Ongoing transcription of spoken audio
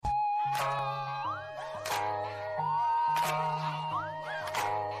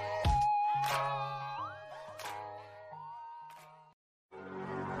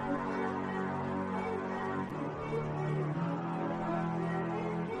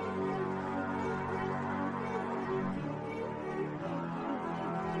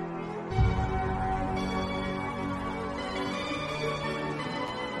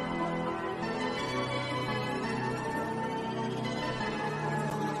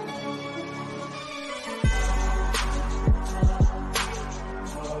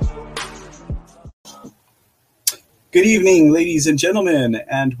Good evening, ladies and gentlemen,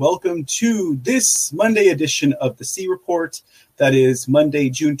 and welcome to this Monday edition of the C Report. That is Monday,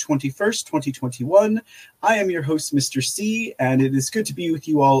 June 21st, 2021. I am your host, Mr. C, and it is good to be with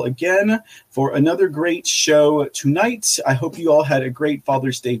you all again for another great show tonight. I hope you all had a great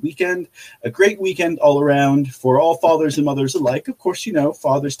Father's Day weekend, a great weekend all around for all fathers and mothers alike. Of course, you know,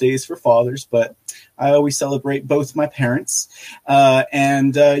 Father's Day is for fathers, but I always celebrate both my parents. I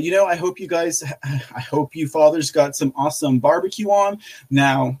hope you fathers got some awesome barbecue on.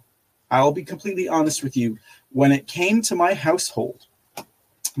 Now, I'll be completely honest with you. When it came to my household,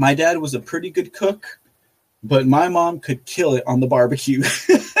 my dad was a pretty good cook, but my mom could kill it on the barbecue.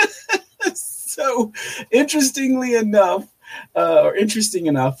 So, interesting enough,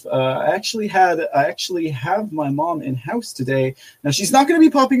 I actually have my mom in house today. Now she's not going to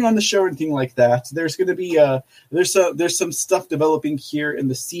be popping on the show or anything like that. There's going to be there's some stuff developing here in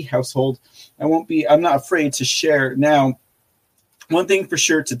the C household. I'm not afraid to share. Now, one thing for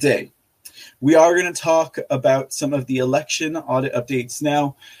sure today, we are going to talk about some of the election audit updates.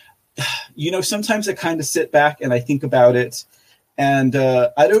 Now, you know, sometimes I kind of sit back and I think about it. And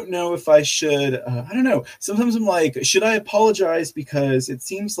I don't know if I should, I don't know. Sometimes I'm like, should I apologize? Because it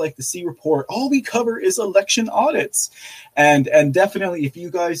seems like the C Report, all we cover is election audits. And definitely if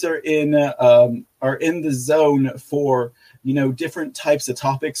you guys are in the zone for, you know, different types of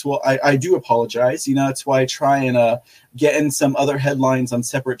topics, well, I do apologize. You know, that's why I try and get in some other headlines on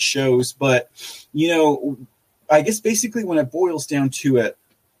separate shows. But, you know, I guess basically when it boils down to it,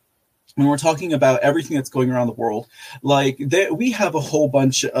 when we're talking about everything that's going around the world, like we have a whole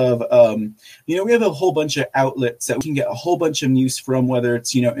bunch of, outlets that we can get a whole bunch of news from, whether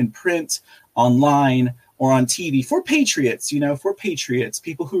it's, you know, in print, online, or on TV for patriots,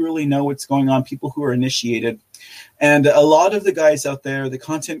 people who really know what's going on, people who are initiated. And a lot of the guys out there, the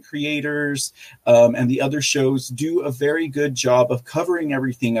content creators and the other shows do a very good job of covering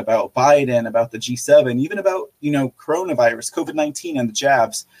everything about Biden, about the G7, even about, you know, coronavirus, COVID-19 and the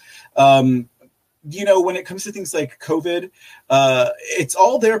jabs. You know, when it comes to things like COVID, it's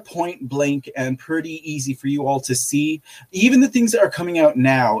all there point blank and pretty easy for you all to see. Even the things that are coming out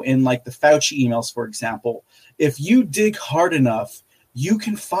now in like the Fauci emails, for example, if you dig hard enough, you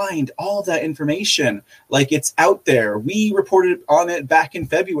can find all of that information. Like, it's out there. We reported on it back in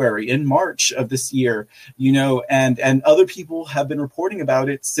February, in March of this year, you know, and other people have been reporting about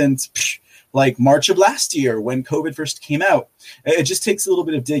it since like March of last year when COVID first came out. It just takes a little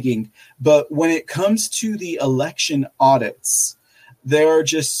bit of digging. But when it comes to the election audits, there are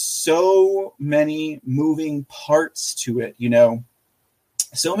just so many moving parts to it, you know.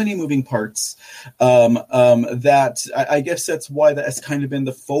 So many moving parts that I guess that's why that has kind of been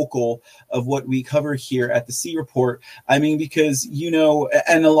the focal of what we cover here at the C Report. I mean, because, you know,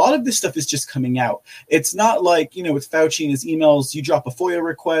 and a lot of this stuff is just coming out. It's not like, you know, with Fauci and his emails, you drop a FOIA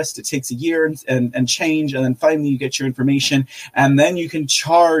request, it takes a year and change, and then finally you get your information, and then you can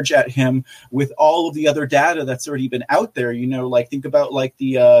charge at him with all of the other data that's already been out there. You know, like think about like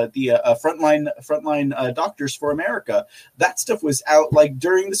the frontline doctors for America. That stuff was out like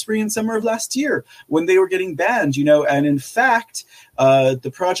during the spring and summer of last year when they were getting banned, you know. And in fact,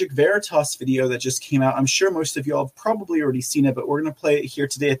 the Project Veritas video that just came out, I'm sure most of y'all have probably already seen it, but we're going to play it here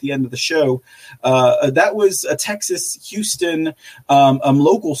today at the end of the show. That was a Texas, Houston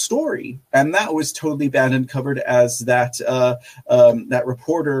local story, and that was totally banned and covered as that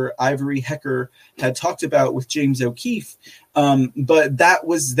reporter Ivory Hecker had talked about with James O'Keefe. But that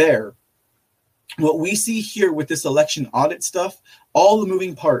was there. What we see here with this election audit stuff, all the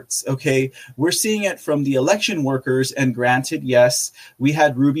moving parts, okay? We're seeing it from the election workers, and granted, yes, we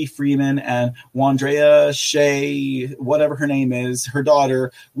had Ruby Freeman and Wandrea Shea, whatever her name is, her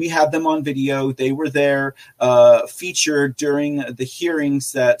daughter. We had them on video. They were there, featured during the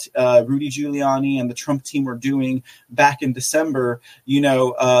hearings that Rudy Giuliani and the Trump team were doing back in December, you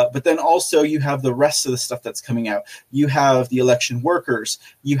know, but then also you have the rest of the stuff that's coming out. You have the election workers,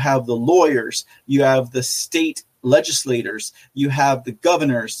 you have the lawyers, you have the state legislators, you have the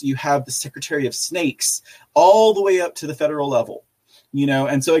governors, you have the Secretary of Snakes, all the way up to the federal level.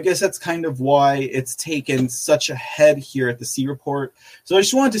 And so I guess that's kind of why it's taken such a head here at the C Report. So I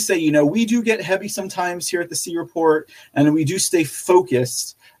just wanted to say, we do get heavy sometimes here at the C Report, and we do stay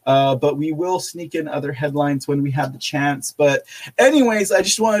focused, but we will sneak in other headlines when we have the chance. But anyways, I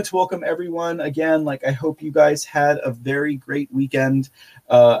just wanted to welcome everyone again. I hope you guys had a very great weekend.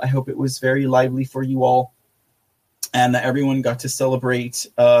 I hope it was very lively for you all, and that everyone got to celebrate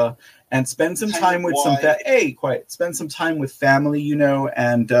and spend some time with spend some time with family,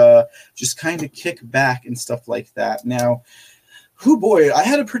 and just kind of kick back and stuff like that. Now, boy, I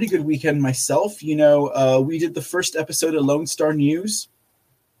had a pretty good weekend myself. We did the first episode of Lone Star News.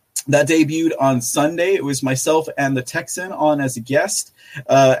 That debuted on Sunday. It was myself and the Texan on as a guest.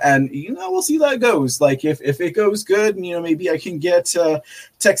 And, we'll see how that goes. If it goes good, maybe I can get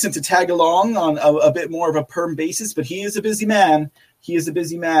Texan to tag along on a bit more of a perm basis, but he is a busy man.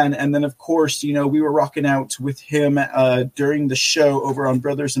 And then, of course, we were rocking out with him during the show over on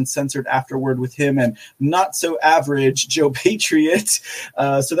Brothers Uncensored afterward with him and not so average Joe Patriot.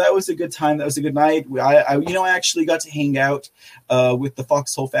 So that was a good time. That was a good night. I actually got to hang out with the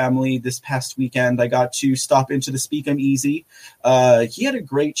Foxhole family this past weekend. I got to stop into the Speak Uneasy. He had a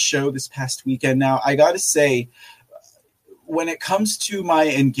great show this past weekend. Now, I got to say, when it comes to my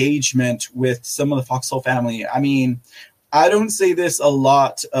engagement with some of the Foxhole family, I don't say this a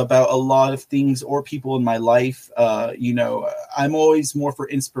lot about a lot of things or people in my life. I'm always more for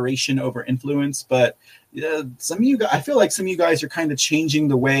inspiration over influence, but some of you guys, I feel like some of you guys are kind of changing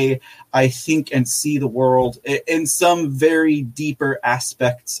the way I think and see the world in some very deeper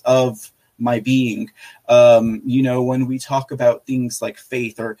aspects of my being. When we talk about things like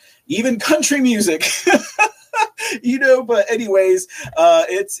faith or even country music. But anyways,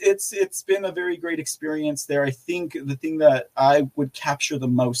 it's been a very great experience there. I think the thing that I would capture the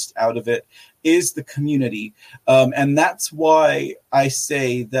most out of it is the community. And that's why I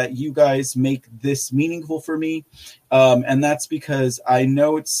say that you guys make this meaningful for me. And that's because I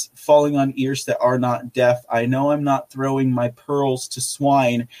know it's falling on ears that are not deaf. I know I'm not throwing my pearls to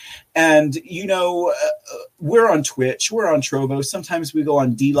swine. And, we're on Twitch, we're on Trovo. Sometimes we go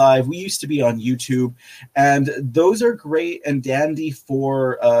on DLive. We used to be on YouTube. And those are great and dandy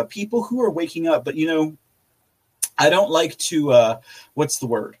for people who are waking up. But, I don't like to, what's the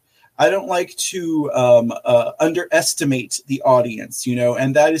word? I don't like to underestimate the audience,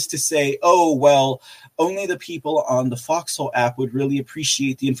 and that is to say, only the people on the Foxhole app would really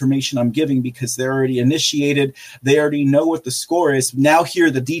appreciate the information I'm giving because they're already initiated. They already know what the score is. Now here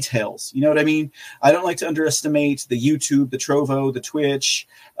are the details. You know what I mean? I don't like to underestimate the YouTube, the Trovo, the Twitch,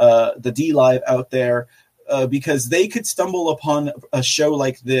 the DLive out there. Because they could stumble upon a show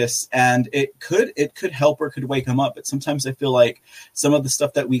like this and it could help or could wake them up. But sometimes I feel like some of the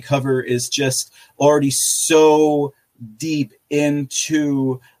stuff that we cover is just already so deep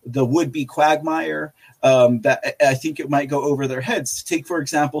into the would-be quagmire that I think it might go over their heads. Take, for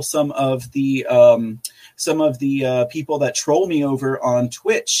example, some of the people that troll me over on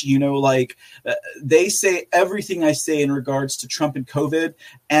Twitch, they say everything I say in regards to Trump and COVID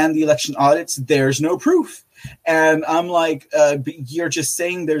and the election audits, there's no proof. And I'm like, you're just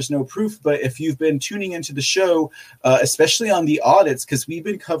saying there's no proof. But if you've been tuning into the show, especially on the audits, because we've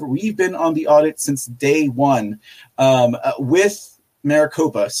been on the audit since day one with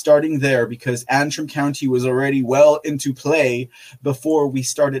Maricopa, starting there because Antrim County was already well into play before we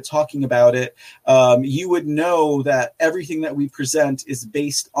started talking about it. You would know that everything that we present is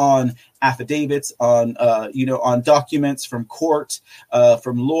based on affidavits, on documents from court,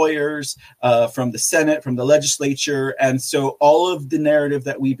 from lawyers, from the Senate, from the legislature. And so all of the narrative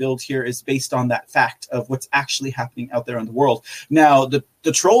that we build here is based on that fact of what's actually happening out there in the world. Now,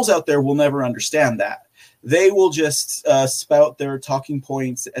 the trolls out there will never understand that. They will just spout their talking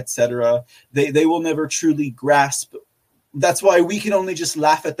points, etc. They will never truly grasp. That's why we can only just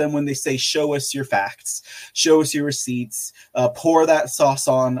laugh at them when they say, show us your facts, show us your receipts, pour that sauce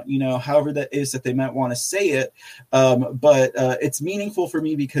on, however that is that they might want to say it. But it's meaningful for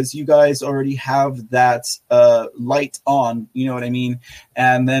me because you guys already have that light on, you know what I mean?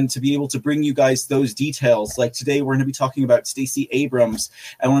 And then to be able to bring you guys those details, like today we're going to be talking about Stacey Abrams,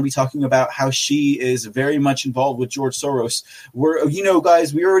 and we're going to be talking about how she is very much involved with George Soros.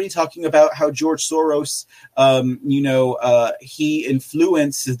 Guys, we're already talking about how George Soros, he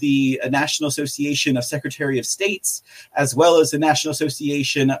influenced the National Association of Secretary of States, as well as the National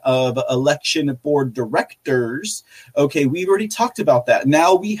Association of Election Board Directors. Okay, we've already talked about that.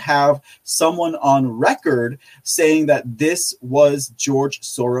 Now we have someone on record saying that this was George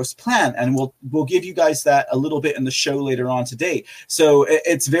Soros' plan, and we'll give you guys that a little bit in the show later on today. So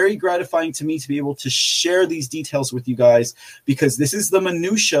it's very gratifying to me to be able to share these details with you guys, because this is the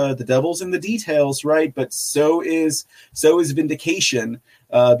minutia, the devil's in the details, right? But so is vindication,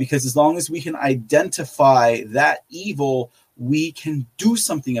 because as long as we can identify that evil, we can do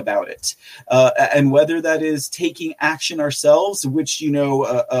something about it. And whether that is taking action ourselves, which,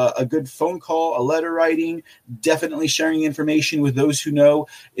 a good phone call, a letter writing, definitely sharing information with those who know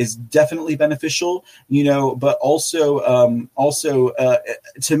is definitely beneficial, but also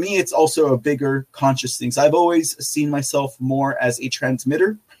to me, it's also a bigger conscious thing. So I've always seen myself more as a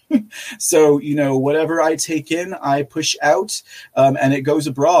transmitter. So, whatever I take in, I push out, and it goes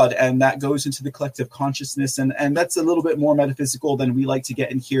abroad, and that goes into the collective consciousness. And that's a little bit more metaphysical than we like to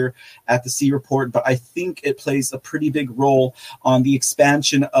get in here at the C Report. But I think it plays a pretty big role on the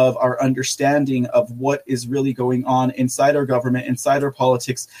expansion of our understanding of what is really going on inside our government, inside our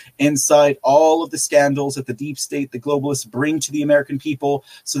politics, inside all of the scandals that the deep state, the globalists bring to the American people,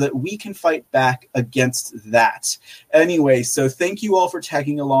 so that we can fight back against that. Anyway, so thank you all for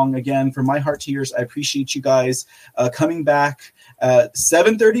tagging along. Again, from my heart to yours, I appreciate you guys coming back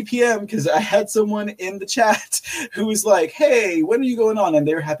 7:30 p.m. because I had someone in the chat who was like, hey, when are you going on? And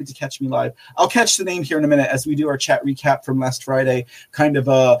they were happy to catch me live. I'll catch the name here in a minute as we do our chat recap from last Friday, kind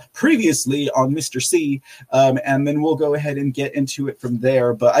of previously on Mr. C, and then we'll go ahead and get into it from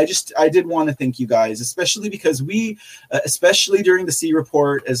there. But I did want to thank you guys, especially because we, especially during the C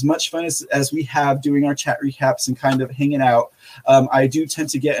Report, as much fun as we have doing our chat recaps and kind of hanging out, I do tend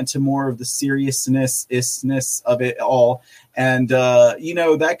to get into more of the seriousness of it all. And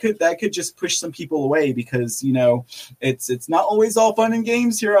that could just push some people away, because it's not always all fun and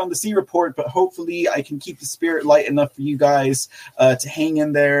games here on the C Report, but hopefully I can keep the spirit light enough for you guys to hang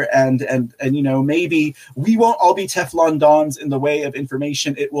in there, and maybe we won't all be Teflon Dons in the way of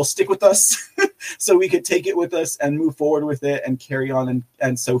information. It will stick with us so we could take it with us and move forward with it and carry on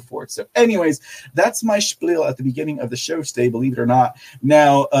and so forth. So anyways, that's my spiel at the beginning of the show today, believe it or not.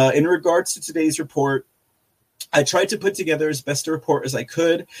 Now, in regards to today's report, I tried to put together as best a report as I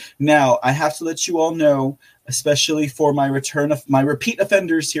could. Now, I have to let you all know, especially for my repeat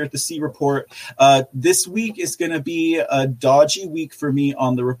offenders here at the C Report, this week is going to be a dodgy week for me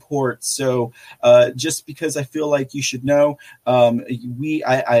on the report. So just because I feel like you should know,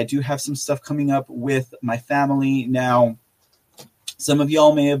 I do have some stuff coming up with my family. Now, some of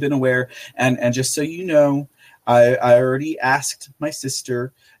y'all may have been aware, and just so you know, I already asked my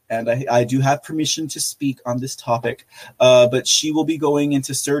sister, and I do have permission to speak on this topic, but she will be going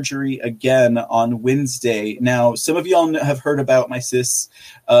into surgery again on Wednesday. Now, some of y'all have heard about my sis,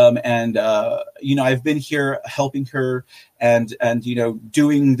 and I've been here helping her and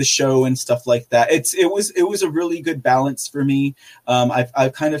doing the show and stuff like that. It was a really good balance for me.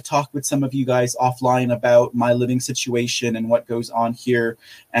 I've kind of talked with some of you guys offline about my living situation and what goes on here,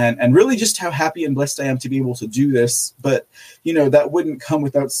 and really just how happy and blessed I am to be able to do this. But that wouldn't come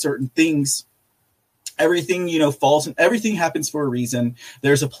without certain things. Everything, falls and everything happens for a reason.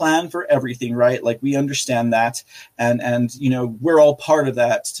 There's a plan for everything, right? Like, we understand that. And we're all part of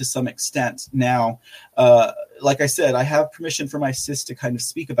that to some extent. Now, like I said, I have permission from my sis to kind of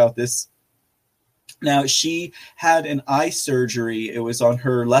speak about this. Now, she had an eye surgery. It was on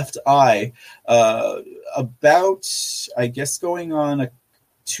her left eye, about, I guess, going on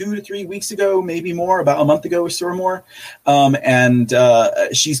 2 to 3 weeks ago, maybe more, about a month ago or more. And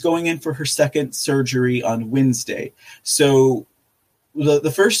she's going in for her second surgery on Wednesday. So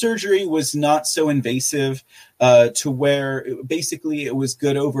the first surgery was not so invasive, to where basically it was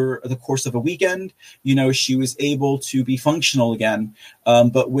good over the course of a weekend. She was able to be functional again.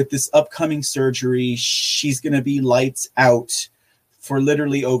 But with this upcoming surgery, she's going to be lights out for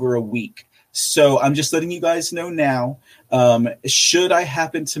literally over a week. So I'm just letting you guys know now, should I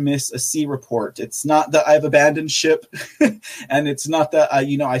happen to miss a C Report, it's not that I've abandoned ship and it's not that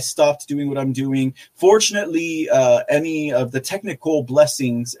I stopped doing what I'm doing. Fortunately, any of the technical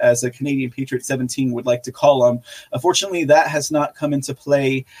blessings, as a Canadian Patriot 17 would like to call them, unfortunately, that has not come into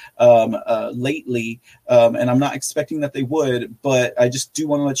play lately. And I'm not expecting that they would, but I just do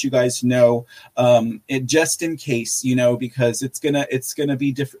want to let you guys know, it just in case, because it's gonna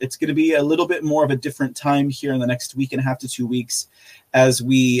be different. It's gonna be a little bit more of a different time here in the next week and a half to 2 weeks, as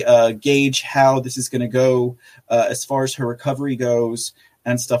we gauge how this is going to go as far as her recovery goes,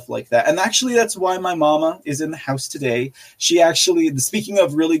 and stuff like that. And actually, that's why my mama is in the house today. She actually, speaking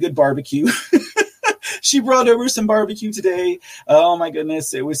of really good barbecue, she brought over some barbecue today. Oh my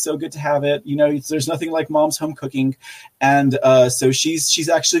goodness, it was so good to have it. You know, there's nothing like mom's home cooking, and so she's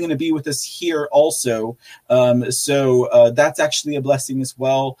actually going to be with us here also. So that's actually a blessing as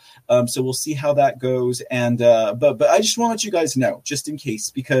well. So we'll see how that goes. And but I just want to let you guys know, just in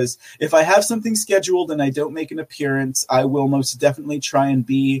case, because if I have something scheduled and I don't make an appearance, I will most definitely try and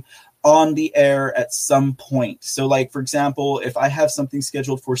be on the air at some point. So like, for example, if I have something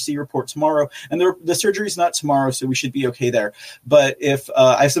scheduled for C Report tomorrow, and the surgery is not tomorrow, so we should be okay there. But if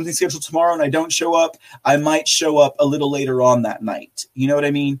I have something scheduled tomorrow and I don't show up, I might show up a little later on that night. You know what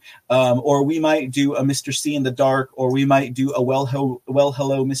I mean? Or we might do a Mr. C in the dark, or we might do a well,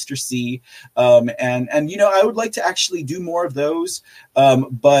 hello, Mr. C. And you know, I would like to actually do more of those.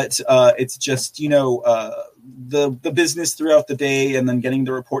 But it's just, you know, the business throughout the day, and then getting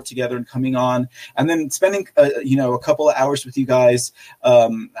the report together and coming on, and then spending you know, a couple of hours with you guys.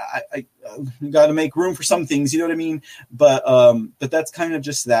 I got to make room for some things, you know what I mean? But that's kind of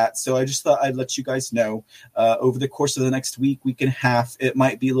just that. So I just thought I'd let you guys know over the course of the next week and a half, it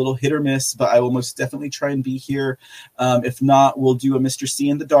might be a little hit or miss, but I will most definitely try and be here. If not, we'll do a Mr. C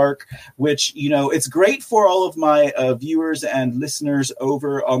in the dark, which, you know, it's great for all of my viewers and listeners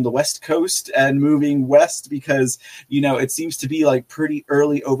over on the West Coast and moving west, because, you know, it seems to be like pretty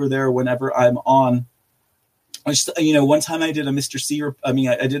early over there whenever I'm on. You know, one time I did a Mr. C, I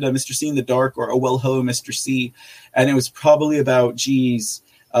did a Mr. C in the dark, or a well, hello, Mr. C. And it was probably about,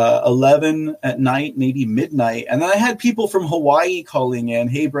 11 at night, maybe midnight. And then I had people from Hawaii calling in.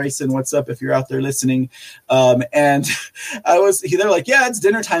 Hey, Bryson, what's up? If you're out there listening. And they're like, yeah, it's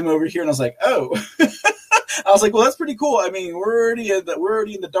dinner time over here. And I was like, oh, I was like, well, that's pretty cool. I mean, we're already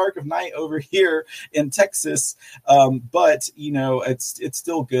in the dark of night over here in Texas. But you know, it's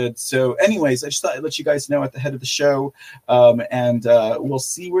still good. So anyways, I just thought I'd let you guys know at the head of the show. And we'll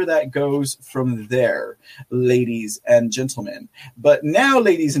see where that goes from there, ladies and gentlemen. But now,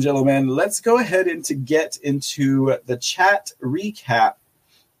 ladies and gentlemen, let's go ahead and to get into the chat recap.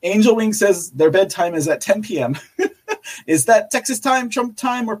 Angel Wing says their bedtime is at 10 p.m. Is that Texas time, Trump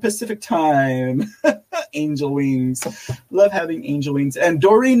time, or Pacific time? Angel Wings. Love having Angel Wings. And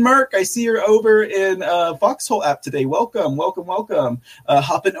Doreen Merck, I see you're over in Foxhole app today. Welcome.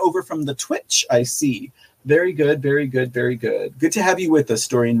 Hopping over from the Twitch, I see. Very good, very good, very good. Good to have you with us,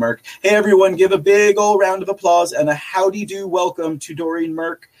 Doreen Merck. Hey, everyone, give a big old round of applause and a howdy-do welcome to Doreen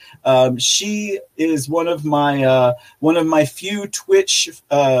Merck. She is one of my few Twitch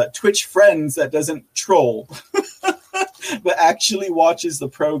friends that doesn't troll. But actually watches the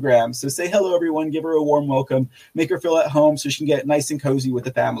program. So say hello, everyone. Give her a warm welcome. Make her feel at home so she can get nice and cozy with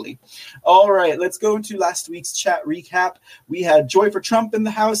the family. All right, let's go into last week's chat recap. We had Joy for Trump in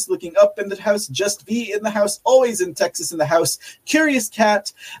the house, Looking Up in the house, Just V in the house, Always in Texas in the house, Curious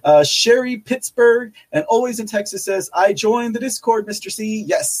Cat, Sherry Pittsburgh, and Always in Texas says, I joined the Discord, Mr. C.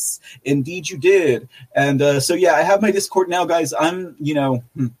 Yes, indeed you did. And so, yeah, I have my Discord now, guys. I'm,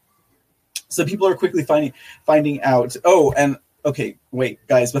 So people are quickly finding out. Oh, and okay, wait,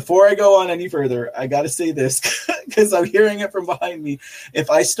 guys, before I go on any further, I got to say this because I'm hearing it from behind me. If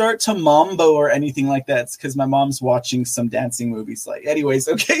I start to mambo or anything like that, it's because my mom's watching some dancing movies. Like, anyways,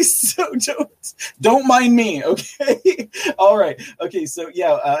 okay, so don't mind me, okay? All right, okay, so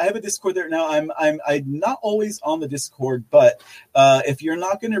yeah, I have a Discord there now. I'm not always on the Discord, but if you're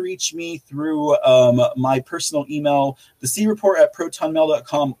not going to reach me through my personal email,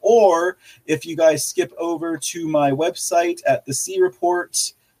 thecreport@protonmail.com, or if you guys skip over to my website at the C Report.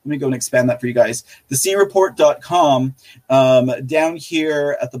 Let me go and expand that for you guys. TheCreport.com. Down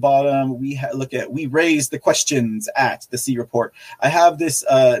here at the bottom, we raise the questions at the C Report. I have this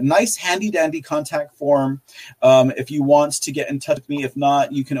nice handy dandy contact form. If you want to get in touch with me, if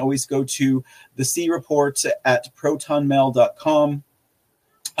not, you can always go to the C Report at protonmail.com.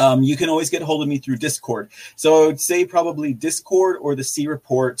 You can always get a hold of me through Discord. So I would say probably Discord or the C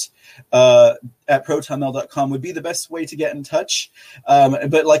Report at protonmail.com would be the best way to get in touch.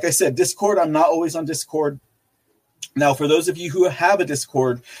 But like I said, Discord, I'm not always on Discord. Now, for those of you who have a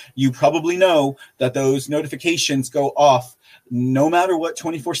Discord, you probably know that those notifications go off no matter what,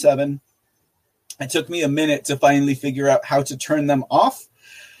 24/7. It took me a minute to finally figure out how to turn them off.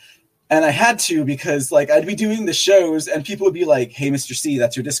 And I had to, because like I'd be doing the shows and people would be like, hey, Mr. C,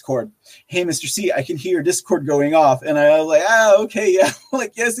 that's your Discord. Hey, Mr. C, I can hear your Discord going off. And I was like, okay, yeah.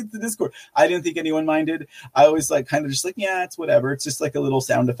 Like, yes, it's the Discord. I didn't think anyone minded. I was like, kind of just like, yeah, it's whatever. It's just like a little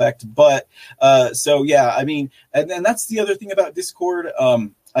sound effect. But so, yeah, I mean, and that's the other thing about Discord.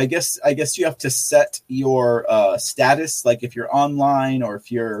 I guess you have to set your status, like if you're online or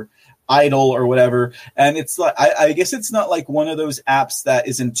if you're idle or whatever. And it's like, I guess it's not like one of those apps that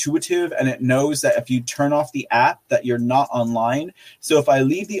is intuitive and it knows that if you turn off the app that you're not online. So if I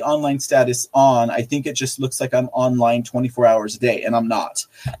leave the online status on, I think it just looks like I'm online 24 hours a day, and I'm not.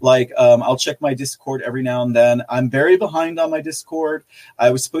 Like, I'll check my Discord every now and then. I'm very behind on my Discord. I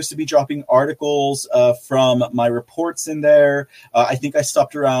was supposed to be dropping articles from my reports in there. I think I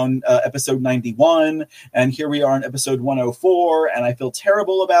stopped around episode 91, and here we are in episode 104, and I feel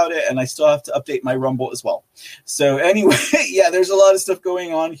terrible about it, and I still have to update my Rumble as well. So anyway, yeah, there's a lot of stuff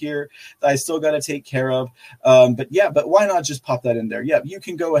going on here that I still got to take care of. But why not just pop that in there? Yeah, you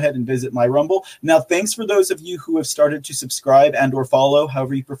can go ahead and visit my Rumble. Now, thanks for those of you who have started to subscribe and or follow,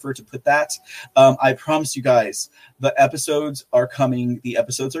 however you prefer to put that. I promise you guys, the episodes are coming.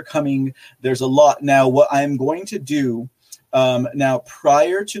 There's a lot. Now, what I'm going to do now,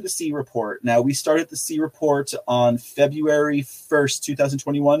 prior to the C Report, now we started the C Report on February 1st,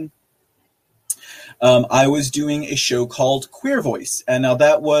 2021. I was doing a show called Queer Voice, and now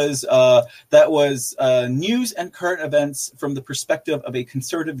that was news and current events from the perspective of a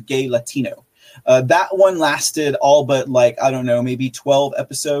conservative gay Latino. That one lasted all but maybe 12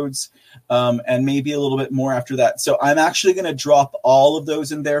 episodes, and maybe a little bit more after that. So I'm actually going to drop all of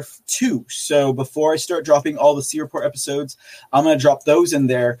those in there too. So before I start dropping all the C Report episodes, I'm going to drop those in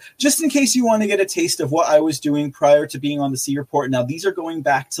there just in case you want to get a taste of what I was doing prior to being on the C Report. Now, these are going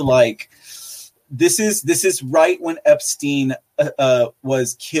back to this is right when Epstein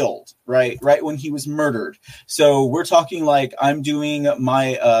was killed, right when he was murdered. So we're talking like I'm doing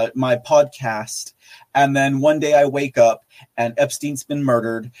my my podcast, and then one day I wake up and Epstein's been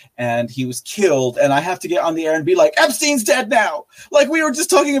murdered and he was killed, and I have to get on the air and be like, Epstein's dead now. Like, we were just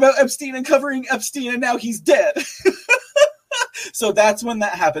talking about Epstein and covering Epstein, and now he's dead. So that's when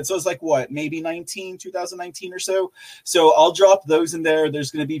that happened. So it's like, what, maybe 2019 or so. So I'll drop those in there.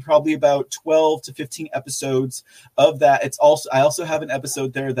 There's going to be probably about 12 to 15 episodes of that. I also have an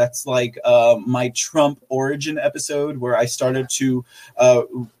episode there that's like my Trump origin episode, where I started to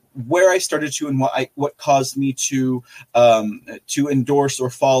and what caused me to endorse or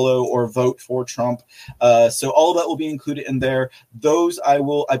follow or vote for Trump. So all of that will be included in there. Those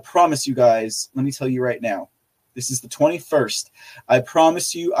I promise you guys, let me tell you right now, this is the 21st. I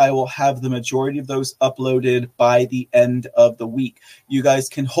promise you I will have the majority of those uploaded by the end of the week. You guys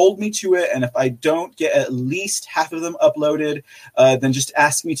can hold me to it, and if I don't get at least half of them uploaded, then just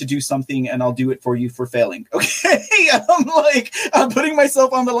ask me to do something, and I'll do it for you for failing. Okay? I'm putting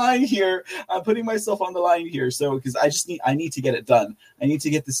myself on the line here. So, because I need to get it done. I need to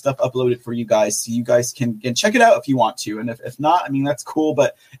get this stuff uploaded for you guys, so you guys can check it out if you want to. And if not, I mean, that's cool,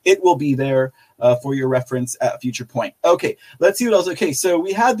 but it will be there for your reference at a future point. Okay, let's see what else. Okay, so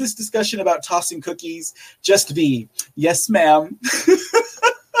we had this discussion about tossing cookies. Just be. Yes, ma'am.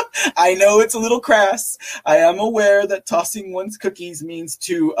 I know it's a little crass. I am aware that tossing one's cookies means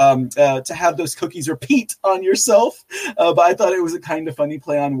to have those cookies repeat on yourself, but I thought it was a kind of funny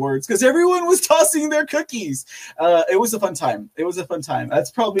play on words because everyone was tossing their cookies. It was a fun time.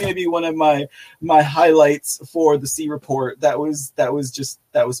 That's probably maybe one of my highlights for the C Report. That was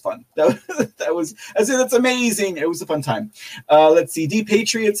fun. That's amazing. It was a fun time. Let's see. D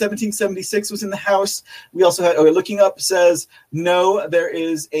Patriot 1776 was in the house. We also had looking up says no. There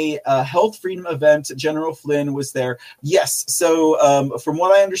is a health freedom event. General Flynn was there. Yes. So from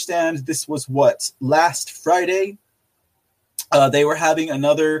what I understand, this was last Friday. They were having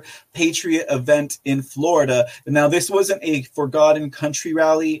another Patriot event in Florida. Now, this wasn't a Forgotten Country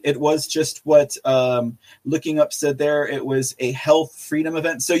rally. It was just what Looking Up said there. It was a health freedom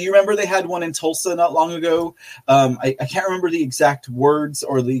event. So you remember they had one in Tulsa not long ago. I can't remember the exact words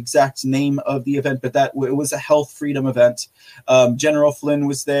or the exact name of the event, but it was a health freedom event. General Flynn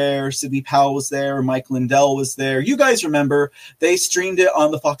was there. Sidney Powell was there. Mike Lindell was there. You guys remember. They streamed it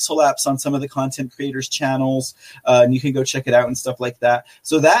on the Foxhole apps on some of the content creators' channels. And you can go check it out and stuff like that.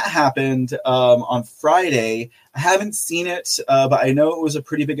 So that happened on Friday. I haven't seen it, but I know it was a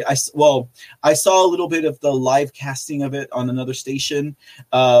pretty big. I saw a little bit of the live casting of it on another station,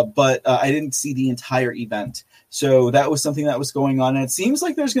 but I didn't see the entire event. So that was something that was going on. And it seems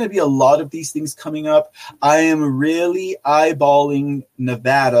like there's going to be a lot of these things coming up. I am really eyeballing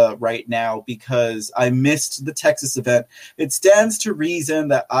Nevada right now because I missed the Texas event. It stands to reason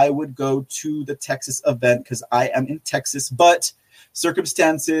that I would go to the Texas event because I am in Texas, but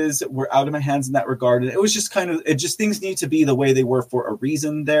circumstances were out of my hands in that regard. And it was just things need to be the way they were for a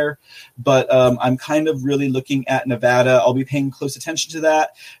reason there. But I'm kind of really looking at Nevada. I'll be paying close attention to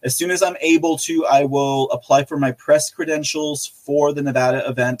that. As soon as I'm able to, I will apply for my press credentials for the Nevada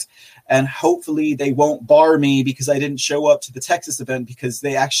event. And hopefully they won't bar me because I didn't show up to the Texas event, because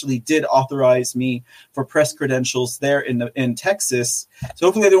they actually did authorize me for press credentials there in Texas. So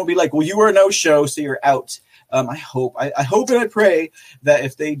hopefully they won't be like, well, you were a no-show, so you're out. I hope and I pray that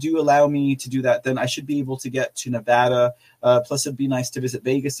if they do allow me to do that, then I should be able to get to Nevada. Plus, it'd be nice to visit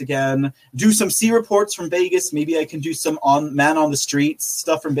Vegas again, do some C reports from Vegas. Maybe I can do some man on the streets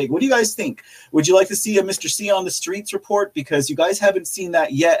stuff from Vegas. What do you guys think? Would you like to see a Mr. C on the streets report? Because you guys haven't seen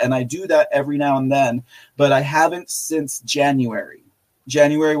that yet, and I do that every now and then, but I haven't since January.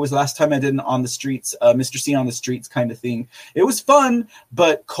 January was the last time I did an on the streets, Mr. C on the streets kind of thing. It was fun,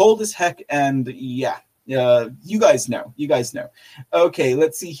 but cold as heck, and yeah. You guys know. Okay,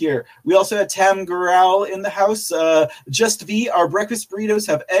 let's see here. We also had Tam Gural in the house. Just V, our breakfast burritos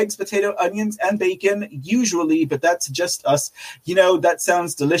have eggs, potato, onions, and bacon, usually, but that's just us. That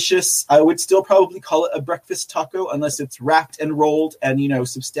sounds delicious. I would still probably call it a breakfast taco, unless it's wrapped and rolled and,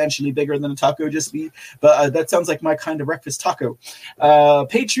 substantially bigger than a taco just V. But that sounds like my kind of breakfast taco.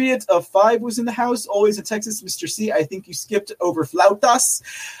 Patriot of 5 was in the house, always in Texas. Mr. C, I think you skipped over flautas.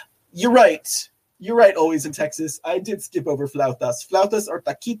 You're right, always in Texas. I did skip over flautas. Flautas are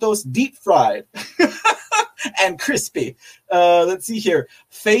taquitos deep fried and crispy. Let's see here.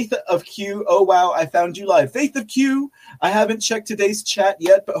 Faith of Q. Oh, wow, I found you live. Faith of Q. I haven't checked today's chat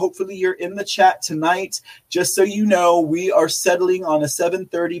yet, but hopefully you're in the chat tonight. Just so you know, we are settling on a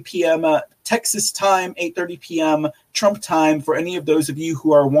 7:30 p.m. Texas time, 8:30 p.m. Trump time, for any of those of you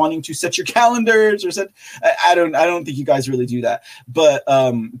who are wanting to set your calendars or set. I don't think you guys really do that, but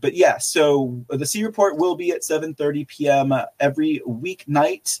yeah. So the C report will be at 7:30 p.m. every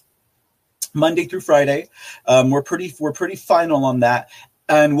weeknight, Monday through Friday. We're pretty final on that.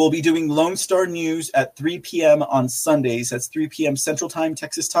 And we'll be doing Lone Star News at 3 p.m. on Sundays. That's 3 p.m. Central Time,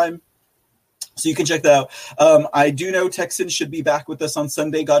 Texas time. So you can check that out. I do know Texans should be back with us on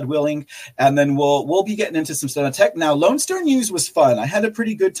Sunday, God willing, and then we'll be getting into some stuff on tech. Now, Lone Star News was fun. I had a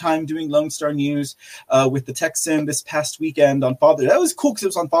pretty good time doing Lone Star News with the Texan this past weekend on Father's Day. That was cool because it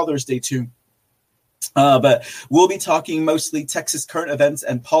was on Father's Day too. But we'll be talking mostly Texas current events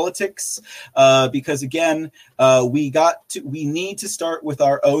and politics, because again, we need to start with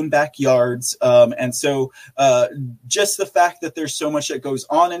our own backyards. And so just the fact that there's so much that goes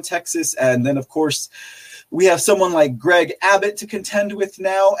on in Texas. And then of course, we have someone like Greg Abbott to contend with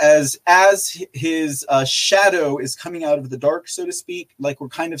now as his shadow is coming out of the dark, so to speak. Like we're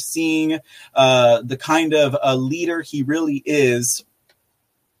kind of seeing the kind of leader he really is.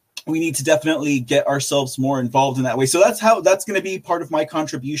 We need to definitely get ourselves more involved in that way. So that's going to be part of my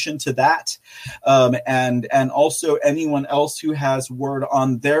contribution to that. And also anyone else who has word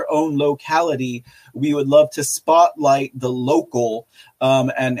on their own locality, we would love to spotlight the local.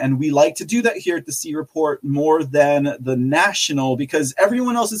 And we like to do that here at the C Report more than the national, because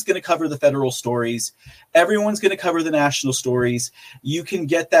everyone else is going to cover the federal stories. Everyone's going to cover the national stories. You can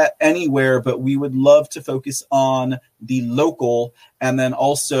get that anywhere, but we would love to focus on the local, and then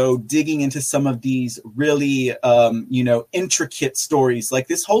also digging into some of these really, intricate stories, like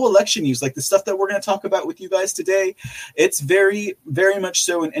this whole election news, like the stuff that we're going to talk about with you guys today. It's very, very much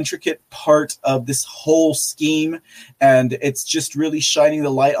so an intricate part of this whole scheme, and it's just really shining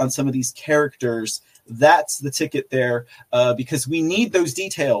the light on some of these characters. That's the ticket there, because we need those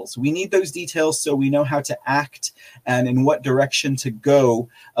details. We need those details so we know how to act and in what direction to go,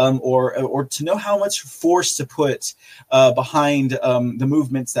 or to know how much force to put behind the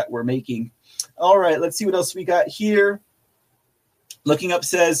movements that we're making. All right, let's see what else we got here. Looking Up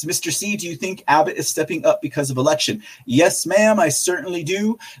says, Mr. C, do you think Abbott is stepping up because of election? Yes, ma'am, I certainly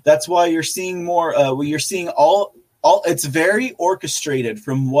do. That's why you're seeing more. You're seeing all it's very orchestrated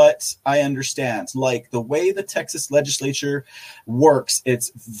from what I understand. Like the way the Texas legislature works,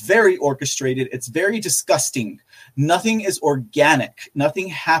 it's very orchestrated. It's very disgusting. Nothing is organic. Nothing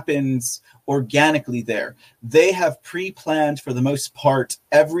happens organically there. They have pre-planned for the most part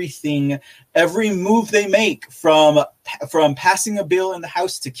everything, every move they make, from passing a bill in the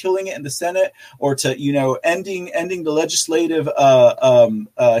House to killing it in the Senate, or to ending the legislative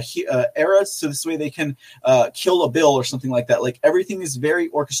era, so this way they can kill a bill or something like that. Like everything is very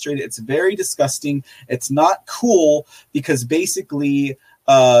orchestrated. It's very disgusting. It's not cool, because basically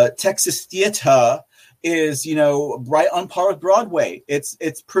Texas theater is, right on par with Broadway.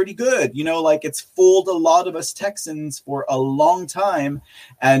 It's pretty good. Like it's fooled a lot of us Texans for a long time.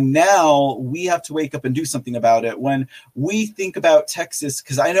 And now we have to wake up and do something about it. When we think about Texas,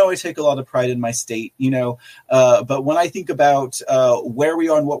 because I know I take a lot of pride in my state, but when I think about where we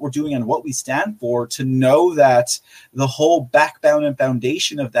are and what we're doing and what we stand for, to know that the whole backbone and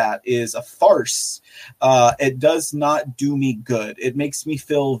foundation of that is a farce, it does not do me good. It makes me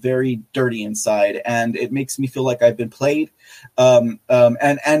feel very dirty inside, and it makes me feel like I've been played. And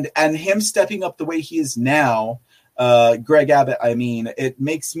him stepping up the way he is now, Greg Abbott, it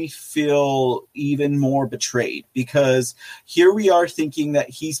makes me feel even more betrayed, because here we are thinking that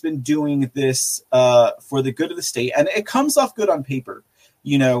he's been doing this for the good of the state, and it comes off good on paper,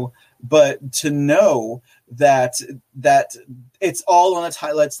 but to know that it's all on a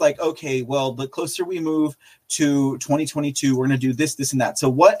timeline. It's like, okay, well, the closer we move to 2022, we're going to do this, and that. So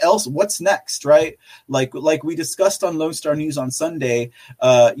what else? What's next, right? Like we discussed on Lone Star News on Sunday,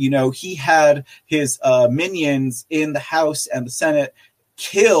 he had his minions in the House and the Senate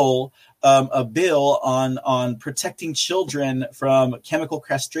kill a bill on protecting children from chemical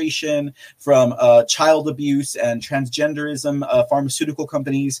castration, from child abuse and transgenderism, pharmaceutical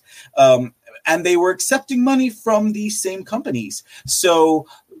companies. And they were accepting money from these same companies. So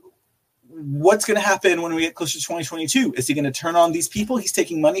what's going to happen when we get closer to 2022? Is he going to turn on these people he's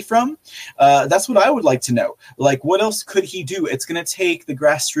taking money from? That's what I would like to know. Like, what else could he do? It's going to take the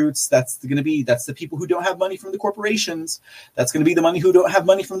grassroots. That's the people who don't have money from the corporations. That's going to be the money who don't have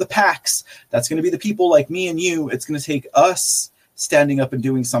money from the PACs. That's going to be the people like me and you. It's going to take us standing up and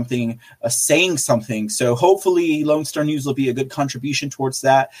doing something, saying something. So hopefully Lone Star News will be a good contribution towards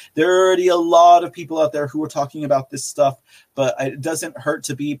that. There are already a lot of people out there who are talking about this stuff, but it doesn't hurt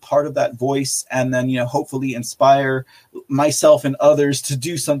to be part of that voice, and then, hopefully inspire myself and others to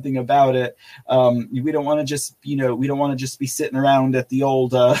do something about it. We don't want to just be sitting around at the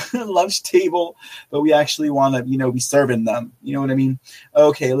old lunch table, but we actually want to, be serving them. You know what I mean?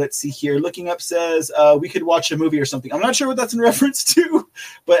 Okay, let's see here. Looking Up says we could watch a movie or something. I'm not sure what that's in reference to,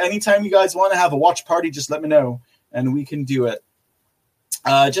 but anytime you guys want to have a watch party, just let me know and we can do it.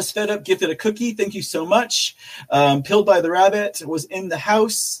 Just Fed Up gifted a cookie. Thank you so much. Pilled by the Rabbit was in the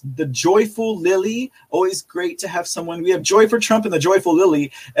house. The Joyful Lily. Always great to have someone. We have Joy for Trump and the Joyful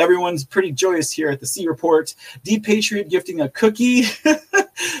Lily. Everyone's pretty joyous here at the C Report. Deep Patriot gifting a cookie.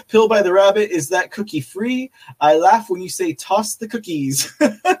 Pilled by the Rabbit. Is that cookie free? I laugh when you say toss the cookies.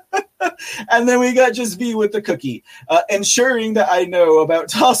 And then we got Just Be with the cookie. Ensuring that I know about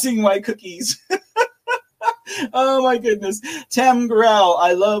tossing my cookies. Oh my goodness. Tam Gural,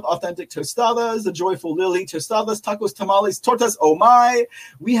 I love authentic tostadas. The Joyful Lily, tostadas, tacos, tamales, tortas. Oh my.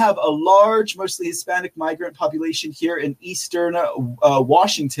 We have a large, mostly Hispanic migrant population here in Eastern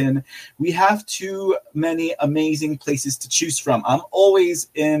Washington. We have too many amazing places to choose from. I'm always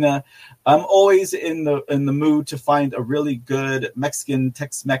in the mood to find a really good Mexican,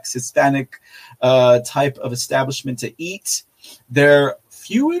 Tex-Mex, Hispanic type of establishment to eat. They're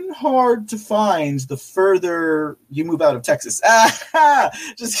few and hard to find the further you move out of Texas.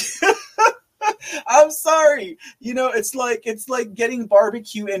 Just I'm sorry. It's like getting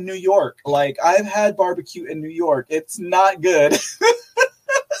barbecue in New York. Like, I've had barbecue in New York. It's not good.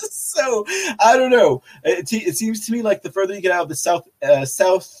 So I don't know. It seems to me like the further you get out of the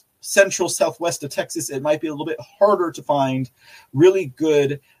south central southwest of Texas, it might be a little bit harder to find really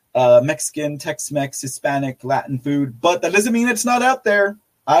good Mexican, Tex-Mex, Hispanic, Latin food, but that doesn't mean it's not out there.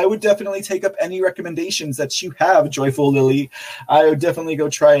 I would definitely take up any recommendations that you have, Joyful Lily. I would definitely go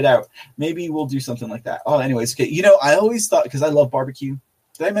try it out. Maybe we'll do something like that. Oh, anyways, okay. I always thought, because I love barbecue.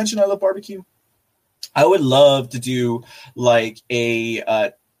 Did I mention I love barbecue? I would love to do like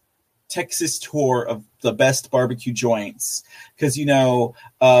a Texas tour of the best barbecue joints, because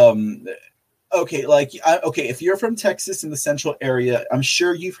if you're from Texas in the central area, I'm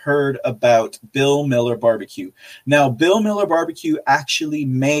sure you've heard about Bill Miller Barbecue. Now, Bill Miller Barbecue actually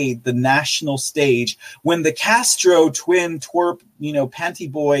made the national stage when the Castro twin twerp,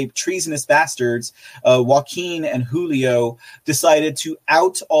 panty boy, treasonous bastards, Joaquin and Julio, decided to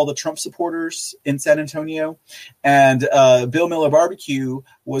out all the Trump supporters in San Antonio. And Bill Miller Barbecue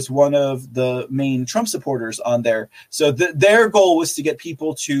was one of the main Trump supporters on there. So their goal was to get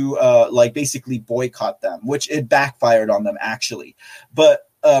people to basically boycott them, which it backfired on them, actually. But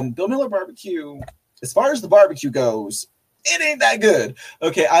Bill Miller Barbecue, as far as the barbecue goes, it ain't that good.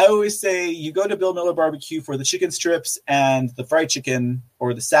 Okay, I always say you go to Bill Miller Barbecue for the chicken strips and the fried chicken,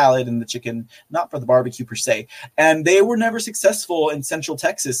 or the salad and the chicken, not for the barbecue per se. And they were never successful in Central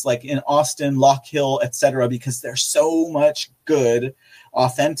Texas, like in Austin, Lock Hill, etc., because there's so much good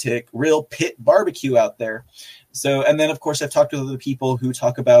authentic, real pit barbecue out there. So, and then of course I've talked with other people who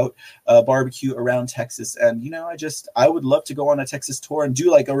talk about barbecue around Texas, and I would love to go on a Texas tour and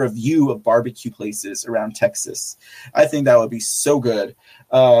do like a review of barbecue places around Texas. I think that would be so good.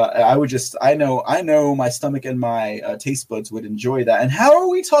 I know my stomach and my taste buds would enjoy that. And how are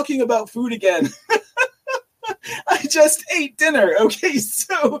we talking about food again? I just ate dinner. Okay,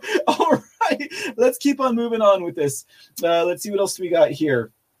 so all right, let's keep on moving on with this. Let's see what else we got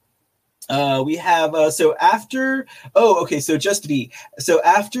here. We have so after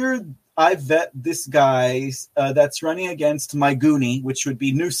I vet this guy that's running against my Goonie, which would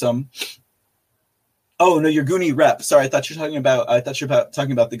be Newsom. Oh no, your Goonie rep. Sorry, I thought you were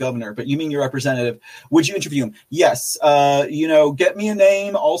talking about the governor, but you mean your representative. Would you interview him? Yes. Get me a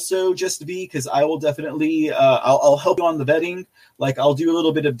name also, just because I will definitely I'll help you on the vetting. Like I'll do a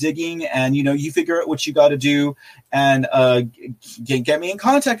little bit of digging, and you figure out what you got to do, and get me in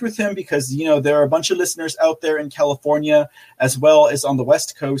contact with him, because there are a bunch of listeners out there in California as well as on the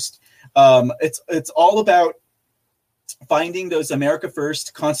West Coast. It's all about finding those America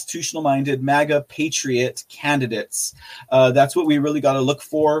First, constitutional-minded, MAGA patriot candidates. That's what we really got to look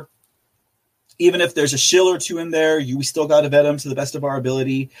for. Even if there's a shill or two in there, we still got to vet them to the best of our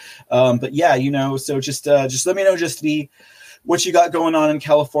ability. But yeah, so just let me know what you got going on in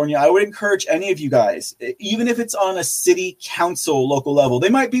California. I would encourage any of you guys, even if it's on a city council local level, they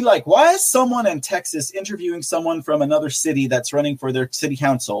might be like, why is someone in Texas interviewing someone from another city that's running for their city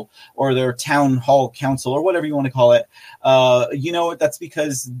council or their town hall council or whatever you want to call it? That's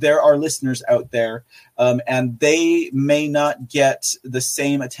because there are listeners out there, and they may not get the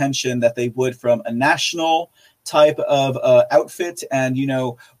same attention that they would from a national type of outfit. And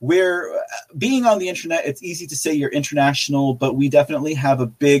we're being on the internet, it's easy to say you're international, but we definitely have a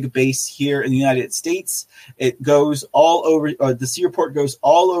big base here in the United States. It goes all over, the C Report goes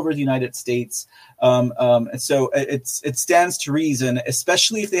all over the United States. And so it stands to reason,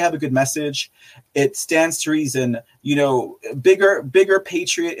 especially if they have a good message, it stands to reason, bigger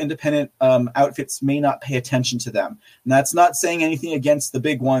patriot independent outfits may not pay attention to them. And that's not saying anything against the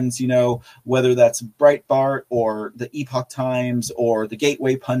big ones, whether that's Breitbart or the Epoch Times or the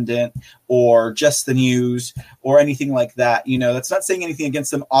Gateway Pundit or Just the News or anything like that. That's not saying anything against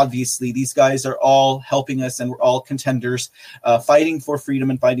them. Obviously, these guys are all helping us, and we're all contenders, fighting for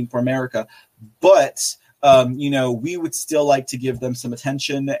freedom and fighting for America. But, we would still like to give them some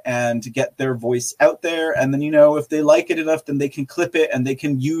attention and to get their voice out there. And then, if they like it enough, then they can clip it and they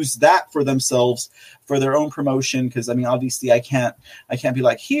can use that for themselves for their own promotion. Because, obviously I can't be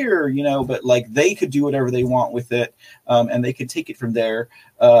like here, but like they could do whatever they want with it, and they could take it from there.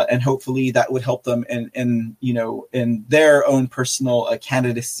 And hopefully that would help them in their own personal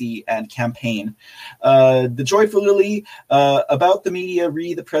candidacy and campaign. The Joyful Lily, about the media,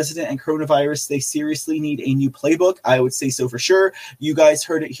 the president and coronavirus, they seriously need a new playbook. I would say so for sure. You guys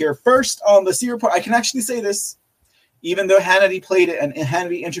heard it here first on the C Report. I can actually say this, even though Hannity played it and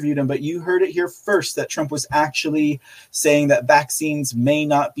Hannity interviewed him, but you heard it here first that Trump was actually saying that vaccines may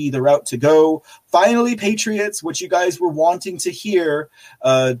not be the route to go. Finally, patriots, what you guys were wanting to hear,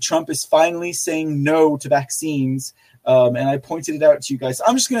 Trump is finally saying no to vaccines. And I pointed it out to you guys.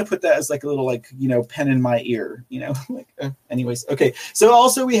 I'm just going to put that as like a little, pen in my ear, anyways. Okay. So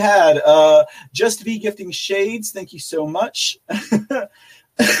also we had Just Be gifting shades. Thank you so much.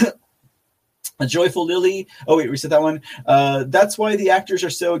 A Joyful Lily. Oh, wait, we said that one. That's why the actors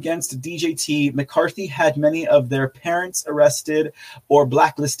are so against DJT. McCarthy had many of their parents arrested or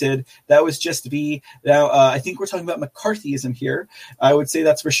blacklisted. That was Just Be. Now, I think we're talking about McCarthyism here. I would say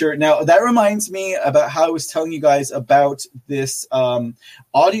that's for sure. Now, that reminds me about how I was telling you guys about this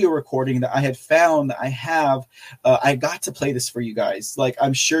audio recording that I had found that I have. I got to play this for you guys. Like,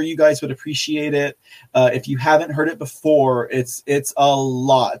 I'm sure you guys would appreciate it. If you haven't heard it before, it's a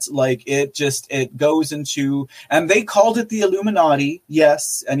lot. Like, it goes into, and they called it the Illuminati,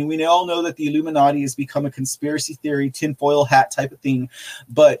 yes, and we all know that the Illuminati has become a conspiracy theory, tinfoil hat type of thing,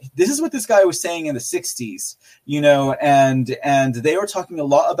 but this is what this guy was saying in the 60s, and they were talking a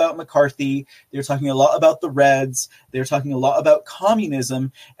lot about McCarthy, they were talking a lot about the Reds, they were talking a lot about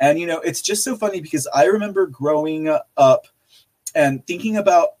communism, and it's just so funny because I remember growing up and thinking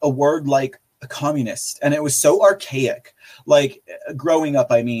about a word like a communist, and it was so archaic, like growing up,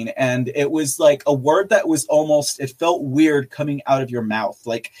 and it was like a word that was almost, it felt weird coming out of your mouth.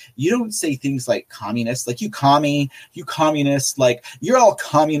 Like, you don't say things like communist, like you communist, like you're all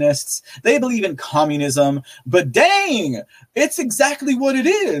communists. They believe in communism, but dang, it's exactly what it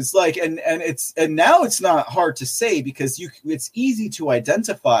is. Like, and now it's not hard to say because it's easy to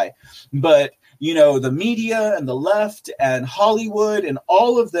identify, but the media and the left and Hollywood and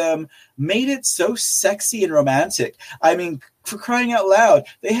all of them made it so sexy and romantic. I mean, for crying out loud,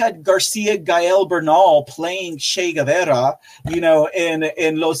 they had Garcia Gael Bernal playing Che Guevara,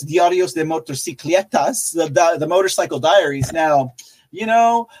 in Los Diarios de Motocicletas, the motorcycle diaries. Now,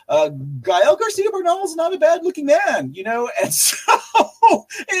 Gael Garcia Bernal is not a bad looking man, and so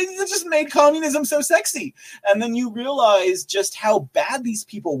it just made communism so sexy. And then you realize just how bad these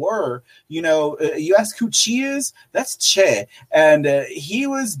people were. You ask who Che is? That's Che. And he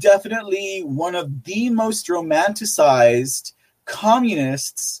was definitely one of the most romanticized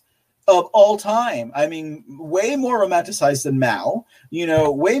communists of all time. I mean, way more romanticized than Mao,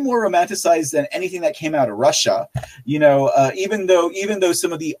 way more romanticized than anything that came out of Russia, even though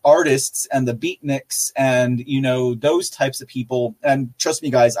some of the artists and the beatniks and, those types of people, and trust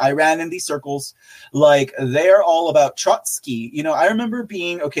me, guys, I ran in these circles, like they're all about Trotsky. I remember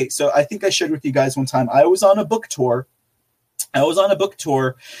so I think I shared with you guys one time, I was on a book tour,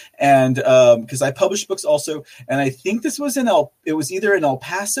 and because I published books also, and I think this was it was either in El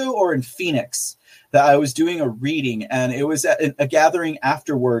Paso or in Phoenix that I was doing a reading, and it was at a gathering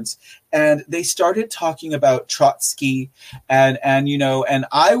afterwards, and they started talking about Trotsky, and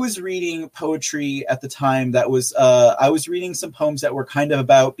I was reading poetry at the time that was I was reading some poems that were kind of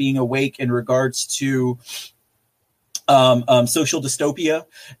about being awake in regards to social dystopia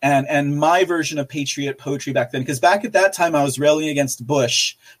and my version of patriot poetry back then, because back at that time I was railing against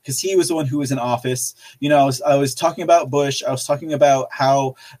Bush because he was the one who was in office. I was talking about Bush. I was talking about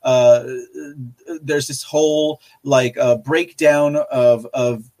how there's this whole breakdown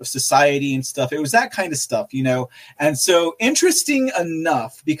of society and stuff. It was that kind of stuff, and so interesting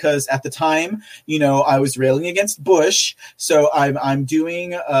enough, because at the time, I was railing against Bush, so I'm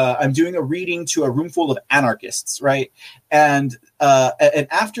doing a reading to a room full of anarchists, right? And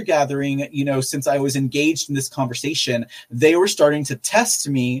after gathering, since I was engaged in this conversation, they were starting to test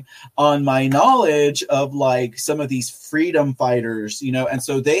me on my knowledge of some of these freedom fighters, and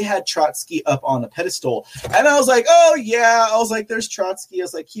so they had Trotsky up on a pedestal, and I was like, oh yeah, there's Trotsky. I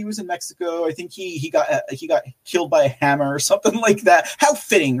was like, he was in Mexico. I think he got killed by a hammer or something like that. How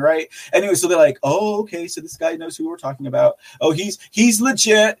fitting, right? Anyway, so they're like, oh, okay, so this guy knows who we're talking about. Oh, he's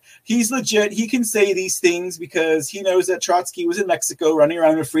legit. He's legit. He can say these things because he knows that Trotsky was in Mexico running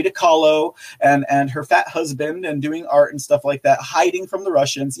around with Frida Kahlo and her fat husband and doing art and stuff like that, hiding from the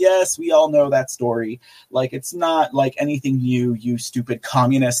Russians. Yes, we all know that story. It's not anything new, you stupid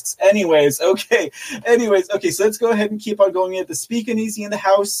communists. Anyways, okay. So let's go ahead and keep on going at the speak and easy in the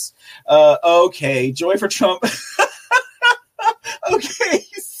house. Okay, joy for Trump. Okay,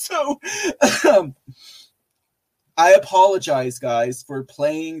 so I apologize, guys, for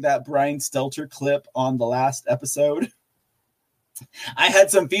playing that Brian Stelter clip on the last episode. I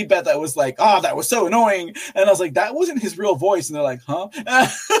had some feedback that was like, oh, that was so annoying. And I was like, that wasn't his real voice. And they're like, huh?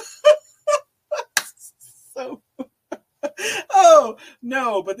 So, oh,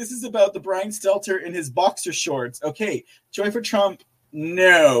 no, but this is about the Brian Stelter in his boxer shorts. Okay, joy for Trump.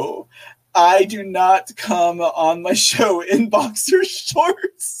 No, I do not come on my show in boxer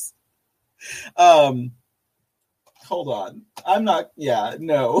shorts. Hold on. I'm not,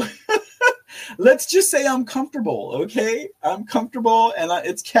 no. Let's just say I'm comfortable, okay? I'm comfortable and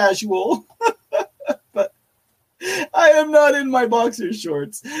it's casual, but I am not in my boxer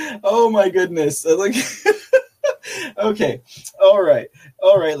shorts. Oh my goodness. Okay. All right,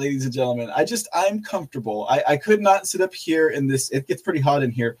 ladies and gentlemen. I'm comfortable. I could not sit up here in this. It gets pretty hot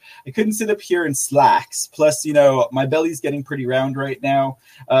in here. I couldn't sit up here in slacks. Plus, my belly's getting pretty round right now,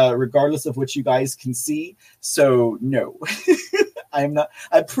 regardless of what you guys can see. So no, I'm not.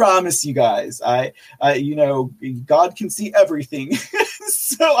 I promise you guys. God can see everything.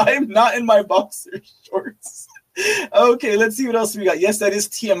 So I'm not in my boxer shorts. Okay, let's see what else we got. Yes, that is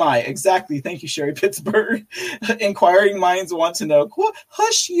TMI. Exactly. Thank you, Sherry Pittsburgh. Inquiring minds want to know.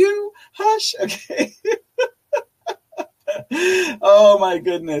 Hush you. Hush. Okay. Oh my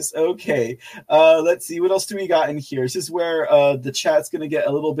goodness. Okay. Let's see. What else do we got in here? This is where the chat's going to get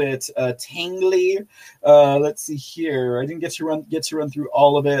a little bit tangly. Let's see here. I didn't get to run through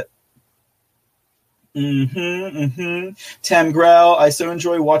all of it. Tam Grau, I so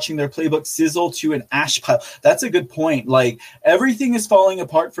enjoy watching their playbook sizzle to an ash pile. That's a good point. Everything is falling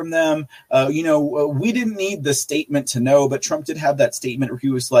apart from them. We didn't need the statement to know, but Trump did have that statement where he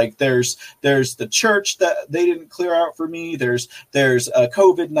was like, there's the church that they didn't clear out for me. There's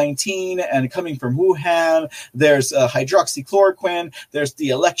COVID-19 and coming from Wuhan. There's hydroxychloroquine. There's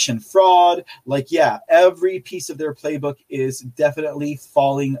the election fraud. Every piece of their playbook is definitely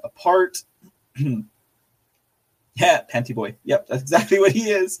falling apart. Yeah, Panty Boy. Yep, that's exactly what he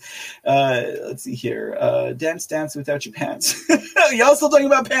is. Let's see here. Dance without your pants. Y'all still talking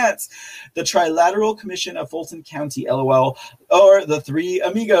about pants. The Trilateral Commission of Fulton County, LOL, or the Three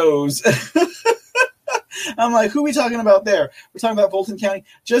Amigos. I'm like, who are we talking about there? We're talking about Fulton County.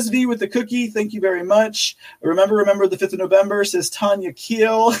 Just V with the cookie. Thank you very much. Remember the 5th of November, says Tanya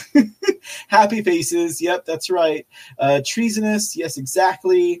Keel. Happy faces. Yep, that's right. Treasonous. Yes,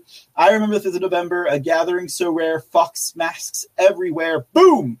 exactly. I remember the 5th of November, a gathering so rare, fox masks everywhere.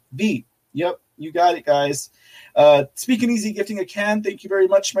 Boom! V. Yep, you got it, guys. Speaking Easy gifting a can. Thank you very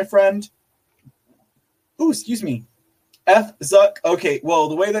much, my friend. Ooh, excuse me. F. Zuck. Okay, well,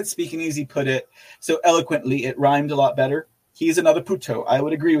 the way that Speaking Easy put it so eloquently, it rhymed a lot better. He's another puto. I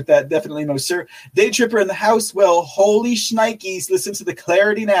would agree with that. Definitely, no, sir. Day Tripper in the house. Well, holy shnikes. Listen to the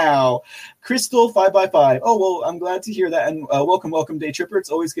clarity now. Crystal 5x5. Oh, well, I'm glad to hear that. And welcome, Day Tripper. It's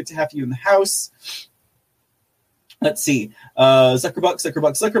always good to have you in the house. Let's see.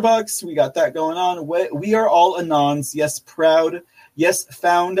 Zuckerbucks. We got that going on. We are all Anons. Yes, proud. Yes,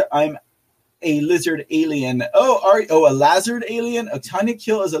 found. I'm a lizard alien. A lizard alien? Tanya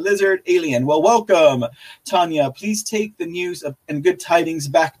Kill is a lizard alien. Well, welcome, Tanya. Please take the news and good tidings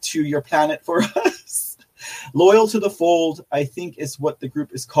back to your planet for us. Loyal to the Fold, I think, is what the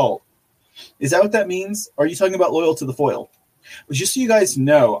group is called. Is that what that means? Or are you talking about Loyal to the Foil? Well, just so you guys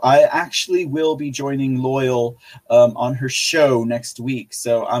know, I actually will be joining Loyal on her show next week.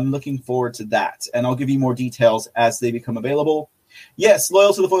 So I'm looking forward to that. And I'll give you more details as they become available. Yes,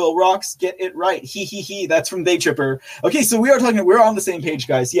 Loyal to the Foil rocks. Get it right. He. That's from Day Tripper. Okay, so we're on the same page,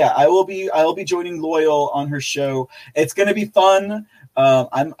 guys. Yeah, I will be joining Loyal on her show. It's gonna be fun.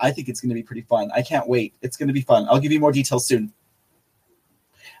 I think it's gonna be pretty fun. I can't wait. It's gonna be fun. I'll give you more details soon.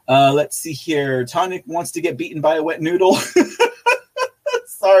 Let's see here. Tanya wants to get beaten by a wet noodle.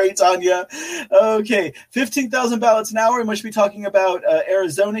 Sorry, Tanya. Okay, 15,000 ballots an hour. We must be talking about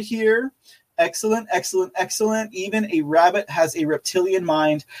Arizona here. Excellent. Even a rabbit has a reptilian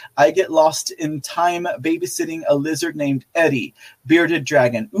mind. I get lost in time babysitting a lizard named Eddie. Bearded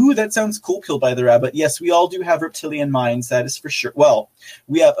dragon. Ooh, that sounds cool, Killed by the Rabbit. Yes, we all do have reptilian minds. That is for sure. Well,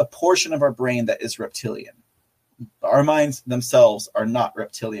 we have a portion of our brain that is reptilian. Our minds themselves are not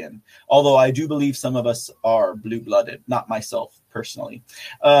reptilian. Although I do believe some of us are blue-blooded. Not myself, personally.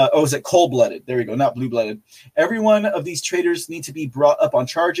 Is it cold-blooded? There we go, not blue-blooded. Every one of these traitors need to be brought up on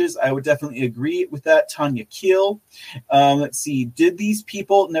charges. I would definitely agree with that. Tanya Keel. Let's see. Did these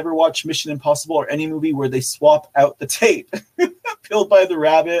people never watch Mission Impossible or any movie where they swap out the tape? Killed by the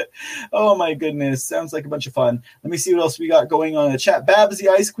Rabbit. Oh, my goodness. Sounds like a bunch of fun. Let me see what else we got going on in the chat. Babs the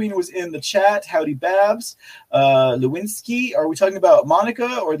Ice Queen was in the chat. Howdy, Babs. Lewinsky. Are we talking about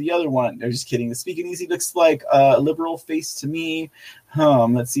Monica or the other one? They're just kidding. The Speaking Easy looks like a liberal face to me.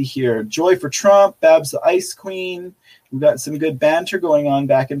 Let's see here. Joy for Trump. Babs the Ice Queen. We've got some good banter going on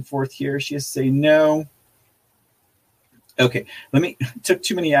back and forth here. She has to say no. Okay, took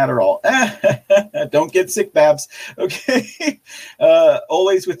too many Adderall. Don't get sick, Babs. Okay.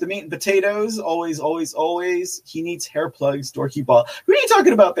 Always with the meat and potatoes. Always. He needs hair plugs, dorky ball. Who are you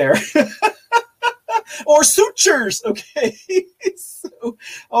talking about there? Or sutures. Okay. So,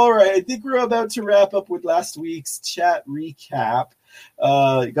 all right. I think we're about to wrap up with last week's chat recap.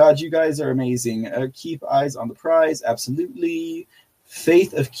 God, you guys are amazing. Keep eyes on the prize. Absolutely.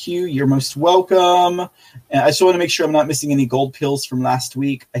 Faith of Q, you're most welcome. And I just want to make sure I'm not missing any gold pills from last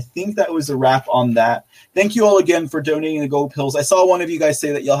week. I think that was a wrap on that. Thank you all again for donating the gold pills. I saw one of you guys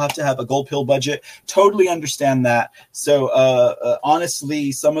say that you'll have to have a gold pill budget. Totally understand that. So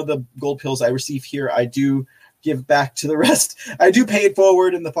honestly, some of the gold pills I receive here, I do give back to the rest. I do pay it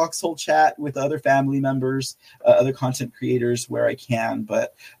forward in the Foxhole chat with other family members, other content creators where I can,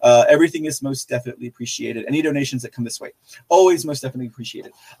 but everything is most definitely appreciated. Any donations that come this way, always most definitely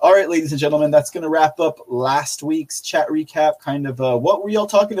appreciated. All right, ladies and gentlemen, that's going to wrap up last week's chat recap. Kind of what were y'all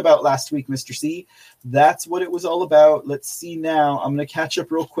talking about last week, Mr. C? That's what it was all about. Let's see now. I'm going to catch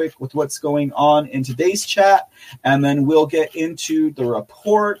up real quick with what's going on in today's chat, and then we'll get into the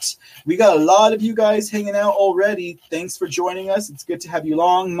report. We got a lot of you guys hanging out already. Thanks for joining us. It's good to have you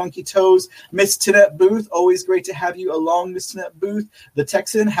along. Monkey Toes, Miss Tinette Booth. Always great to have you along, Miss Tinette Booth. The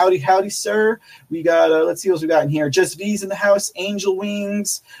Texan, howdy, sir. We got, let's see what we got in here. Just V's in the house. Angel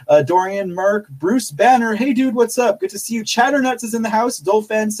Wings, Dorian Merck, Bruce Banner. Hey, dude, what's up? Good to see you. Chatternuts is in the house.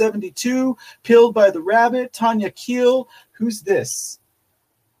 Dolphin72, Pilled by the Rabbit, Tanya Keel. Who's this?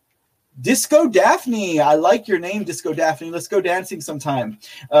 Disco Daphne. I like your name, Disco Daphne. Let's go dancing sometime.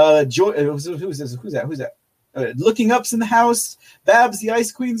 Who's this? Who's that? Looking Up's in the house. Babs, the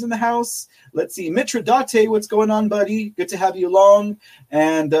Ice Queen's in the house. Let's see. Mitradate, what's going on, buddy? Good to have you along.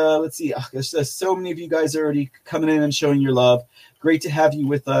 And let's see. There's so many of you guys already coming in and showing your love. Great to have you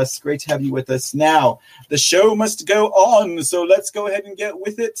with us. Great to have you with us. Now, the show must go on, so let's go ahead and get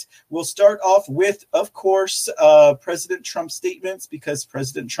with it. We'll start off with, of course, President Trump's statements, because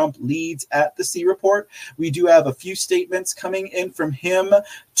President Trump leads at the C Report. We do have a few statements coming in from him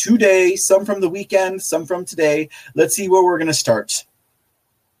today, some from the weekend, some from today. Let's see where we're going to start.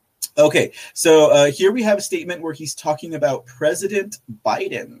 Okay, so here we have a statement where he's talking about President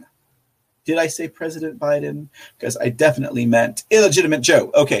Biden. Did I say President Biden? Because I definitely meant illegitimate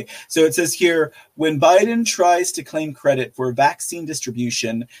Joe. Okay, so it says here, when Biden tries to claim credit for vaccine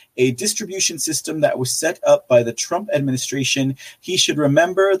distribution, a distribution system that was set up by the Trump administration, he should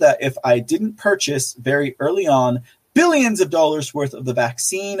remember that if I didn't purchase very early on billions of dollars worth of the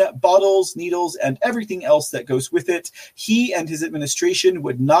vaccine, bottles, needles, and everything else that goes with it, he and his administration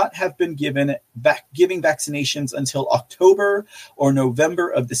would not have been giving vaccinations until October or November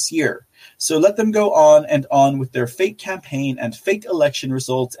of this year. So let them go on and on with their fake campaign and fake election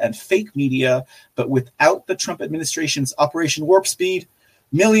results and fake media, but without the Trump administration's Operation Warp Speed,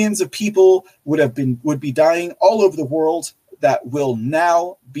 millions of people would be dying all over the world that will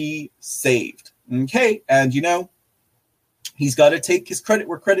now be saved. Okay, and he's got to take his credit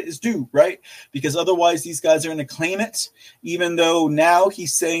where credit is due, right? Because otherwise these guys are going to claim it, even though now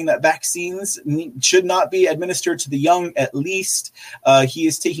he's saying that vaccines should not be administered to the young, at least. He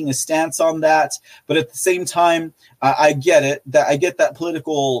is taking a stance on that. But at the same time, I get it. I get that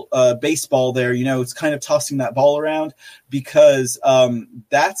political baseball there. It's kind of tossing that ball around, because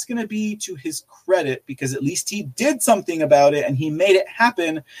that's going to be to his credit, because at least he did something about it and he made it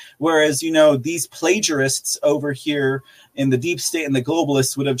happen. Whereas, these plagiarists over here in the deep state and the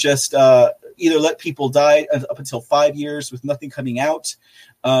globalists would have just either let people die up until 5 years with nothing coming out,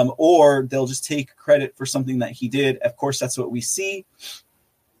 or they'll just take credit for something that he did. Of course, that's what we see.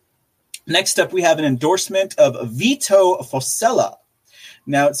 Next up, we have an endorsement of Vito Fossella.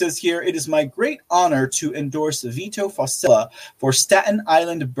 Now, it says here, it is my great honor to endorse Vito Fossella for Staten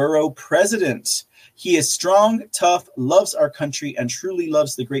Island Borough President. He is strong, tough, loves our country, and truly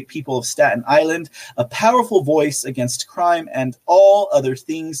loves the great people of Staten Island, a powerful voice against crime and all other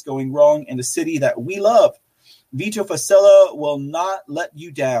things going wrong in the city that we love. Vito Fossella will not let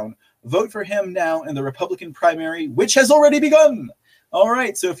you down. Vote for him now in the Republican primary, which has already begun. All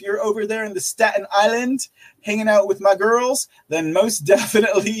right, so if you're over there in the Staten Island hanging out with my girls, then most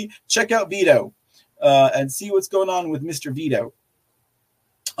definitely check out Vito and see what's going on with Mr. Vito.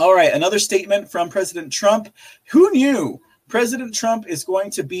 All right, another statement from President Trump. Who knew President Trump is going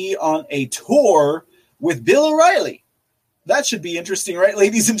to be on a tour with Bill O'Reilly? That should be interesting, right,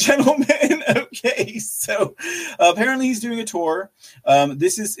 ladies and gentlemen? Okay, so apparently he's doing a tour.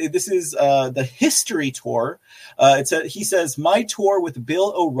 This is the history tour. He says, my tour with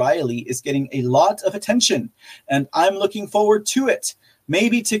Bill O'Reilly is getting a lot of attention, and I'm looking forward to it.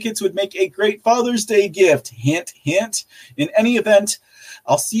 Maybe tickets would make a great Father's Day gift. Hint, hint. In any event,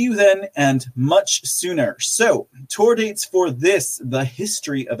 I'll see you then and much sooner. So, tour dates for the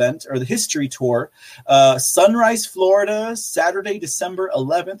history event, or the history tour. Sunrise, Florida, Saturday, December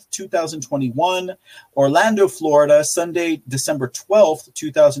 11th, 2021. Orlando, Florida, Sunday, December 12th,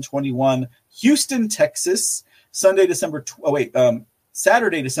 2021. Houston, Texas, Saturday, December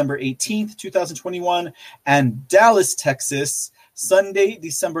 18th, 2021. And Dallas, Texas, Sunday,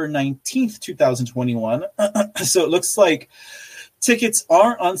 December 19th, 2021. So it looks like tickets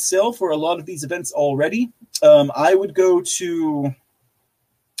are on sale for a lot of these events already. I would go to,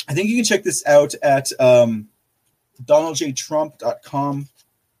 I think you can check this out at donaldjtrump.com.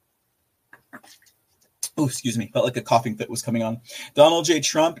 Oh, excuse me. Felt like a coughing fit was coming on.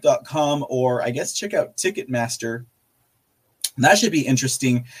 donaldjtrump.com, or I guess check out Ticketmaster. And that should be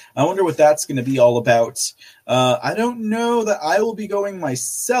interesting. I wonder what that's going to be all about. I don't know that I will be going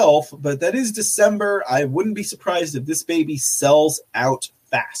myself, but that is December. I wouldn't be surprised if this baby sells out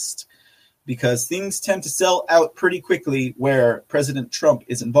fast, because things tend to sell out pretty quickly where President Trump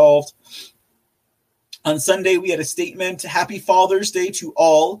is involved. On Sunday, we had a statement. Happy Father's Day to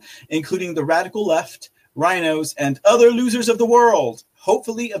all, including the radical left, rhinos, and other losers of the world.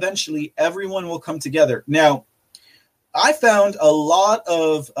 Hopefully, eventually, everyone will come together. Now, I found a lot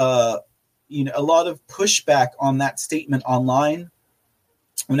of pushback on that statement online.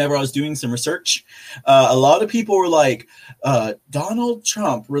 Whenever I was doing some research, a lot of people were like, Donald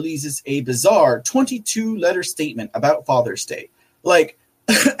Trump releases a bizarre 22-letter statement about Father's Day. Like,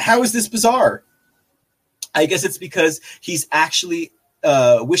 how is this bizarre? I guess it's because he's actually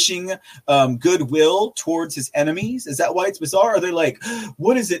wishing goodwill towards his enemies? Is that why it's bizarre? Are they like,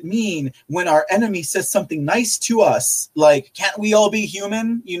 what does it mean when our enemy says something nice to us? Like, can't we all be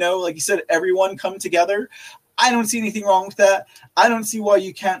human? You know, like you said, everyone come together. I don't see anything wrong with that. I don't see why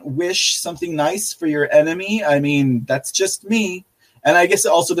you can't wish something nice for your enemy. I mean, that's just me. And I guess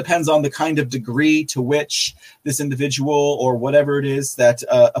it also depends on the kind of degree to which this individual or whatever it is that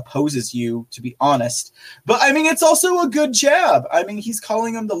opposes you, to be honest. But, I mean, it's also a good jab. I mean, he's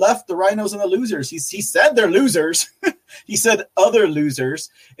calling them the left, the rhinos, and the losers. He said they're losers. He said other losers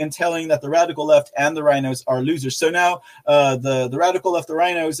in telling that the radical left and the rhinos are losers. So now the radical left, the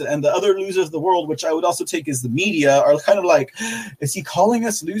rhinos, and the other losers of the world, which I would also take as the media, are kind of like, is he calling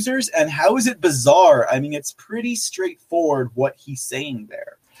us losers? And how is it bizarre? I mean, it's pretty straightforward what he's saying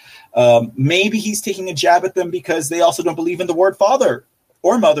there. Maybe he's taking a jab at them because they also don't believe in the word father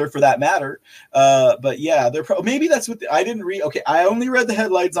or mother, for that matter. But yeah, maybe that's what I didn't read. Okay, I only read the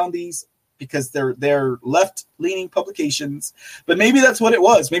headlines on these because they're left-leaning publications. But maybe that's what it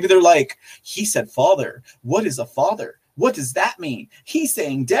was. Maybe they're like, he said father. What is a father? What does that mean? He's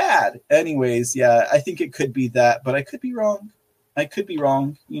saying dad. Anyways, yeah, I think it could be that, but I could be wrong. I could be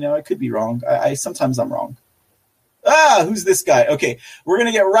wrong. You know, I could be wrong. I sometimes I'm wrong. Who's this guy? Okay, we're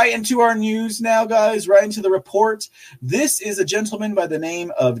going to get right into our news now, guys, right into the report. This is a gentleman by the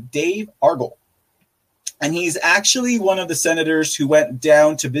name of Dave Argel. And he's actually one of the senators who went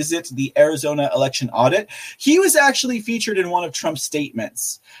down to visit the Arizona election audit. He was actually featured in one of Trump's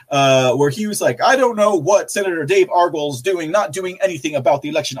statements where he was like, I don't know what Senator Dave Argel's doing, not doing anything about the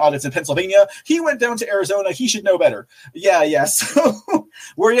election audits in Pennsylvania. He went down to Arizona. He should know better. Yeah. So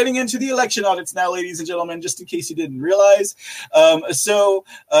we're getting into the election audits now, ladies and gentlemen, just in case you didn't realize.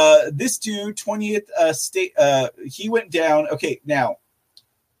 This dude, 20th state, he went down. Okay, now,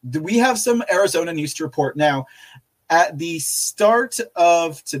 we have some Arizona news to report. Now, at the start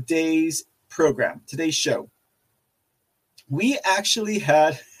of today's program, today's show, we actually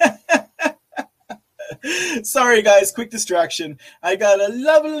had... Sorry, guys, quick distraction. I got a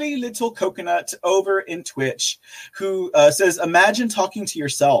lovely little coconut over in Twitch who says, imagine talking to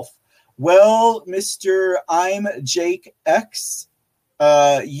yourself. Well, Mr. I'm Jake X,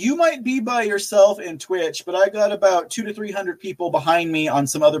 you might be by yourself in Twitch, but I got about 200 to 300 people behind me on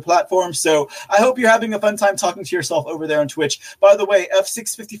some other platforms. So I hope you're having a fun time talking to yourself over there on Twitch. By the way,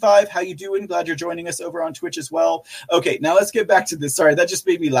 F655, how you doing? Glad you're joining us over on Twitch as well. Okay, now let's get back to this. Sorry, that just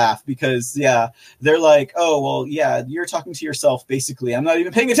made me laugh because, yeah, they're like, oh, well, yeah, you're talking to yourself, basically. I'm not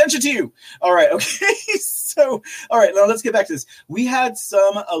even paying attention to you. All right, okay. So, all right, now let's get back to this. We had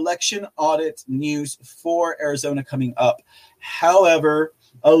some election audit news for Arizona coming up. However,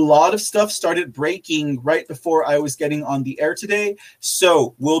 a lot of stuff started breaking right before I was getting on the air today.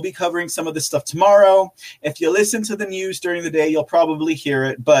 So we'll be covering some of this stuff tomorrow. If you listen to the news during the day, you'll probably hear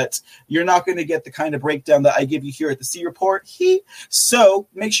it, but you're not going to get the kind of breakdown that I give you here at the C Report. So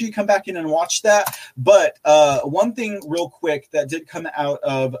make sure you come back in and watch that. But one thing real quick that did come out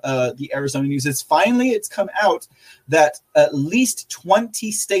of the Arizona news is finally it's come out that at least 20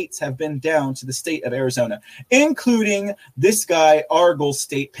 states have been down to the state of Arizona, including this guy, Argel's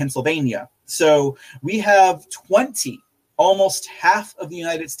state, Pennsylvania. So we have 20, almost half of the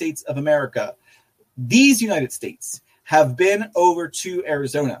United States of America. These United States have been over to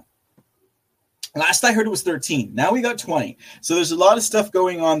Arizona. Last I heard it was 13. Now we got 20. So there's a lot of stuff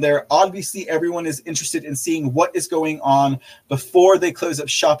going on there. Obviously, everyone is interested in seeing what is going on before they close up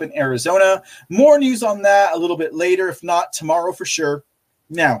shop in Arizona. More news on that a little bit later, if not tomorrow for sure.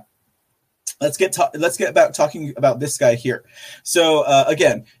 Now, let's get about talking about this guy here. So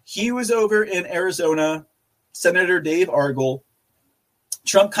again, he was over in Arizona, Senator Dave Argel.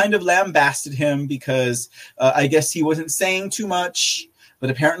 Trump kind of lambasted him because I guess he wasn't saying too much. But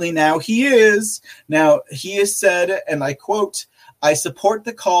apparently now he is. Now he has said, and I quote, I support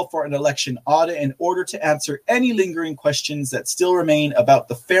the call for an election audit in order to answer any lingering questions that still remain about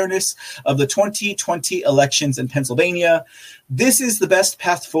the fairness of the 2020 elections in Pennsylvania. This is the best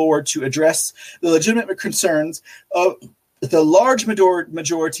path forward to address the legitimate concerns of the large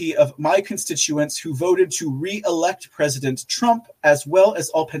majority of my constituents who voted to re-elect President Trump, as well as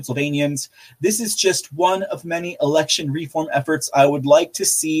all Pennsylvanians. This is just one of many election reform efforts I would like to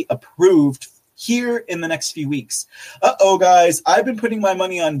see approved here in the next few weeks. Guys, I've been putting my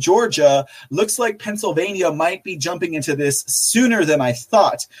money on Georgia. Looks like Pennsylvania might be jumping into this sooner than I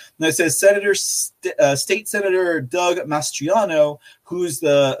thought. And it says Senator State Senator Doug Mastriano, who's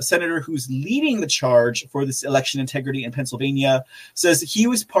the senator who's leading the charge for this election integrity in Pennsylvania, says he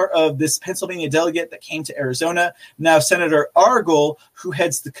was part of this Pennsylvania delegate that came to Arizona. Now, Senator Argel, who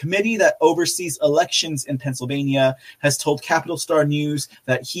heads the committee that oversees elections in Pennsylvania, has told Capital Star News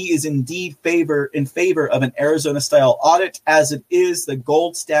that he is indeed in favor of an Arizona-style audit, as it is the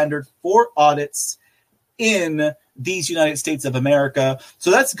gold standard for audits in these United States of America.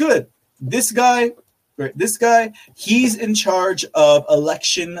 So that's good. This guy, he's in charge of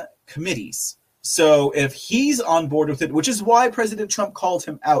election committees. So if he's on board with it, which is why President Trump called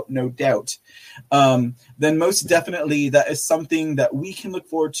him out, no doubt, then most definitely that is something that we can look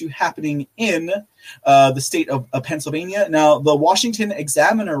forward to happening in the state of Pennsylvania. Now, the Washington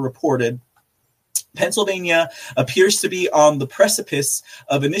Examiner reported Pennsylvania appears to be on the precipice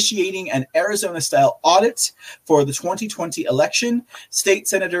of initiating an Arizona-style audit for the 2020 election. State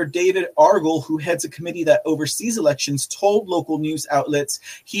Senator David Argel, who heads a committee that oversees elections, told local news outlets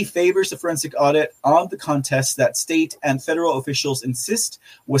he favors a forensic audit on the contest that state and federal officials insist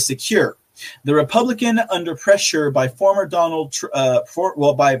was secure. The Republican, under pressure by former by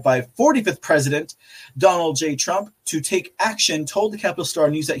 45th President Donald J. Trump to take action, told the Capital Star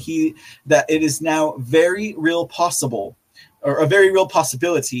News that it is now a very real possibility.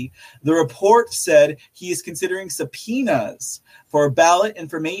 The report said he is considering subpoenas for ballot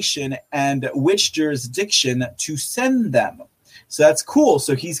information and which jurisdiction to send them. So that's cool.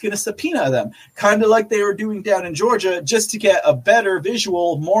 So he's going to subpoena them, kind of like they were doing down in Georgia, just to get a better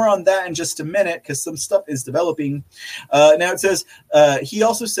visual. More on that in just a minute, because some stuff is developing. Now it says, he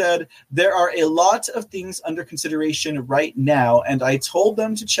also said, there are a lot of things under consideration right now, and I told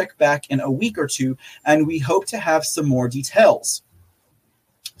them to check back in a week or two, and we hope to have some more details.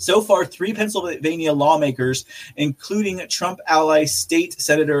 So far, 3 Pennsylvania lawmakers, including Trump ally State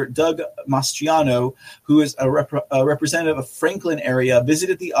Senator Doug Mastriano, who is a representative of Franklin area,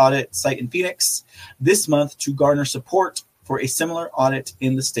 visited the audit site in Phoenix this month to garner support for a similar audit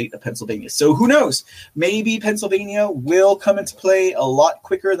in the state of Pennsylvania. So who knows? Maybe Pennsylvania will come into play a lot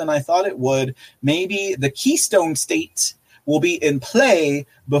quicker than I thought it would. Maybe the Keystone State will be in play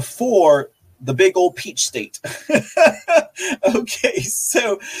before the big old peach state. Okay,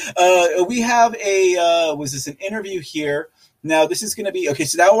 so we have an interview here. Now this is going to be, okay,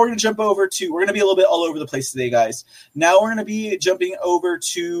 so now we're going to we're going to be a little bit all over the place today, guys. Now we're going to be jumping over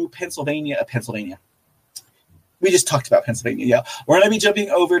to Pennsylvania. We just talked about Pennsylvania, yeah. We're going to be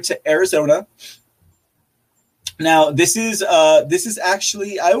jumping over to Arizona. Now, this is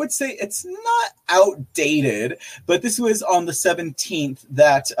actually, I would say it's not outdated, but this was on the 17th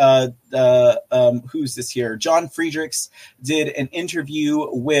that, who's this here? John Friedrichs did an interview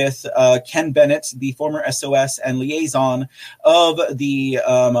with Ken Bennett, the former SOS and liaison of the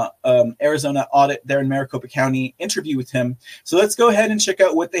Arizona audit there in Maricopa County, interview with him. So let's go ahead and check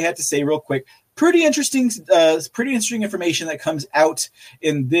out what they had to say real quick. Pretty interesting information that comes out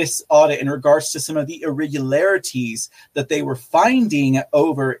in this audit in regards to some of the irregularities that they were finding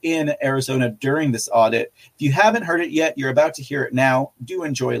over in Arizona during this audit. If you haven't heard it yet, you're about to hear it now. Do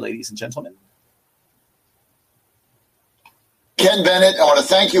enjoy, ladies and gentlemen. Ken Bennett, I want to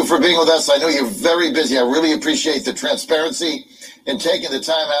thank you for being with us. I know you're very busy. I really appreciate the transparency and taking the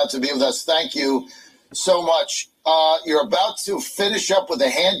time out to be with us. Thank you so much. You're about to finish up with the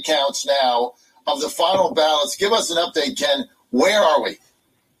hand counts now of the final ballots. Give us an update, Ken. Where are we?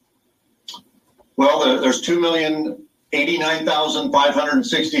 Well, there's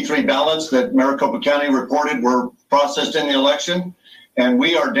 2,089,563 ballots that Maricopa County reported were processed in the election, and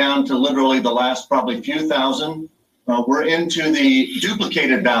we are down to literally the last probably few thousand. We're into the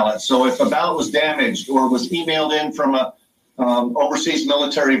duplicated ballots. So if a ballot was damaged or was emailed in from a overseas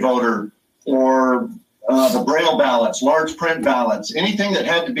military voter, or the Braille ballots, large print ballots, anything that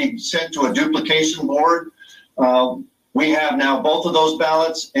had to be sent to a duplication board, we have now both of those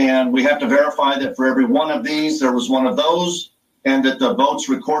ballots, and we have to verify that for every one of these, there was one of those, and that the votes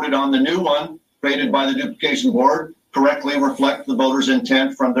recorded on the new one created by the duplication board correctly reflect the voter's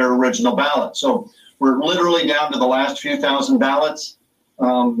intent from their original ballot. So we're literally down to the last few thousand ballots,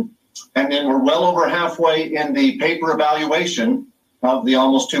 and then we're well over halfway in the paper evaluation of the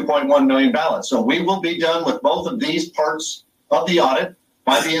almost 2.1 million ballots. So we will be done with both of these parts of the audit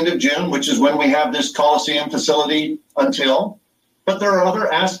by the end of June, which is when we have this Coliseum facility until. But there are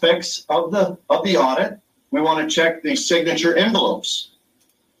other aspects of the audit. We want to check the signature envelopes,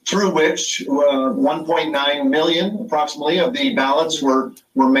 through which 1.9 million approximately of the ballots were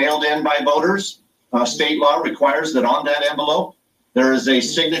mailed in by voters. State law requires that on that envelope there is a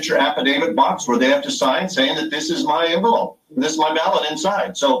signature affidavit box where they have to sign saying that this is my envelope, this is my ballot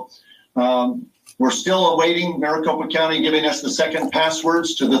inside. So We're still awaiting Maricopa County giving us the second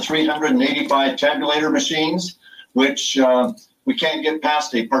passwords to the 385 tabulator machines, which we can't get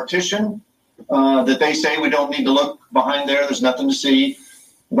past a partition that they say we don't need to look behind there. There's nothing to see.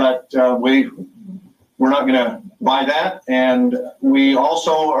 But we're not going to buy that. And we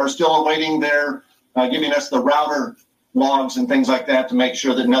also are still awaiting their giving us the router logs and things like that to make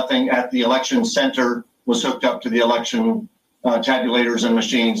sure that nothing at the election center was hooked up to the election tabulators and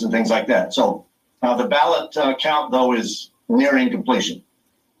machines and things like that. So the ballot count, though, is nearing completion.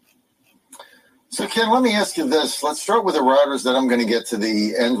 So, Ken, let me ask you this. Let's start with the routers, then I'm going to get to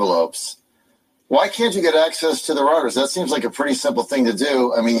the envelopes. Why can't you get access to the routers? That seems like a pretty simple thing to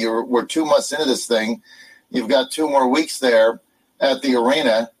do. I mean, we're 2 months into this thing. You've got 2 more weeks there at the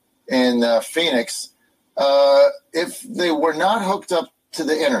arena in Phoenix. If they were not hooked up to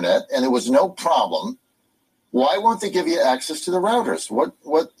the internet and there was no problem, why won't they give you access to the routers? What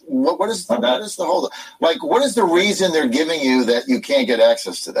is the holdup? Like, what is the reason they're giving you that you can't get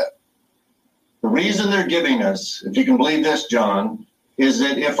access to that? The reason they're giving us, if you can believe this, John, is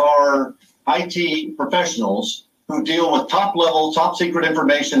that if our IT professionals who deal with top secret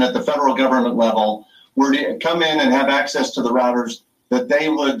information at the federal government level were to come in and have access to the routers, that they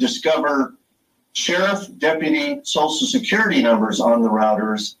would discover sheriff, deputy, social security numbers on the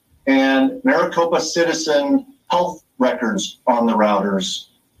routers and Maricopa citizen health records on the routers,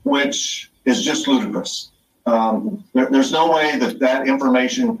 which is just ludicrous. There's no way that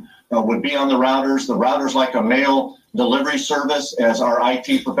information would be on the routers. The routers like a mail delivery service, as our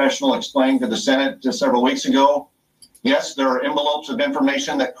IT professional explained to the Senate just several weeks ago. Yes, there are envelopes of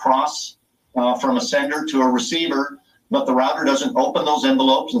information that cross from a sender to a receiver, but the router doesn't open those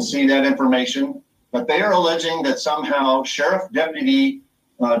envelopes and see that information. But they are alleging that somehow sheriff, deputy,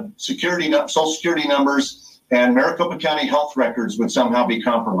 social security numbers, and Maricopa County health records would somehow be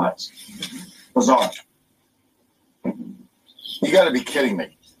compromised. Bizarre. You got to be kidding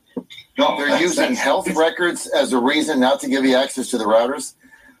me. No, they're using health records as a reason not to give you access to the routers.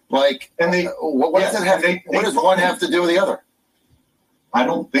 Like, and what does one have to do with the other? I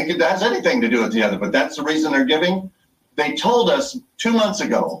don't think it has anything to do with the other, but that's the reason they're giving. They told us 2 months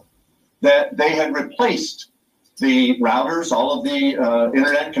ago that they had replaced the routers, all of the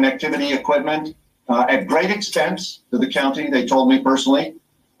internet connectivity equipment at great expense to the county, they told me personally,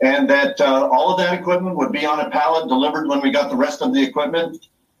 and that all of that equipment would be on a pallet delivered when we got the rest of the equipment.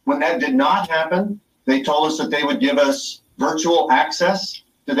 When that did not happen, they told us that they would give us virtual access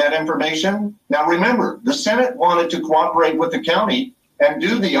to that information. Now, remember, the Senate wanted to cooperate with the county and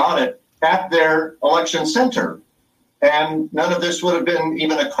do the audit at their election center. And none of this would have been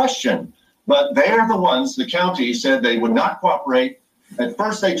even a question. But they are the ones, the county said they would not cooperate. At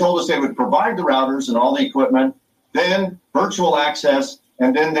first, they told us they would provide the routers and all the equipment, then virtual access,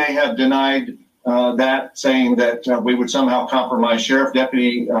 and then they have denied that, saying that we would somehow compromise sheriff,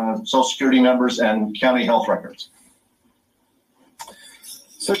 deputy, social security numbers, and county health records.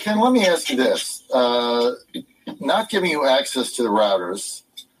 So, Ken, let me ask you this. Not giving you access to the routers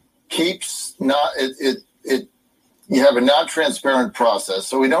keeps you have a non-transparent process,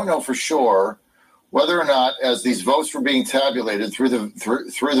 so we don't know for sure whether or not, as these votes were being tabulated through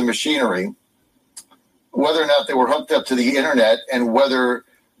the machinery, whether or not they were hooked up to the internet and whether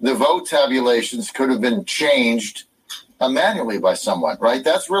the vote tabulations could have been changed manually by someone, right?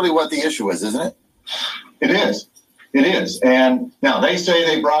 That's really what the issue is, isn't it? It is. It is. And now they say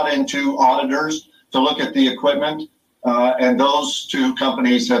they brought in 2 auditors to look at the equipment, and those 2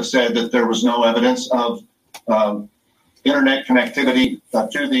 companies have said that there was no evidence of internet connectivity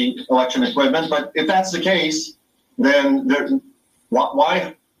to the election equipment. But if that's the case, then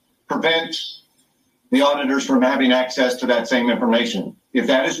why prevent the auditors from having access to that same information? If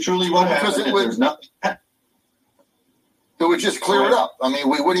that is truly what happened, there's nothing. It would just clear it up. I mean,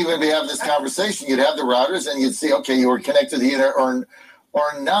 we wouldn't even be having this conversation. You'd have the routers and you'd see, okay, you were connected to the internet or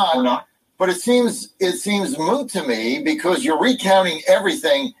not. Or not. But it seems moot to me because you're recounting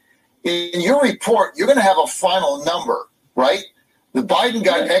everything. In your report, you're going to have a final number, right? The Biden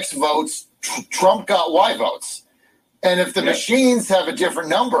got X votes, Trump got Y votes. And if the machines have a different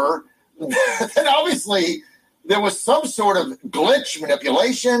number, then obviously there was some sort of glitch,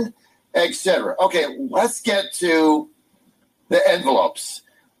 manipulation, etc. Okay, let's get to the envelopes.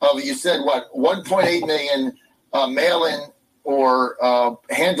 You said, 1.8 million mail-in or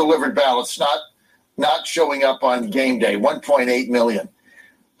hand-delivered ballots not showing up on game day, 1.8 million.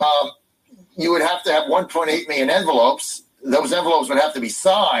 You would have to have 1.8 million envelopes. Those envelopes would have to be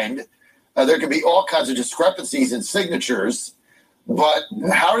signed. There could be all kinds of discrepancies in signatures. But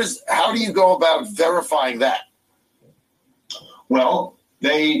how do you go about verifying that? Well,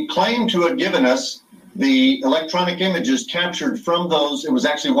 They claim to have given us the electronic images captured from those. It was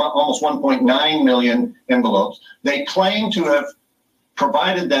actually almost 1.9 million envelopes. They claim to have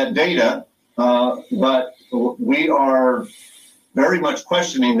provided that data, but we are very much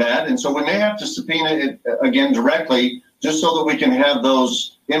questioning that. And so we may have to subpoena it again directly, just so that we can have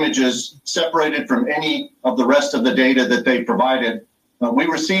those images separated from any of the rest of the data that they provided. We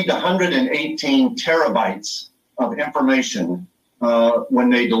received 118 terabytes of information when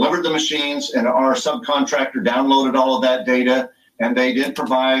they delivered the machines, and our subcontractor downloaded all of that data, and they did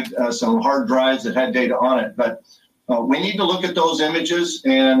provide some hard drives that had data on it. But we need to look at those images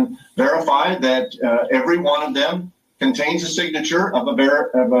and verify that every one of them contains a signature of a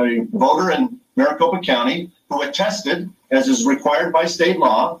voter in Maricopa County who attested, as is required by state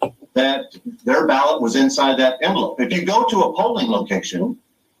law, that their ballot was inside that envelope. If you go to a polling location,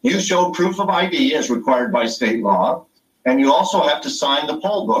 you show proof of ID as required by state law, and you also have to sign the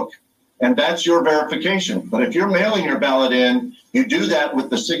poll book, and that's your verification. But if you're mailing your ballot in, you do that with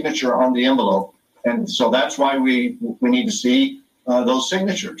the signature on the envelope, and so that's why we need to see those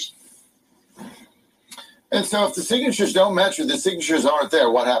signatures. And so if the signatures don't match or the signatures aren't there,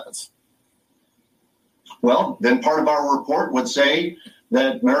 what happens? Well, then part of our report would say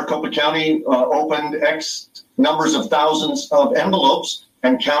that Maricopa County opened X numbers of thousands of envelopes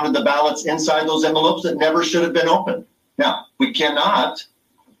and counted the ballots inside those envelopes that never should have been opened. Now, we cannot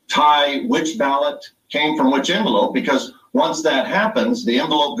tie which ballot came from which envelope, because once that happens, the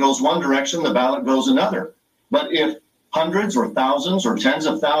envelope goes one direction, the ballot goes another. But if hundreds or thousands or tens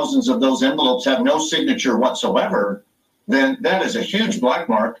of thousands of those envelopes have no signature whatsoever, then that is a huge black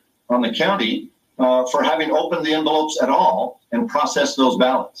mark on the county for having opened the envelopes at all and processed those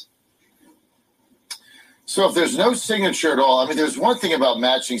ballots. So if there's no signature at all, I mean, there's one thing about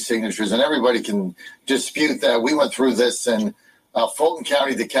matching signatures, and everybody can dispute that. We went through this in Fulton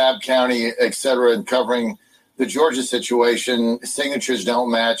County, DeKalb County, et cetera, and covering the Georgia situation. Signatures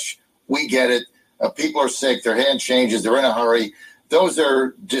don't match. We get it. People are sick. Their hand changes. They're in a hurry. Those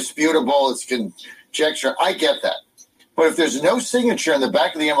are disputable. It's conjecture. I get that. But if there's no signature in the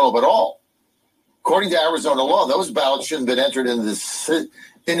back of the envelope at all, according to Arizona law, those ballots shouldn't have been entered into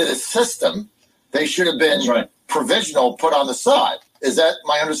the system. They should have been provisional, put on the side. Is that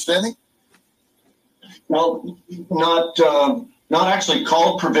my understanding? Well, not actually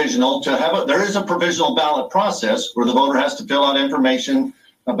called provisional. There is a provisional ballot process where the voter has to fill out information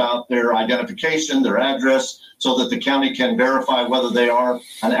about their identification, their address, so that the county can verify whether they are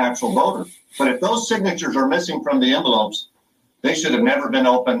an actual voter. But if those signatures are missing from the envelopes, they should have never been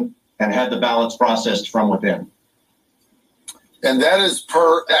opened and had the ballots processed from within. And that is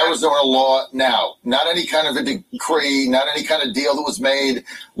per Arizona law now, not any kind of a decree, not any kind of deal that was made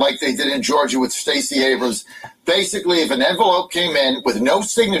like they did in Georgia with Stacey Abrams. Basically, if an envelope came in with no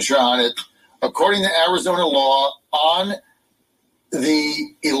signature on it, according to Arizona law, on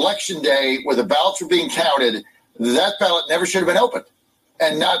the election day where the ballots were being counted, that ballot never should have been opened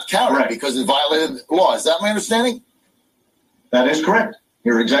and not counted because it violated law. Is that my understanding? That is correct.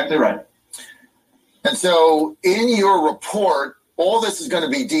 You're exactly right. And so in your report, all this is going to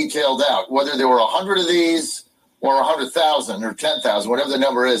be detailed out, whether there were 100 of these or 100,000 or 10,000, whatever the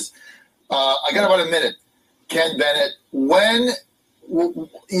number is. I got about a minute. Ken Bennett, when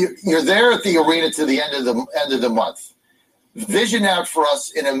you're there at the arena to the end of the month, vision out for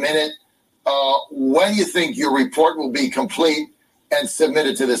us in a minute when you think your report will be complete and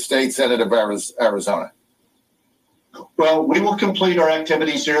submitted to the State Senate of Arizona. Well, we will complete our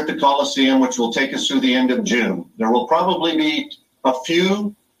activities here at the Coliseum, which will take us through the end of June. There will probably be a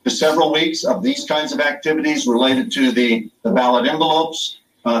few to several weeks of these kinds of activities related to the ballot envelopes.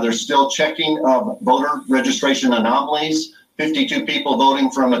 There's still checking of voter registration anomalies, 52 people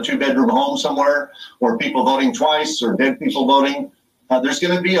voting from a two-bedroom home somewhere, or people voting twice, or dead people voting. There's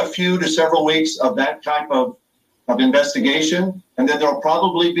going to be a few to several weeks of that type of investigation, and then there'll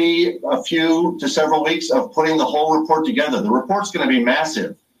probably be a few to several weeks of putting the whole report together. The report's going to be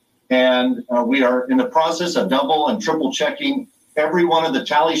massive, and we are in the process of double and triple checking every one of the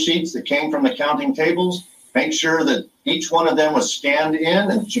tally sheets that came from the counting tables. Make sure that each one of them was scanned in,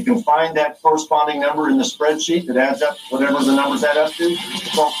 and that you can find that corresponding number in the spreadsheet that adds up whatever the numbers add up to.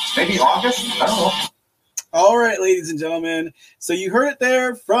 So maybe August, I don't know. All right, ladies and gentlemen. So you heard it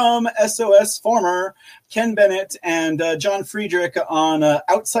there from SOS former Ken Bennett and John Friedrich on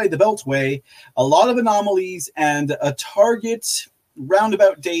Outside the Beltway. A lot of anomalies and a target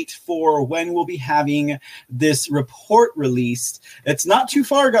roundabout date for when we'll be having this report released. It's not too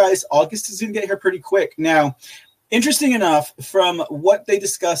far, guys. August is going to get here pretty quick. Now, Interesting enough, from what they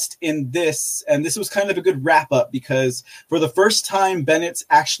discussed in this, and this was kind of a good wrap up because for the first time, Bennett's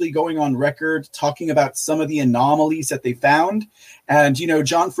actually going on record talking about some of the anomalies that they found. And,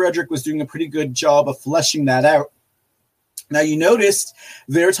 John Frederick was doing a pretty good job of fleshing that out. Now, you noticed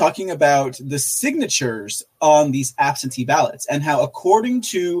they're talking about the signatures on these absentee ballots and how, according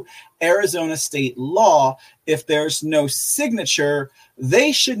to Arizona state law, if there's no signature,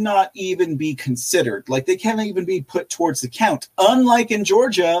 they should not even be considered. Like, they can't even be put towards the count. Unlike in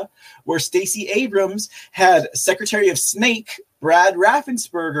Georgia, where Stacey Abrams had Secretary of Snake, Brad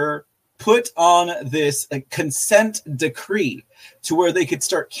Raffensperger, put on this consent decree to where they could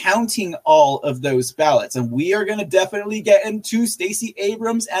start counting all of those ballots. And we are going to definitely get into Stacey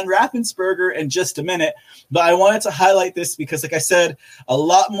Abrams and Raffensperger in just a minute. But I wanted to highlight this because, like I said, a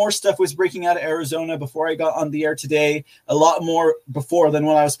lot more stuff was breaking out of Arizona before I got on the air today. A lot more before than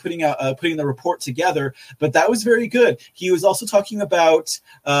when I was putting the report together. But that was very good. He was also talking about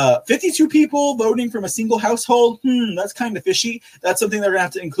 52 people voting from a single household. That's kind of fishy. That's something they're going to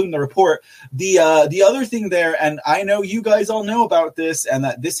have to include in the report. The other thing there, and I know you guys all know about this and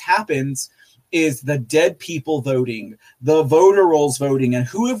that this happens, is the dead people voting, the voter rolls voting. And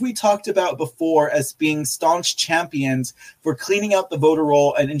who have we talked about before as being staunch champions for cleaning out the voter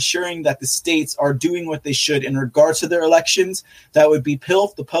roll and ensuring that the states are doing what they should in regards to their elections? That would be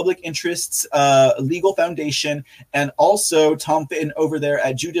PILF, the Public Interests Legal Foundation, and also Tom Fitton over there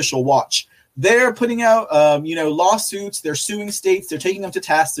at Judicial Watch. They're putting out lawsuits, they're suing states, they're taking them to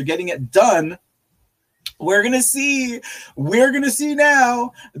task, they're getting it done. We're gonna see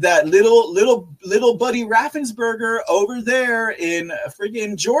now that little buddy Raffensperger over there in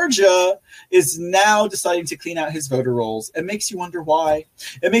friggin' Georgia is now deciding to clean out his voter rolls. It makes you wonder why.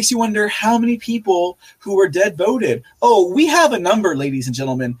 It makes you wonder how many people who were dead voted. Oh, we have a number, ladies and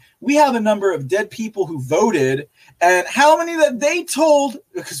gentlemen. We have a number of dead people who voted, and how many that they told,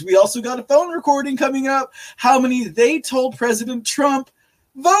 because we also got a phone recording coming up, how many they told President Trump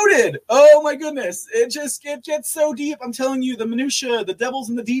voted. Oh my goodness. It gets so deep. I'm telling you, the minutia, the devil's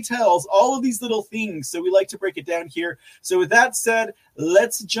in the details, all of these little things. So we like to break it down here. So with that said,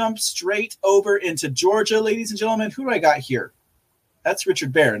 let's jump straight over into Georgia, ladies and gentlemen. Who do I got here? That's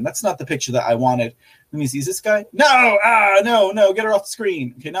Richard Barron. That's not the picture that I wanted. Let me see. Is this guy? No. No. Get her off the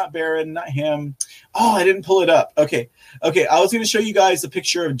screen. Okay, not Barron, not him. Oh, I didn't pull it up. Okay. I was going to show you guys a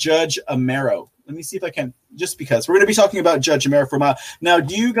picture of Judge Amaro. Let me see if I can, just because. We're going to be talking about Judge Amaro for a while. Now,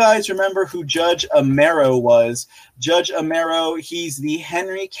 do you guys remember who Judge Amaro was? Judge Amaro, he's the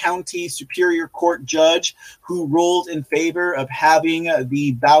Henry County Superior Court judge who ruled in favor of having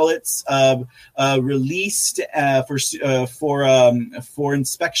the ballots released for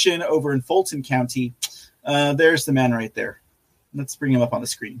inspection over in Fulton County. There's the man right there. Let's bring him up on the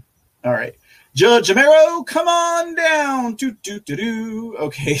screen. All right. Judge Amaro, come on down.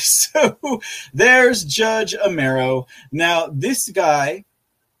 Okay, so there's Judge Amaro. Now, this guy,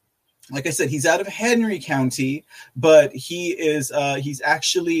 like I said, he's out of Henry County, but he's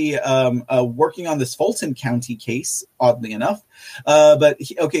actually working on this Fulton County case, oddly enough.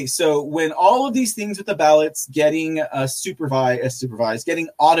 So when all of these things with the ballots getting supervised, getting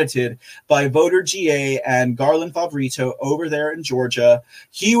audited by Voter GA and Garland Favorito over there in Georgia,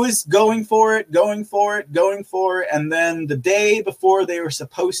 he was going for it. And then the day before they were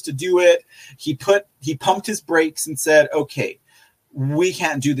supposed to do it, he pumped his brakes and said, okay, we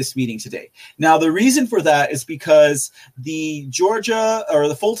can't do this meeting today. Now, the reason for that is because the Georgia or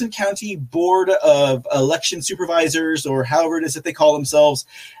the Fulton County Board of Election Supervisors, or however it is that they call themselves,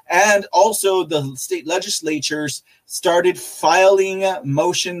 and also the state legislatures started filing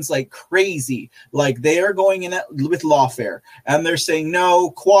motions like crazy. Like they are going in with lawfare and they're saying,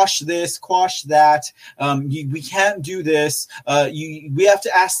 no, quash this, quash that. We can't do this. We have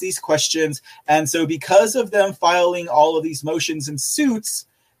to ask these questions. And so because of them filing all of these motions and suits,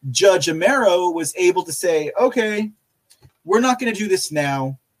 Judge Amaro was able to say, okay, we're not going to do this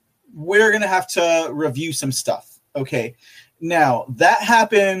now. We're going to have to review some stuff. Okay. Now that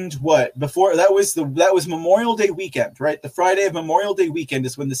happened before that was Memorial Day weekend, right? The Friday of Memorial Day weekend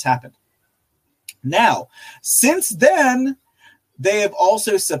is when this happened. Now, since then, they have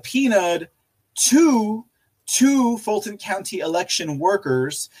also subpoenaed two Fulton County election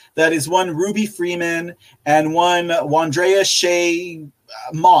workers. That is one Ruby Freeman and one Wandrea Shea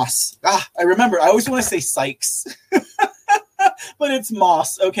Moss. I remember. I always want to say Sykes, but it's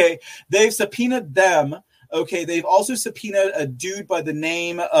Moss. Okay, they've subpoenaed them. Okay, they've also subpoenaed a dude by the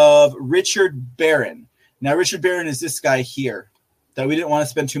name of Richard Barron. Now, Richard Barron is this guy here that we didn't want to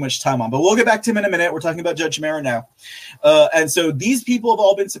spend too much time on, but we'll get back to him in a minute. We're talking about Judge Amaro now. And so these people have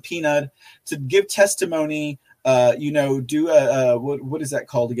all been subpoenaed to give testimony do a what is that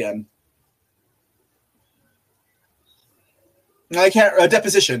called again? A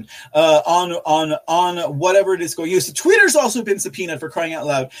deposition on whatever it is going to use. So Twitter's also been subpoenaed, for crying out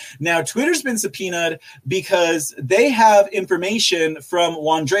loud. Now, Twitter's been subpoenaed because they have information from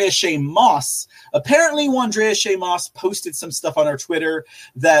Wandrea Shea Moss. Apparently, Wandrea Shea Moss posted some stuff on our Twitter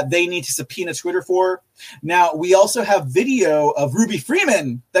that they need to subpoena Twitter for. Now, we also have video of Ruby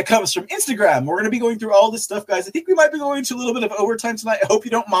Freeman that comes from Instagram. We're going to be going through all this stuff, guys. I think we might be going to a little bit of overtime tonight. I hope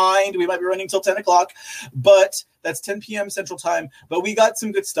you don't mind. We might be running till 10 o'clock, but that's 10 p.m. Central Time. But we got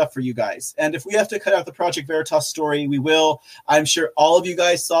some good stuff for you guys. And if we have to cut out the Project Veritas story, we will. I'm sure all of you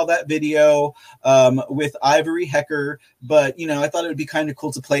guys saw that video with Ivory Hecker. But, I thought it would be kind of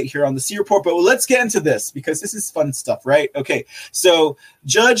cool to play it here on the C Report. But let's get into this because this is fun stuff, right? Okay, so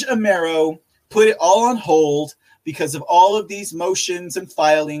Judge Amaro put it all on hold because of all of these motions and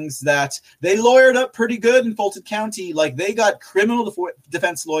filings that they lawyered up pretty good in Fulton County. Like, they got criminal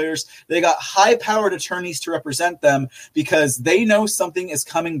defense lawyers. They got high-powered attorneys to represent them because they know something is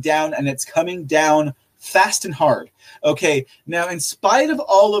coming down, and it's coming down fast and hard. Okay, now, in spite of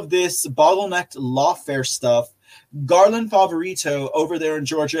all of this bottlenecked lawfare stuff, Garland Favorito over there in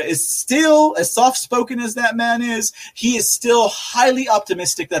Georgia is still, as soft-spoken as that man is, he is still highly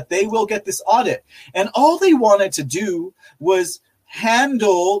optimistic that they will get this audit. And all they wanted to do was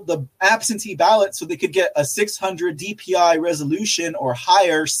handle the absentee ballot so they could get a 600 DPI resolution or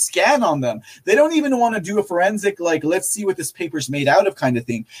higher scan on them. They don't even want to do a forensic, like, let's see what this paper's made out of kind of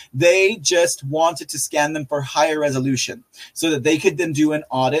thing. They just wanted to scan them for higher resolution so that they could then do an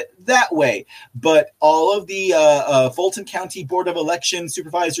audit that way. But all of the Fulton County Board of Election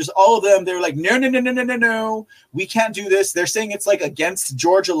supervisors, all of them, they're like, no, we can't do this. They're saying it's like against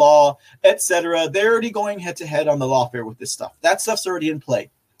Georgia law, etc. They're already going head to head on the lawfare with this stuff. That stuff's already in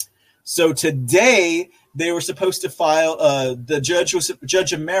play. So today they were supposed to file. Judge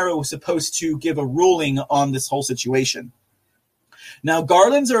Amaro was supposed to give a ruling on this whole situation. Now,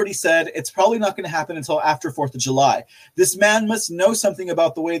 Garland's already said it's probably not going to happen until after 4th of July. This man must know something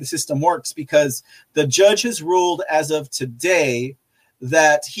about the way the system works because the judge has ruled as of today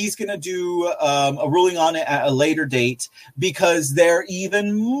that he's going to do a ruling on it at a later date because there are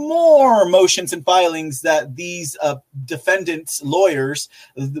even more motions and filings that these defendants' lawyers,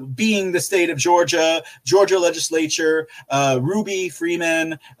 being the state of Georgia legislature, Ruby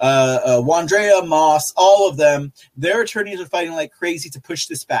Freeman, Wandrea Moss, all of them, their attorneys are fighting like crazy to push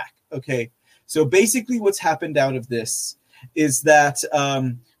this back. Okay, so basically what's happened out of this is that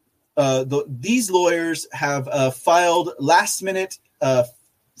these lawyers have filed last-minute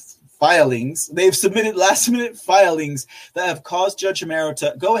filings. They've submitted last-minute filings that have caused Judge Amaro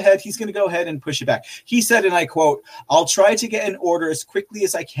to go ahead. He's going to go ahead and push it back. He said, and I quote, "I'll try to get an order as quickly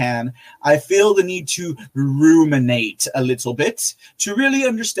as I can. I feel the need to ruminate a little bit to really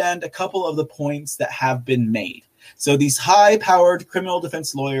understand a couple of the points that have been made." So these high-powered criminal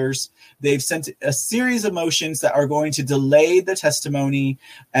defense lawyers, they've sent a series of motions that are going to delay the testimony,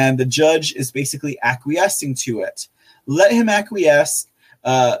 and the judge is basically acquiescing to it. Let him acquiesce.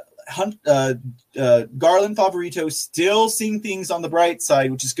 Garland Favorito still seeing things on the bright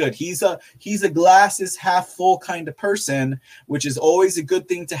side, which is good. He's a glasses half full kind of person, which is always a good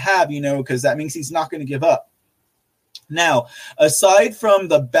thing to have, because that means he's not going to give up. Now, aside from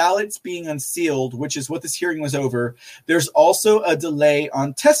the ballots being unsealed, which is what this hearing was over, there's also a delay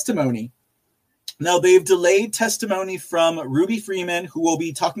on testimony. Now, they've delayed testimony from Ruby Freeman, who we'll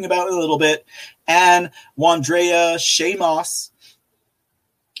be talking about in a little bit, and Wandrea Shea Moss.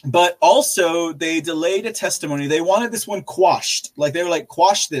 But also, they delayed a testimony. They wanted this one quashed. Like, they were like,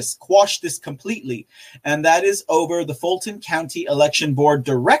 quash this completely. And that is over the Fulton County Election Board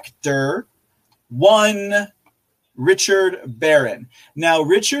Director, one Richard Barron. Now,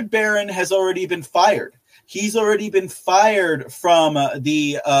 Richard Barron has already been fired. He's already been fired from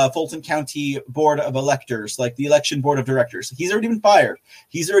the Fulton County Board of Electors, like the Election Board of Directors. He's already been fired.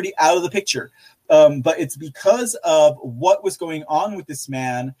 He's already out of the picture. But it's because of what was going on with this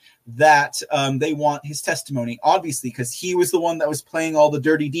man that they want his testimony, obviously, because he was the one that was playing all the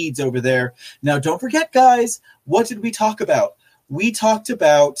dirty deeds over there. Now, don't forget, guys, what did we talk about? We talked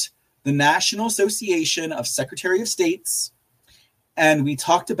about the National Association of Secretary of States, and we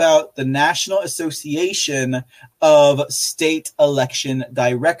talked about the National Association of State Election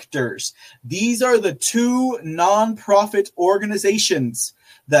Directors. These are the two nonprofit organizations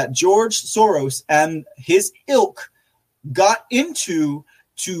that George Soros and his ilk got into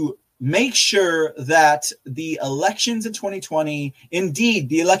to make sure that the elections in 2020, indeed,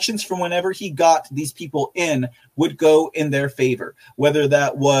 the elections from whenever he got these people in, would go in their favor, whether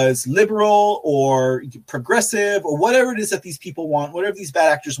that was liberal or progressive or whatever it is that these people want, whatever these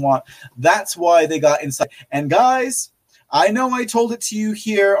bad actors want. That's why they got inside. And guys, I know I told it to you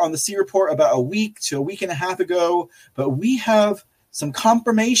here on the C Report about a week to a week and a half ago, but we have some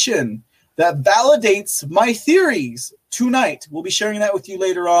confirmation that validates my theories tonight. We'll be sharing that with you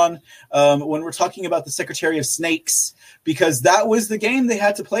later on when we're talking about the Secretary of Snakes, because that was the game they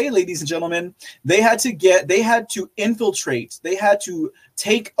had to play, ladies and gentlemen. They had to infiltrate, they had to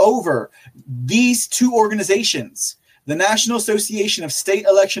take over these two organizations, the National Association of State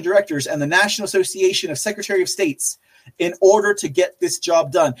Election Directors and the National Association of Secretary of States, in order to get this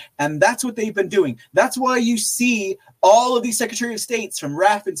job done. And that's what they've been doing. That's why you see all of these Secretary of States, from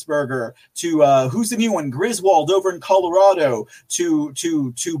Raffensperger to who's the new one, Griswold over in Colorado,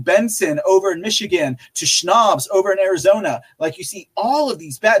 to Benson over in Michigan, to Schnabs over in Arizona. Like, you see all of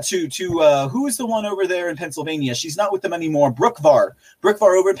these bad to who is the one over there in Pennsylvania? She's not with them anymore. Brookvar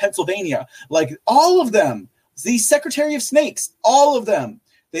over in Pennsylvania. Like, all of them, these Secretary of Snakes, all of them,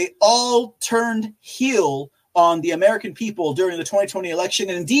 they all turned heel on the American people during the 2020 election,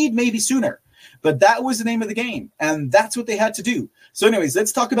 and indeed maybe sooner. But that was the name of the game, and that's what they had to do. So anyways,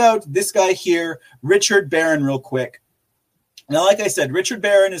 let's talk about this guy here, Richard Barron, real quick. Now, like I said, Richard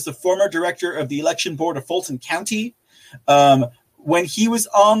Barron is the former director of the election board of Fulton County. When he was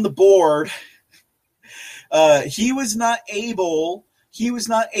on the board, he was not able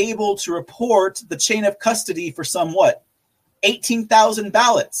to report the chain of custody for somewhat 18,000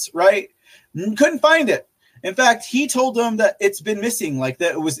 ballots, right? Couldn't find it. In fact, he told them that it's been missing, like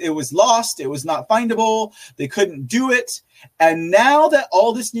that it was lost, it was not findable, they couldn't do it. And now that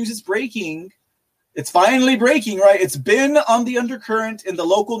all this news is breaking, it's finally breaking, right? It's been on the undercurrent in the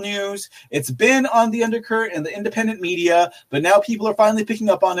local news, it's been on the undercurrent in the independent media, but now people are finally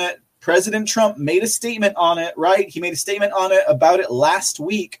picking up on it. President Trump made a statement on it, right? He made a statement on it about it last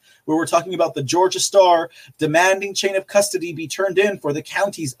week, where we're talking about the Georgia Star demanding chain of custody be turned in for the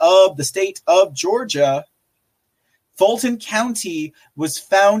counties of the state of Georgia. Fulton County was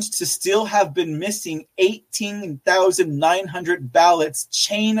found to still have been missing 18,900 ballots,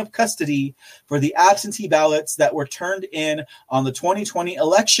 chain of custody, for the absentee ballots that were turned in on the 2020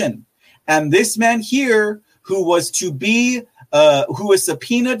 election. And this man here, who was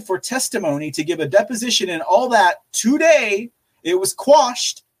subpoenaed for testimony to give a deposition and all that today, it was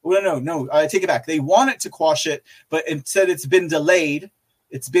quashed. Well, no, I take it back. They wanted to quash it, but instead it's been delayed.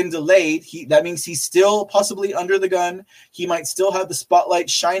 It's been delayed. That means he's still possibly under the gun. He might still have the spotlight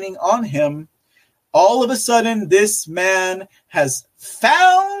shining on him. All of a sudden, this man has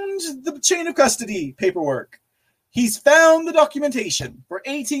found the chain of custody paperwork. He's found the documentation for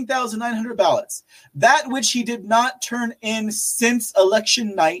 18,900 ballots. That which he did not turn in since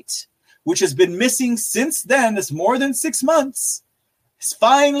election night, which has been missing since then, is more than 6 months, has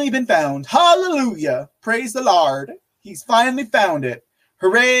finally been found. Hallelujah. Praise the Lord. He's finally found it.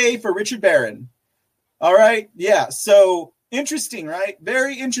 Hooray for Richard Barron. All right. Yeah. So interesting, right?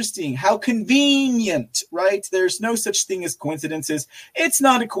 Very interesting. How convenient, right? There's no such thing as coincidences. It's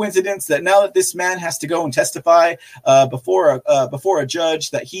not a coincidence that now that this man has to go and testify before a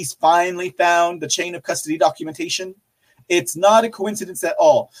judge that he's finally found the chain of custody documentation. It's not a coincidence at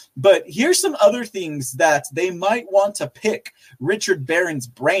all. But here's some other things that they might want to pick Richard Barron's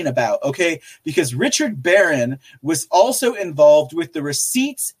brain about, okay? Because Richard Barron was also involved with the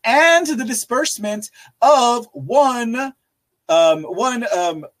receipts and the disbursement of one Mark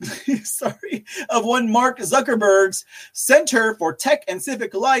Zuckerberg's Center for Tech and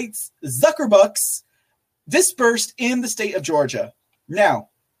Civic Rights, Zuckerbucks, dispersed in the state of Georgia. Now,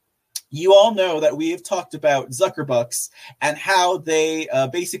 you all know that we have talked about Zuckerbucks and how they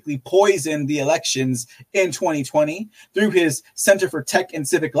basically poisoned the elections in 2020 through his Center for Tech and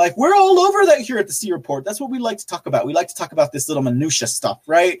Civic Life. We're all over that here at the C Report. That's what we like to talk about. We like to talk about this little minutia stuff,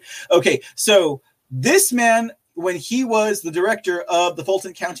 right? Okay, so this man, when he was the director of the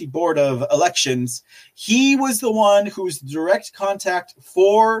Fulton County Board of Elections, he was the one who was direct contact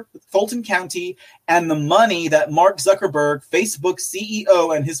for Fulton County and the money that Mark Zuckerberg, Facebook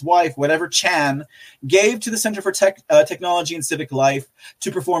CEO, and his wife, whatever Chan, gave to the Center for Technology and Civic Life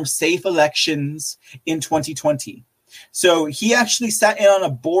to perform safe elections in 2020. So he actually sat in on a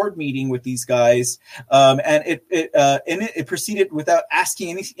board meeting with these guys, and it proceeded without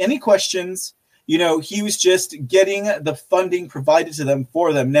asking any questions. He was just getting the funding provided to them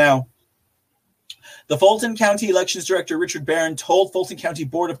for them. Now, The Fulton County Elections Director, Richard Barron, told Fulton County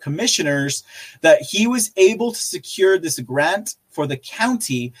Board of Commissioners that he was able to secure this grant for the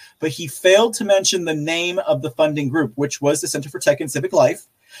county, but he failed to mention the name of the funding group, which was the Center for Tech and Civic Life,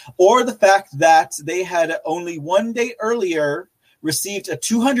 or the fact that they had only one day earlier received a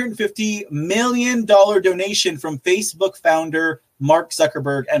 $250 million donation from Facebook founder Mark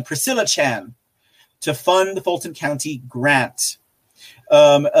Zuckerberg and Priscilla Chan to fund the Fulton County grant.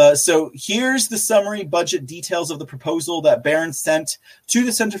 So here's the summary budget details of the proposal that Barron sent to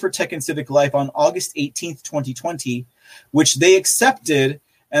the Center for Tech and Civic Life on August 18th, 2020, which they accepted,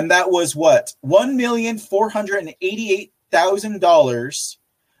 and that was what? $1,488,000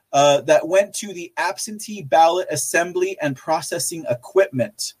 that went to the absentee ballot assembly and processing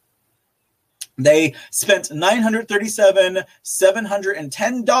equipment. They spent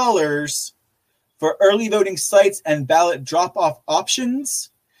 $937,710 for early voting sites and ballot drop-off options.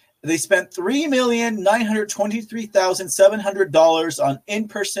 They spent $3,923,700 on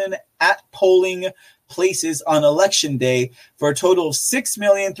in-person at polling places on election day for a total of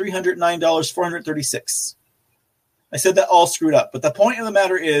 $6,309,436. I said that all screwed up, but the point of the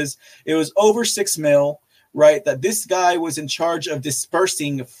matter is it was over $6 million, right, that this guy was in charge of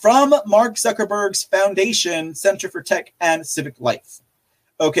dispersing from Mark Zuckerberg's foundation, Center for Tech and Civic Life.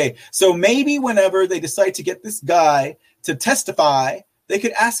 Okay, so maybe whenever they decide to get this guy to testify, they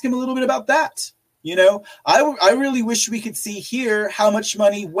could ask him a little bit about that. You know, I really wish we could see here how much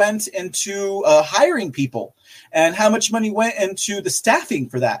money went into hiring people and how much money went into the staffing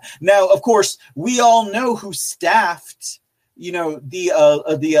for that. Now, of course, we all know who staffed, you know, the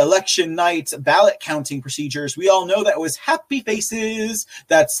election night ballot counting procedures. We all know that was Happy Faces.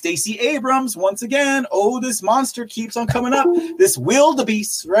 That's Stacey Abrams. Once again, oh, this monster keeps on coming up. This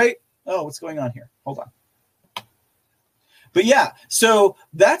wildebeest, right? Oh, what's going on here? Hold on. But yeah, so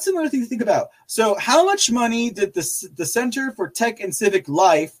that's another thing to think about. So how much money did the Center for Tech and Civic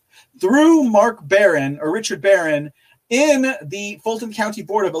Life through Mark Barron or Richard Barron in the Fulton County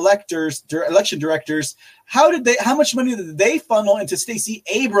Board of Election Directors? How much money did they funnel into Stacey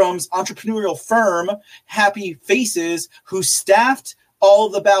Abrams' entrepreneurial firm, Happy Faces, who staffed all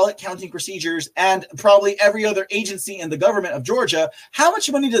the ballot counting procedures and probably every other agency in the government of Georgia? How much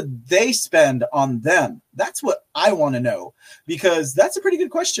money did they spend on them? That's what I want to know, because that's a pretty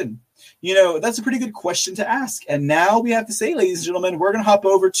good question. You know, that's a pretty good question to ask. And now we have to say, ladies and gentlemen, we're going to hop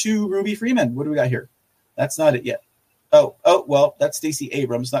over to Ruby Freeman. What do we got here? That's not it yet. Oh, well, that's Stacey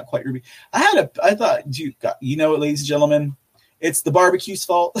Abrams, not quite Ruby. I thought, you know what, ladies and gentlemen, it's the barbecue's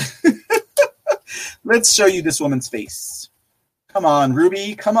fault. Let's show you this woman's face. Come on,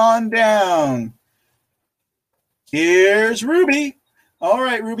 Ruby, come on down. Here's Ruby. All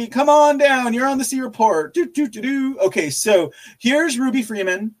right, Ruby, come on down. You're on the C Report. Okay, so here's Ruby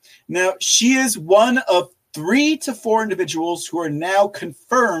Freeman. Now, she is one of 3 to 4 individuals who are now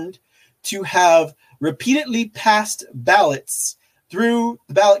confirmed to have repeatedly passed ballots through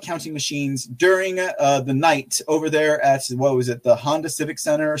the ballot counting machines during the night over there at, what was it, the Honda Civic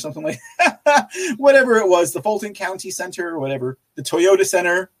Center or something like that? Whatever it was, the Fulton County Center or whatever, the Toyota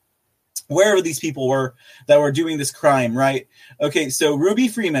Center, wherever these people were that were doing this crime, right? Okay, so Ruby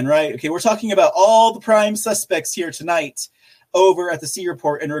Freeman, right? Okay, we're talking about all the prime suspects here tonight over at the C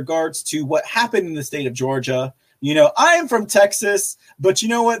Report in regards to what happened in the state of Georgia. You know, I am from Texas, but you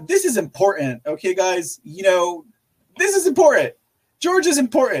know what? This is important, okay, guys? You know, this is important. Georgia's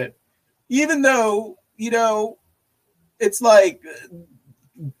important, even though, you know, it's like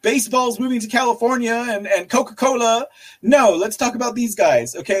baseball's moving to California and Coca-Cola. No, let's talk about these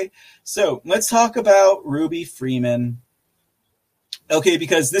guys, okay? So let's talk about Ruby Freeman. Okay,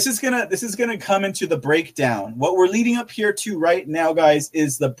 because this is gonna come into the breakdown. What we're leading up here to right now, guys,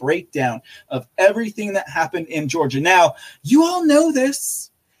 is the breakdown of everything that happened in Georgia. Now, you all know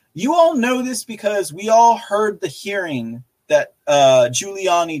this. You all know this because we all heard the hearing that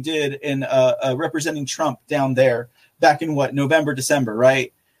Giuliani did in representing Trump down there back in November, December,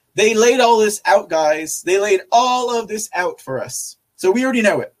 right? They laid all this out, guys. They laid all of this out for us. So we already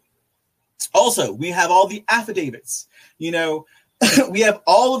know it. Also, we have all the affidavits. You know, we have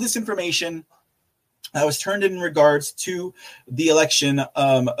all of this information that was turned in regards to the election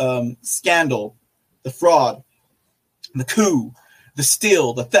scandal, the fraud, the coup, the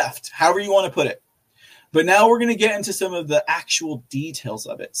steal, the theft, however you want to put it. But now we're going to get into some of the actual details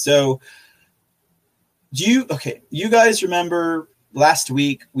of it. So, you guys remember last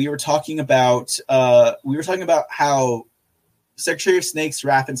week we were talking about how Secretary of State's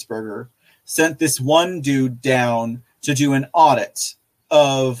Raffensperger sent this one dude down to do an audit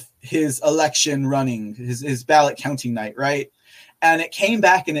of his election running, his ballot counting night, right? And it came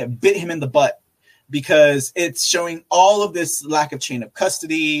back and it bit him in the butt because it's showing all of this lack of chain of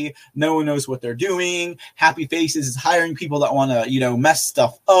custody. No one knows what they're doing. Happy Faces is hiring people that want to, mess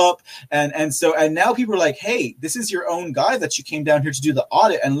stuff up. And now people are like, hey, this is your own guy that you came down here to do the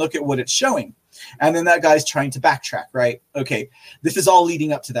audit, and look at what it's showing. And then that guy's trying to backtrack, right? Okay, this is all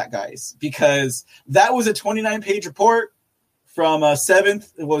leading up to that, guys, because that was a 29-page report from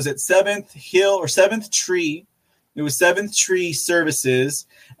 7th Hill or 7th Tree. It was 7th Tree Services,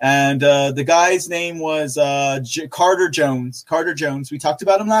 and the guy's name was Carter Jones. Carter Jones. We talked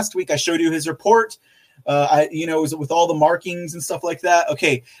about him last week. I showed you his report. It was with all the markings and stuff like that.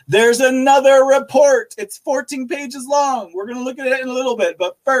 Okay, there's another report. It's 14 pages long. We're going to look at it in a little bit,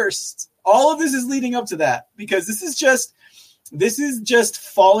 but first, all of this is leading up to that, because this is just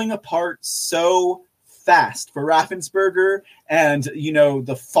falling apart so fast for Raffensperger and,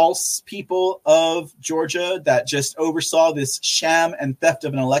 the false people of Georgia that just oversaw this sham and theft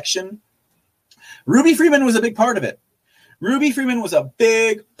of an election. Ruby Freeman was a big part of it.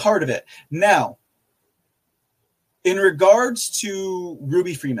 Now, in regards to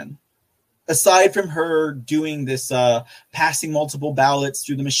Ruby Freeman, aside from her doing this, passing multiple ballots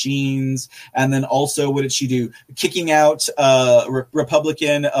through the machines, and then also, what did she do? Kicking out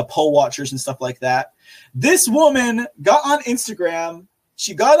Republican poll watchers and stuff like that. This woman got on Instagram.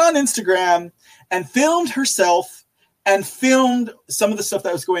 She got on Instagram and filmed herself and filmed some of the stuff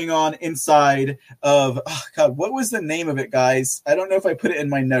that was going on inside of, what was the name of it, guys? I don't know if I put it in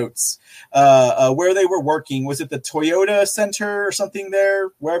my notes. Where they were working. Was it the Toyota Center or something there?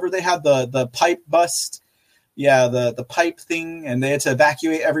 Wherever they had the pipe bust. Yeah, the pipe thing, and they had to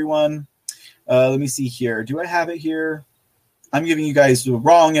evacuate everyone. Let me see here. Do I have it here? I'm giving you guys the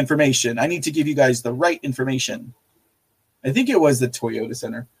wrong information. I need to give you guys the right information. I think it was the Toyota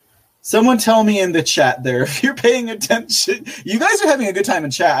Center. Someone tell me in the chat there if you're paying attention. You guys are having a good time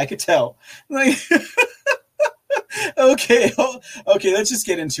in chat. I could tell. Okay. Let's just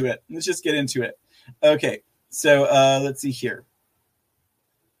get into it. Okay. So let's see here.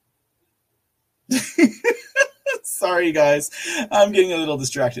 Sorry, guys. I'm getting a little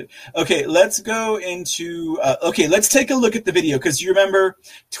distracted. Okay, let's go into... let's take a look at the video, because you remember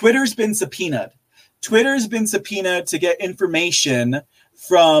Twitter's been subpoenaed. To get information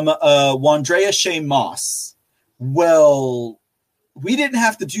from Wandrea Shea Moss. Well, we didn't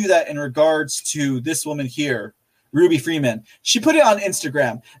have to do that in regards to this woman here, Ruby Freeman. She put it on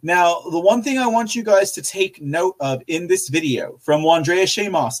Instagram. Now, the one thing I want you guys to take note of in this video from Wandrea Shea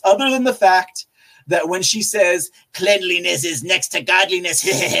Moss, other than the fact that when she says cleanliness is next to godliness,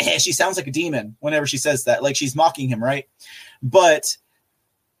 she sounds like a demon whenever she says that, like she's mocking him, right? But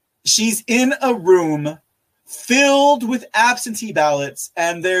she's in a room filled with absentee ballots,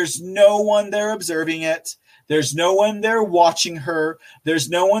 and there's no one there observing it. There's no one there watching her. There's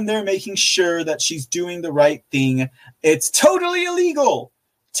no one there making sure that she's doing the right thing. It's totally illegal.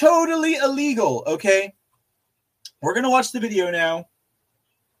 Okay? We're going to watch the video now.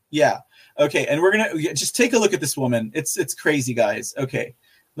 Yeah. Okay, and we're going to just take a look at this woman. It's crazy, guys. Okay.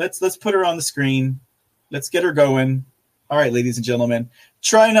 Let's put her on the screen. Let's get her going. All right, ladies and gentlemen.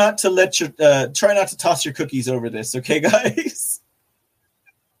 Try not to toss your cookies over this, okay, guys?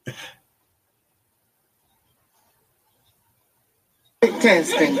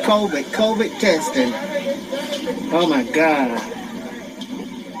 Testing, COVID testing. Oh my God.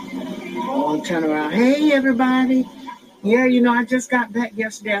 I want to turn around. Hey, everybody. Yeah, I just got back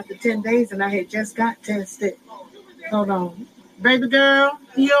yesterday after 10 days, and I had just got tested. Hold on. Baby girl,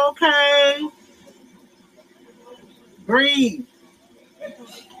 you okay? Breathe.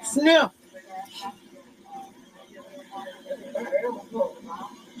 Sniff.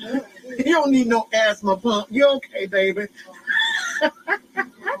 You don't need no asthma pump. You okay, baby?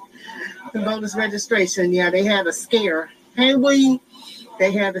 The bonus registration, yeah, they had a scare. Hey,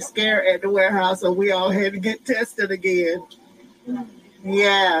 they had a scare at the warehouse, so we all had to get tested again.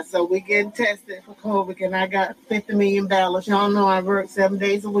 Yeah, so we getting tested for COVID, and I got 50 million ballots. Y'all know I work 7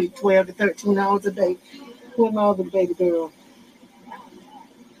 days a week, 12 to 13 hours a day. With my other baby girl.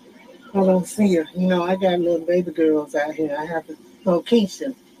 I don't see her. I got little baby girls out here. I have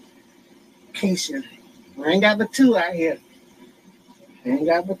Keisha. I ain't got but two out here.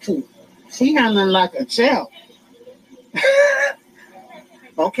 She handling like a child.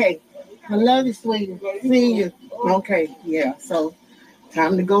 Okay. I love you, sweetie. See you. Okay, yeah. So,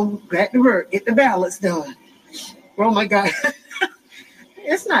 time to go back to work. Get the ballots done. Oh, my God.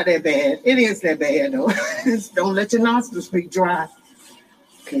 It's not that bad. It is that bad, though. Just don't let your nostrils be dry.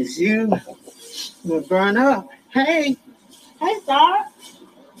 Because you will burn up. Hey, Star.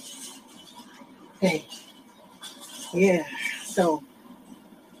 Hey. Yeah, so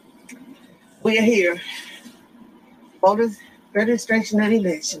we're here. Voters registration and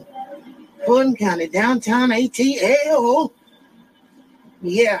election. Fulton County, downtown ATL.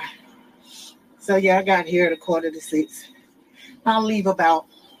 Yeah. So, yeah, I got here at 5:45. I'll leave about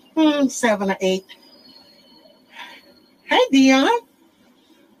 7 or 8. Hey, Dion.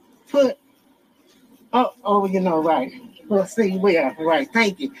 Right. Well, see, where? Right,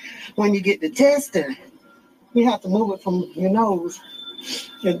 thank you. When you get the testing, you have to move it from your nose.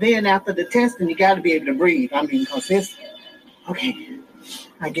 And then after the testing, you got to be able to breathe. I mean, because it's, okay,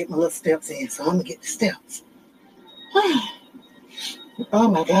 I get my little steps in, so I'm going to get the steps. Oh,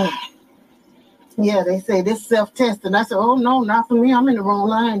 my God. Yeah, they say this self-testing. I said, oh, no, not for me. I'm in the wrong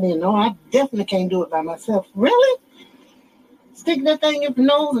line then. No, I definitely can't do it by myself. Really? Stick that thing in your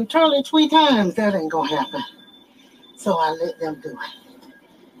nose and twirl it 3 times. That ain't going to happen. So I let them do it.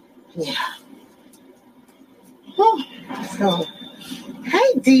 Yeah. So,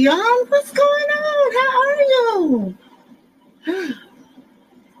 hey, Dion, what's going on? How are you?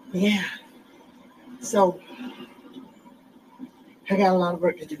 Yeah. So, I got a lot of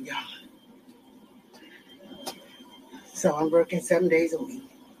work to do, y'all. So, I'm working 7 days a week.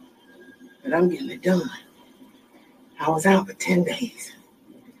 But I'm getting it done. I was out for 10 days.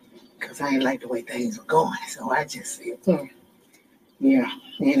 Because I ain't like the way things were going. So, I just said, yeah.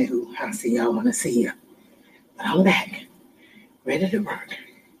 Anywho, I'll see y'all when I see you. But I'm back. Ready to work.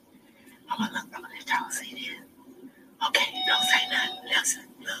 I'm gonna let y'all see this. Okay, don't say nothing. Listen,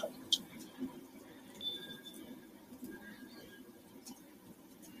 look.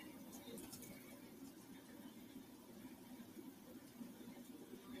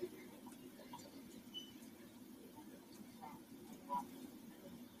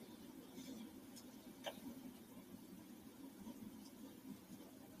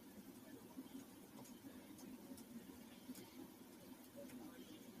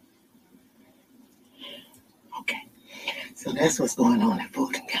 Okay, so that's what's going on at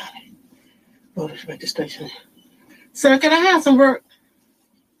Fulton County. Voters registration. Sir, can I have some work?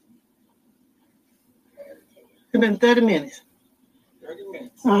 It's been 30 minutes. 30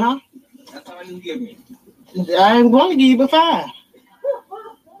 minutes? Uh-huh. That's all you give me. I'm going to give you but 5.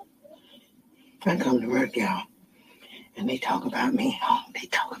 I come to work, y'all, and they talk about me. Oh, they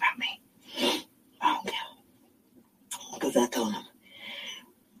talk about me. I don't care. Because I told them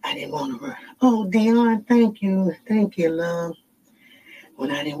I didn't want to work. Oh, Dion, thank you. Thank you, love.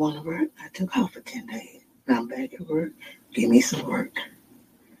 When I didn't want to work, I took off for 10 days. Now I'm back at work. Give me some work.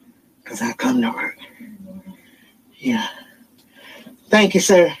 Because I come to work. Yeah. Thank you,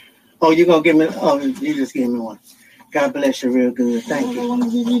 sir. Oh, you going to give me, you just gave me one. God bless you real good. Thank you. I want to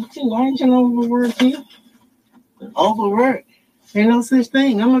give you 2. I ain't trying to overwork you. Overwork? Ain't no such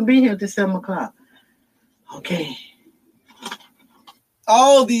thing. I'm going to be here till 7 o'clock. Okay.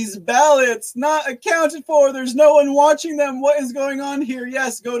 All these ballots not accounted for. There's no one watching them. What is going on here?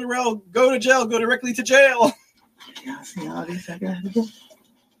 Yes, go to jail, go directly to jail. Y'all see all this I got to do?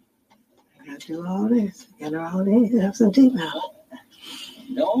 I got to do all this. Get her all this. Have some tea now.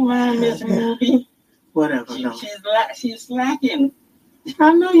 Don't mind Miss Ruby. Whatever, no. She's slacking.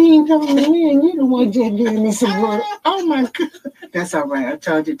 I know you ain't telling me, and you the one just giving me some work. Oh, my God. That's all right. I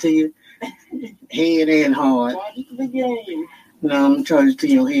charge it to you. Head and heart. Charge it to the game. No, I'm charging to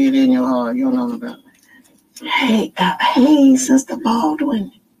your head and your heart. You don't know about it. Hey, Sister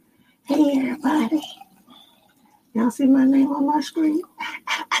Baldwin. Hey, everybody. Y'all see my name on my screen?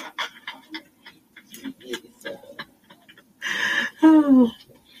 Oh,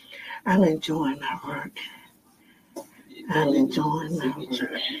 I'm enjoying my work. I'm enjoying my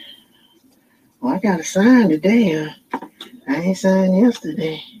work. Well, I got a sign today. I ain't signed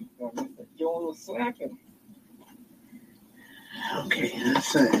yesterday. Joan was slacking. Okay, I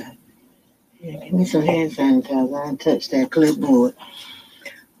signed. Yeah, give me some hand sanitizer. I ain't touched that clipboard.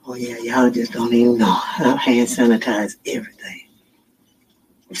 Oh, yeah, y'all just don't even know. I hand sanitize everything.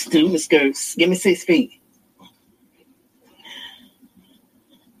 Student skirts. Give me 6 feet.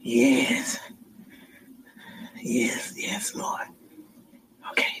 Yes. Yes, Lord.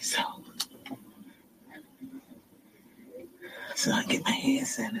 Okay, so I get my hand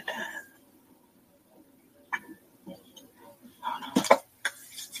sanitized. Hold on.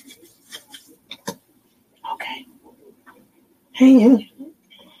 Okay. Hey, you.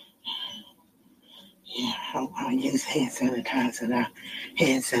 Yeah, I'll use hand sanitizer.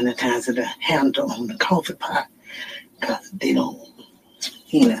 Hand sanitizer the handle on the coffee pot. Because they don't,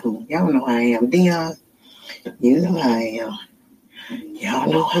 y'all know how I am. Dion, you know how I am. Y'all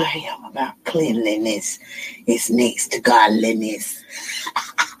know how I am about cleanliness. It's next to godliness.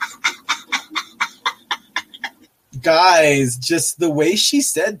 Guys, just the way she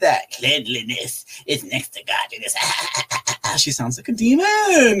said that, cleanliness is next to godliness. She sounds like a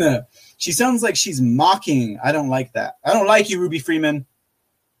demon. She sounds like she's mocking. I don't like that. I don't like you, Ruby Freeman.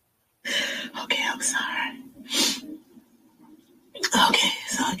 Okay, I'm sorry. Okay,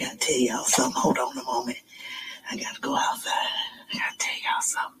 so I gotta tell y'all something. Hold on a moment. I gotta go outside. I gotta tell y'all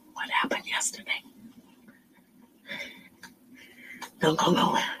something. What happened yesterday? Don't go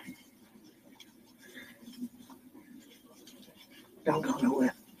nowhere. Don't go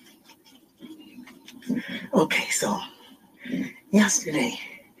nowhere. Okay, so yesterday,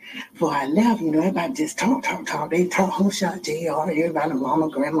 before I left, everybody just talk. They talk, who shot JR, everybody, mama,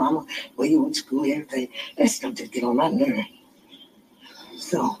 grandmama, where you went to school, everything. That stuff just get on my nerve.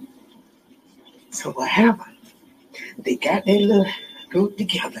 So what happened? They got their little group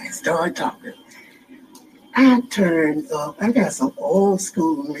together and started talking. I turned up. I got some old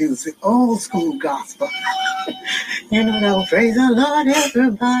school music, old school gospel. Praise the Lord,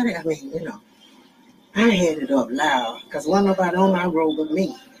 everybody. I mean, I had it up loud because wasn't nobody on my road but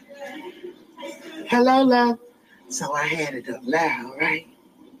me. Hello, love. So I had it up loud, right?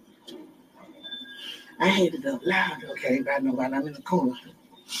 I had it up loud, okay, everybody know about I'm in the corner.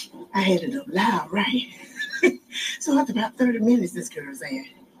 I had it up loud, right? So after about 30 minutes, this girl saying,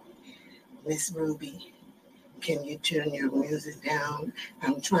 Miss Ruby, can you turn your music down?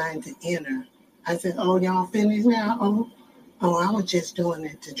 I'm trying to enter. I said, oh, y'all finished now? Oh, I was just doing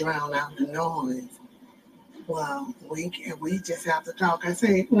it to drown out the noise. Well, we just have to talk. I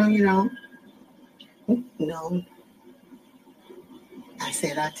said, no, you don't. No. I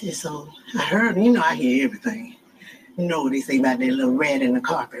said, I heard, I hear everything. You know what they say about that little rat in the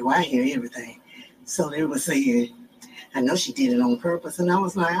carpet. Well, I hear everything. So they were saying, I know she did it on purpose. And I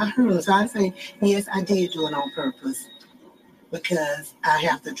was like, I heard her. So I say, yes, I did do it on purpose because I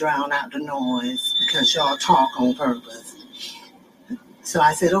have to drown out the noise because y'all talk on purpose. So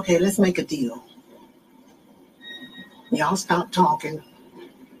I said, okay, let's make a deal. Y'all stop talking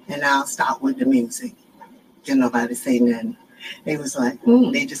and I'll stop with the music. Didn't nobody say nothing. They was like,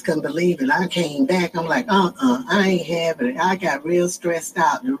 they just couldn't believe it. I came back. I'm like, I ain't having it. I got real stressed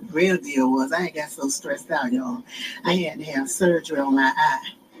out. The real deal was I ain't got so stressed out, y'all. I had to have surgery on my eye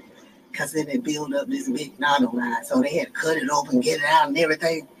because then it built up this big knot on my eye. So they had to cut it open, get it out and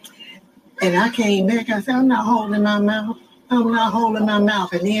everything. And I came back. I said, I'm not holding my mouth. I'm not holding my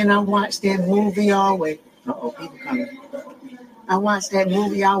mouth. And then I watched that movie all the way. People coming. I watched that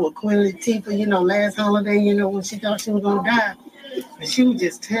movie out with Queen Latifah, last holiday, when she thought she was going to die. And she was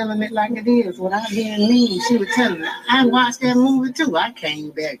just telling it like it is without being mean. She was telling it. I watched that movie too. I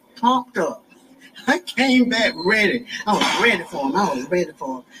came back pumped up. I came back ready. I was ready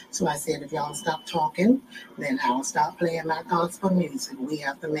for him. So I said, if y'all stop talking, then I'll stop playing my gospel music. We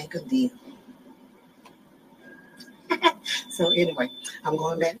have to make a deal. So anyway, I'm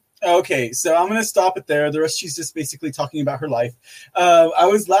going back. Okay, so I'm going to stop it there. The rest, she's just basically talking about her life. I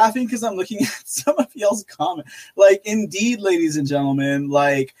was laughing because I'm looking at some of y'all's comments. Like, indeed, ladies and gentlemen,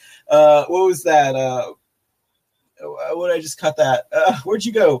 like, what was that? What did I just cut that? Where'd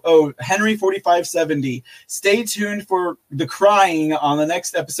you go? Oh, Henry 4570. Stay tuned for the crying on the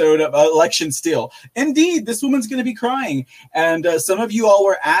next episode of Election Still. Indeed, this woman's going to be crying. And some of you all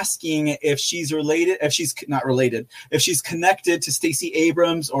were asking if she's related, if she's not related, if she's connected to Stacey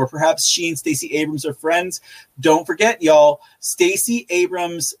Abrams, or perhaps she and Stacey Abrams are friends. Don't forget, y'all, Stacey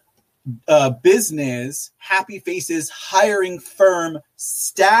Abrams' business, Happy Faces hiring firm,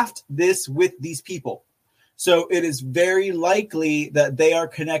 staffed this with these people. So it is very likely that they are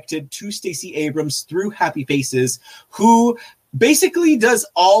connected to Stacey Abrams through Happy Faces, who basically does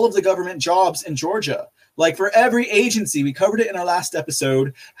all of the government jobs in Georgia. Like for every agency, we covered it in our last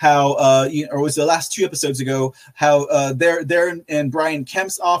episode, how, or was the last 2 episodes ago, how they're in Brian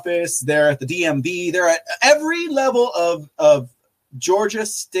Kemp's office, they're at the DMV, they're at every level of Georgia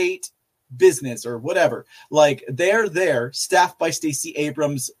state business or whatever. Like they're there, staffed by Stacey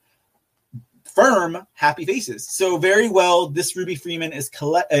Abrams' firm, Happy Faces. So very well, this Ruby Freeman is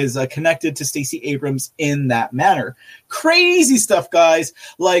connected to Stacey Abrams in that manner. Crazy stuff, guys.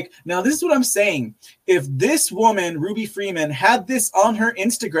 Like, now this is what I'm saying. If this woman, Ruby Freeman, had this on her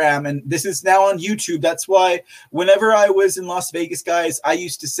Instagram, and this is now on YouTube, that's why whenever I was in Las Vegas, guys, I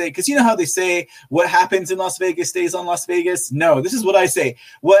used to say, because you know how they say, what happens in Las Vegas stays on Las Vegas? No, this is what I say.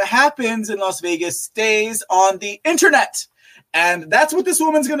 What happens in Las Vegas stays on the internet. And that's what this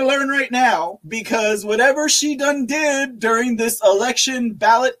woman's going to learn right now, because whatever she done did during this election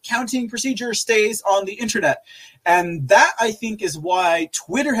ballot counting procedure stays on the internet. And that, I think, is why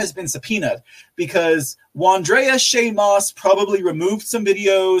Twitter has been subpoenaed, because Wandrea Shea Moss probably removed some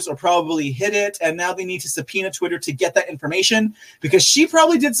videos or probably hid it, and now they need to subpoena Twitter to get that information, because she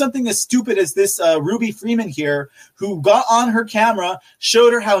probably did something as stupid as this Ruby Freeman here, who got on her camera,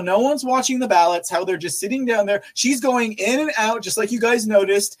 showed her how no one's watching the ballots, how they're just sitting down there. She's going in and out, just like you guys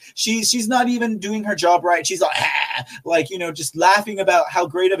noticed. She's not even doing her job right. She's like, just laughing about how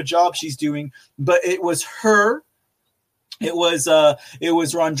great of a job she's doing. But it was her. It was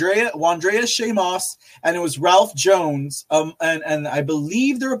Wandrea Shea Moss, and it was Ralph Jones. And I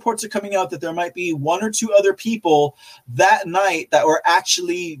believe the reports are coming out that there might be one or two other people that night that were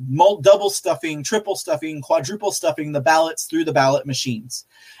actually double stuffing, triple stuffing, quadruple stuffing the ballots through the ballot machines.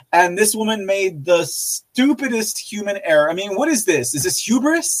 And this woman made the stupidest human error. I mean, what is this? Is this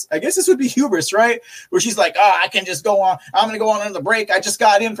hubris? I guess this would be hubris, right? Where she's like, I can just go on. I'm going to go on the break. I just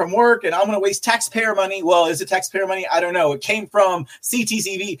got in from work and I'm going to waste taxpayer money. Well, is it taxpayer money? I don't know. It came from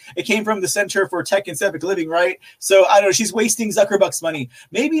CTCV. It came from the Center for Tech and Civic Living, right? So I don't know. She's wasting Zuckerberg's money.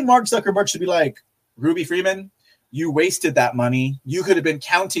 Maybe Mark Zuckerberg should be like, Ruby Freeman, you wasted that money. You could have been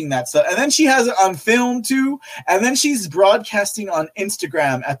counting that stuff. And then she has it on film too. And then she's broadcasting on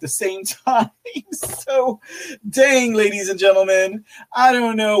Instagram at the same time. So dang, ladies and gentlemen, I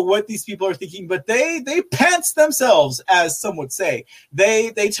don't know what these people are thinking, but they pants themselves, as some would say.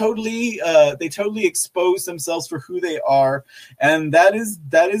 They totally expose themselves for who they are. And that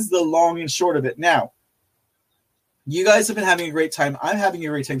is the long and short of it. Now, you guys have been having a great time. I'm having a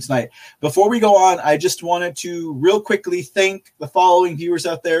great time tonight. Before we go on, I just wanted to real quickly thank the following viewers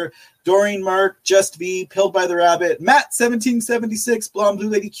out there: Doreen Mark, Just V, Pilled by the Rabbit, Matt 1776, Blonde Blue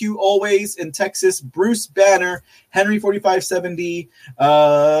Lady Q, Always in Texas, Bruce Banner, Henry 4570.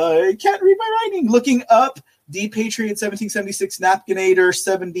 I can't read my writing. Looking Up, D Patriot 1776, Napkinator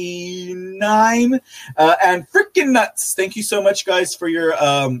 79, and Frickin' Nuts. Thank you so much, guys, for your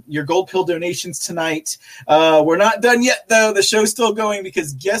gold pill donations tonight. We're not done yet, though. The show's still going,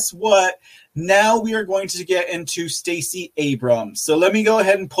 because guess what? Now we are going to get into Stacey Abrams. So let me go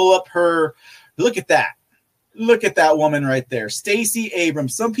ahead and pull up her. Look at that. Look at that woman right there. Stacey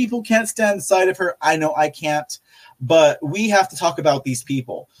Abrams. Some people can't stand the sight of her. I know I can't. But we have to talk about these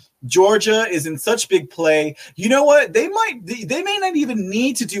people. Georgia is in such big play. You know what? They may not even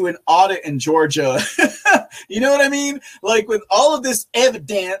need to do an audit in Georgia. You know what I mean? Like, with all of this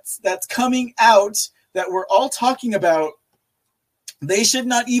evidence that's coming out that we're all talking about, they should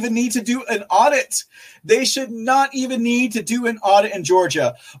not even need to do an audit. They should not even need to do an audit in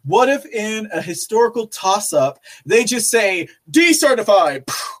Georgia. What if in a historical toss-up, they just say,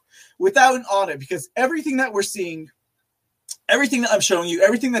 decertified, without an audit? Because everything that we're seeing, everything that I'm showing you,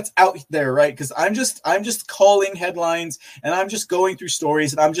 everything that's out there, right? Because I'm just calling headlines, and I'm just going through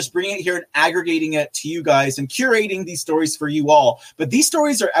stories, and I'm just bringing it here and aggregating it to you guys and curating these stories for you all. But these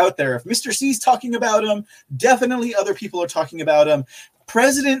stories are out there. If Mr. C's talking about them, definitely other people are talking about them.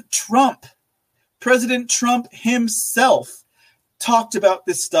 President Trump himself talked about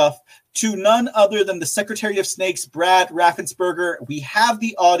this stuff to none other than the Secretary of Snakes, Brad Raffensperger. We have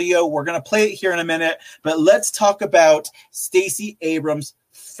the audio. We're going to play it here in a minute, but let's talk about Stacey Abrams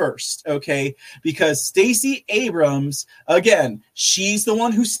first, okay? Because Stacey Abrams, again, she's the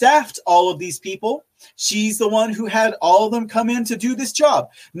one who staffed all of these people. She's the one who had all of them come in to do this job.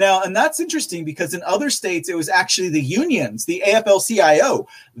 Now, and that's interesting, because in other states, it was actually the unions, the AFL-CIO.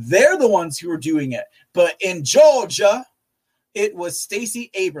 They're the ones who were doing it. But in Georgia, it was Stacey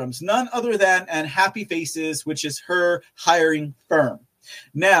Abrams, none other than, and Happy Faces, which is her hiring firm.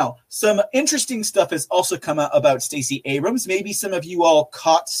 Now, some interesting stuff has also come out about Stacey Abrams. Maybe some of you all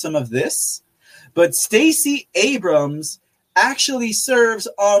caught some of this, but Stacey Abrams actually serves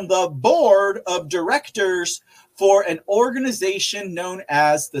on the board of directors for an organization known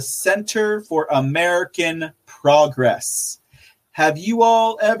as the Center for American Progress. Have you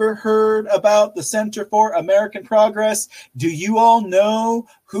all ever heard about the Center for American Progress? Do you all know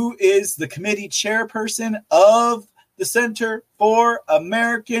who is the committee chairperson of the Center for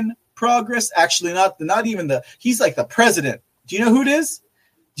American Progress? Actually, not even he's like the president. Do you know who it is?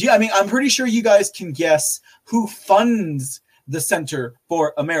 I'm pretty sure you guys can guess who funds the Center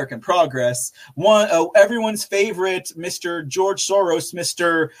for American Progress. Everyone's favorite, Mr. George Soros,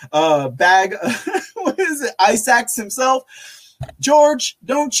 Mr. What is it? Isaacs himself. George,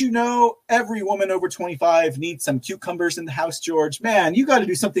 don't you know every woman over 25 needs some cucumbers in the house, George? Man, you got to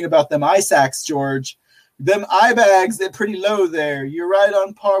do something about them eye sacks, George. Them eye bags, they're pretty low there. You're right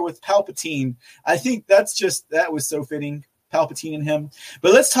on par with Palpatine. I think that was so fitting, Palpatine and him.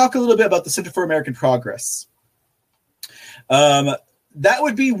 But let's talk a little bit about the Center for American Progress. That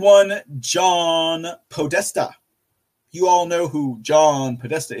would be one John Podesta. You all know who John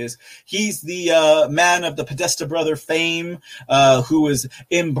Podesta is. He's the man of the Podesta brother fame, who was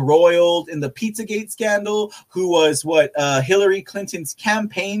embroiled in the Pizzagate scandal, who was Hillary Clinton's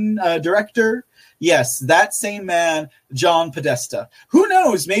campaign director. Yes, that same man, John Podesta. Who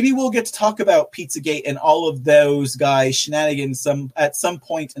knows? Maybe we'll get to talk about Pizzagate and all of those guys' shenanigans at some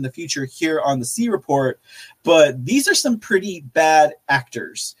point in the future here on the C Report. But these are some pretty bad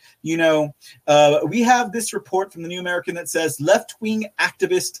actors. You know, we have this report from the New American that says left-wing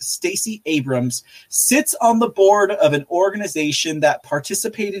activist Stacey Abrams sits on the board of an organization that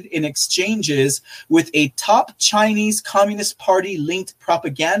participated in exchanges with a top Chinese Communist Party-linked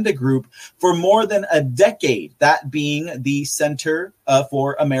propaganda group for more than a decade, that being the Center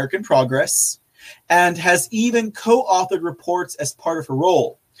for American Progress, and has even co-authored reports as part of her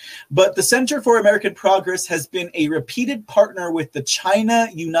role. But the Center for American Progress has been a repeated partner with the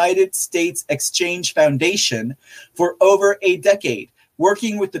China-United States Exchange Foundation for over a decade,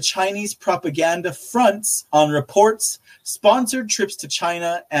 working with the Chinese propaganda fronts on reports, sponsored trips to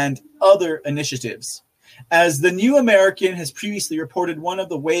China, and other initiatives. As the New American has previously reported, one of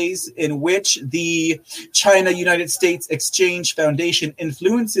the ways in which the China-United States Exchange Foundation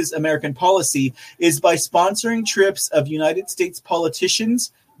influences American policy is by sponsoring trips of United States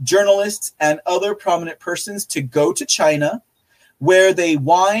politicians, journalists, and other prominent persons to go to China, where they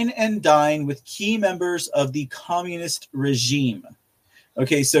wine and dine with key members of the communist regime.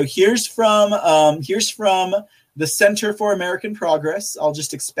 Okay, so here's from the Center for American Progress. I'll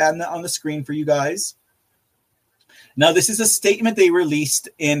just expand that on the screen for you guys. Now, this is a statement they released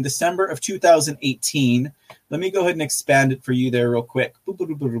in December of 2018. Let me go ahead and expand it for you there real quick. Boop, boop,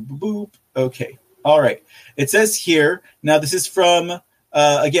 boop, boop, boop, boop. Okay, all right. It says here, now this is from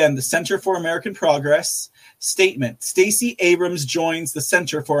again, the Center for American Progress statement. Stacey Abrams joins the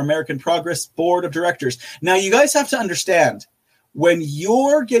Center for American Progress Board of Directors. Now, you guys have to understand, when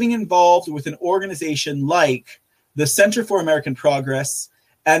you're getting involved with an organization like the Center for American Progress,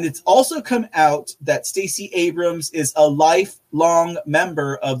 and it's also come out that Stacey Abrams is a lifelong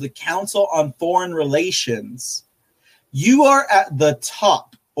member of the Council on Foreign Relations, you are at the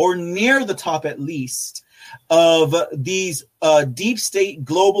top, or near the top at least, of these deep state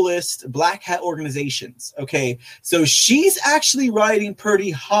globalist black hat organizations. Okay, so she's actually riding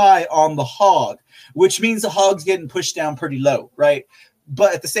pretty high on the hog, which means the hog's getting pushed down pretty low, right?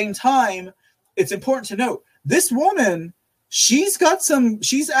 But at the same time, it's important to note this woman, she's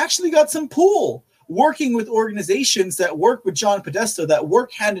actually got some pull working with organizations that work with John Podesta, that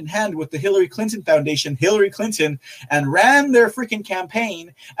work hand in hand with the Hillary Clinton Foundation, Hillary Clinton, and ran their freaking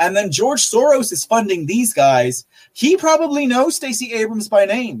campaign. And then George Soros is funding these guys. He probably knows Stacey Abrams by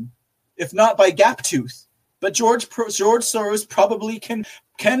name, if not by gap tooth. But George Soros probably can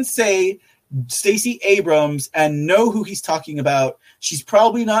say Stacey Abrams and know who he's talking about. She's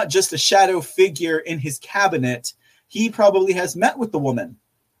probably not just a shadow figure in his cabinet. He probably has met with the woman.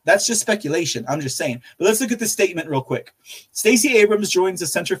 That's just speculation. I'm just saying. But let's look at this statement real quick. Stacey Abrams joins the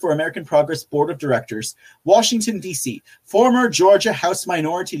Center for American Progress Board of Directors. Washington, D.C. Former Georgia House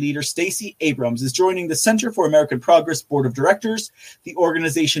Minority Leader Stacey Abrams is joining the Center for American Progress Board of Directors, the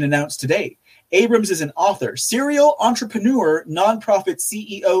organization announced today. Abrams is an author, serial entrepreneur, nonprofit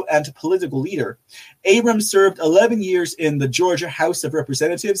CEO, and political leader. Abrams served 11 years in the Georgia House of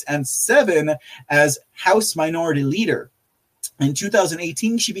Representatives and 7 as House Minority Leader. In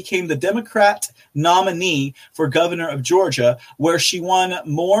 2018, she became the Democrat nominee for governor of Georgia, where she won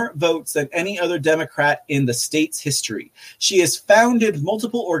more votes than any other Democrat in the state's history. She has founded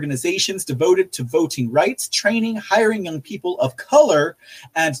multiple organizations devoted to voting rights, training, hiring young people of color,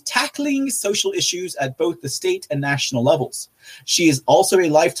 and tackling social issues at both the state and national levels. She is also a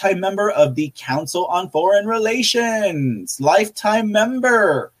lifetime member of the Council on Foreign Relations. Lifetime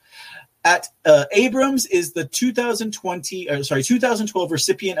member. Abrams is the 2012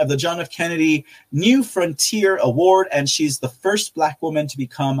 recipient of the John F. Kennedy New Frontier Award, and she's the first Black woman to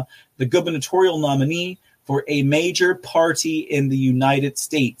become the gubernatorial nominee for a major party in the United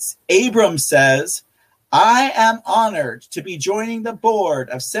States. Abrams says, I am honored to be joining the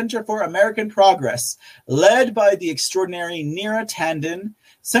board of Center for American Progress, led by the extraordinary Neera Tanden.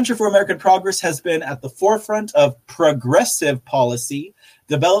 Center for American Progress has been at the forefront of progressive policy,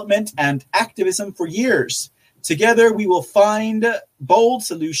 development, and activism for years. Together, we will find bold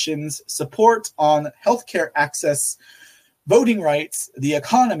solutions, support on healthcare access, voting rights, the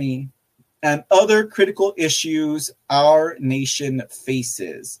economy, and other critical issues our nation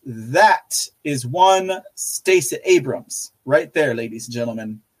faces. That is one Stacey Abrams right there, ladies and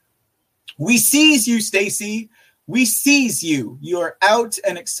gentlemen. We seize you, Stacey. We seize you. You are out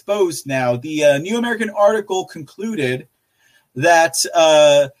and exposed now. The New American article concluded that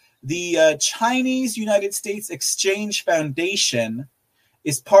the Chinese United States Exchange Foundation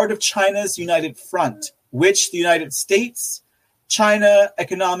is part of China's United Front, which the United States China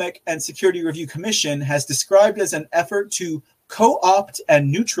Economic and Security Review Commission has described as an effort to co-opt and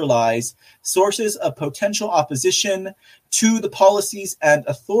neutralize sources of potential opposition to the policies and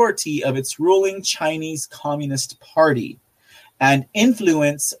authority of its ruling Chinese Communist Party, and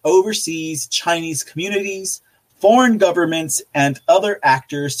influence overseas Chinese communities, foreign governments, and other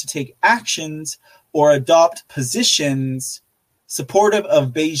actors to take actions or adopt positions supportive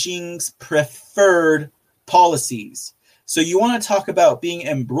of Beijing's preferred policies. So you want to talk about being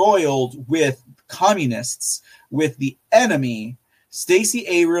embroiled with communists, with the enemy. Stacey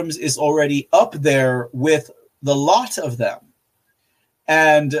Abrams is already up there with the lot of them.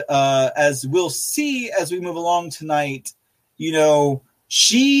 And as we'll see as we move along tonight, you know,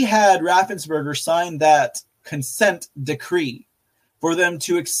 she had Raffensperger sign that consent decree for them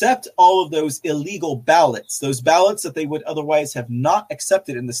to accept all of those illegal ballots, those ballots that they would otherwise have not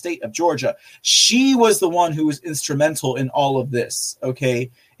accepted in the state of Georgia. She was the one who was instrumental in all of this, okay?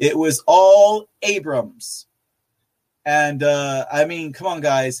 It was all Abrams. And, I mean, come on,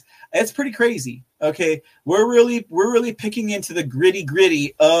 guys. It's pretty crazy, okay? We're really picking into the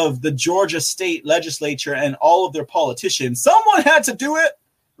gritty of the Georgia state legislature and all of their politicians. Someone had to do it,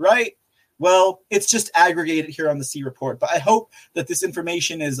 right? Well, it's just aggregated here on the C Report, but I hope that this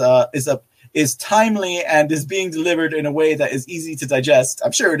information is timely and is being delivered in a way that is easy to digest.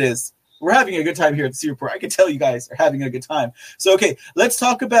 I'm sure it is. We're having a good time here at the C Report. I can tell you guys are having a good time. So, okay, let's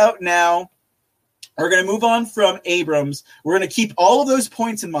talk about now. We're going to move on from Abrams. We're going to keep all of those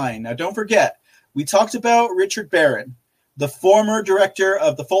points in mind. Now, don't forget, we talked about Richard Barron, the former director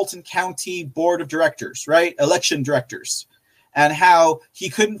of the Fulton County Board of Directors, right? Election directors. And how he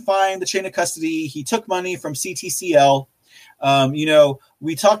couldn't find the chain of custody. He took money from CTCL. You know,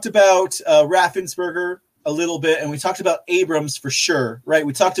 we talked about Raffensperger a little bit, and we talked about Abrams for sure, right?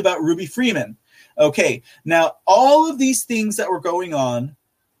 We talked about Ruby Freeman. Okay, now all of these things that were going on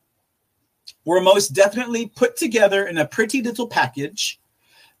were most definitely put together in a pretty little package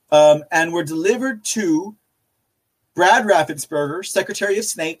and were delivered to Brad Raffensperger, Secretary of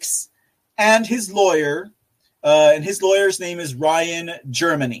Snakes, and his lawyer. And his lawyer's name is Ryan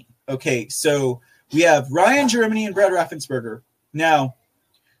Germany. Okay, so we have Ryan Germany and Brad Raffensperger. Now,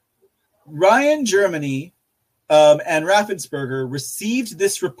 Ryan Germany and Raffensperger received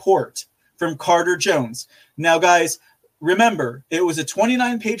this report from Carter Jones. Now, guys, remember, it was a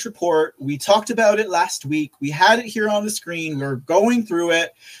 29-page report. We talked about it last week. We had it here on the screen. We were going through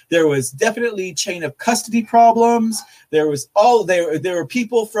it. There was definitely chain of custody problems. There were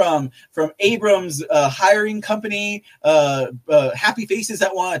people from Abrams' hiring company, happy faces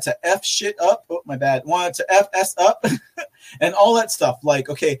that wanted to F shit up. Oh, my bad. Wanted to FS up and all that stuff. Like,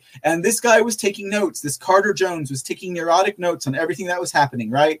 okay. And this guy was taking notes. This Carter Jones was taking neurotic notes on everything that was happening,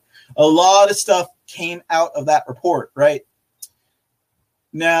 right? A lot of stuff came out of that report, right?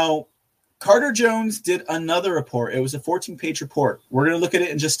 Now, Carter Jones did another report. It was a 14-page report. We're going to look at it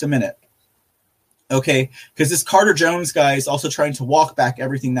in just a minute. Okay, because this Carter Jones guy is also trying to walk back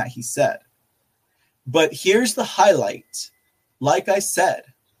everything that he said. But here's the highlight. Like I said,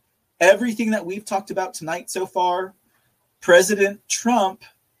 everything that we've talked about tonight so far, President Trump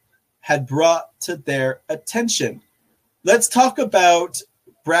had brought to their attention. Let's talk about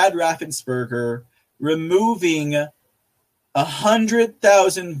Brad Raffensperger removing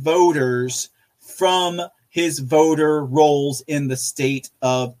 100,000 voters from his voter rolls in the state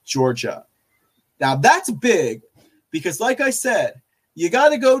of Georgia. Now, that's big because, like I said, you got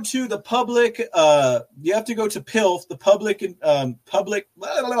to go to the public. You have to go to PILF, the Public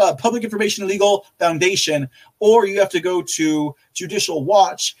Information Legal Foundation, or you have to go to Judicial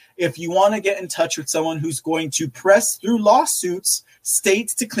Watch if you want to get in touch with someone who's going to press through lawsuits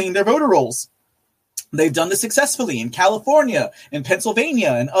states to clean their voter rolls. They've done this successfully in California, in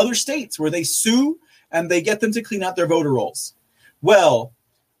Pennsylvania, and other states where they sue and they get them to clean out their voter rolls. Well,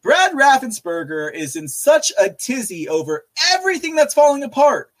 Brad Raffensperger is in such a tizzy over everything that's falling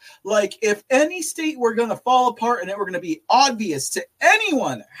apart. Like, if any state were going to fall apart and it were going to be obvious to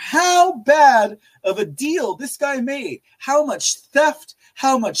anyone how bad of a deal this guy made, how much theft,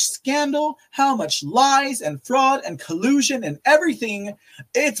 how much scandal, how much lies and fraud and collusion and everything,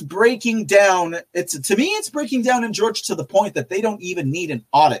 it's breaking down. To me, it's breaking down in Georgia to the point that they don't even need an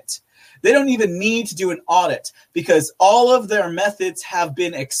audit. They don't even need to do an audit because all of their methods have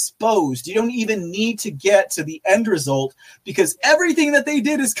been exposed. You don't even need to get to the end result because everything that they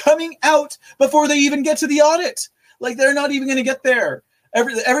did is coming out before they even get to the audit. Like, they're not even going to get there.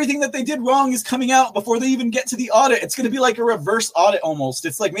 Everything that they did wrong is coming out before they even get to the audit. It's going to be like a reverse audit almost.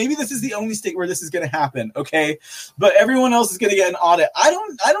 It's like maybe this is the only state where this is going to happen, okay? But everyone else is going to get an audit. I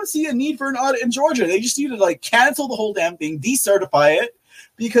don't see a need for an audit in Georgia. They just need to like cancel the whole damn thing, decertify it,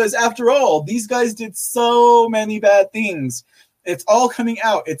 because after all, these guys did so many bad things. It's all coming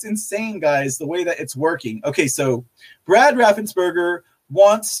out. It's insane, guys, the way that it's working. Okay, so Brad Raffensperger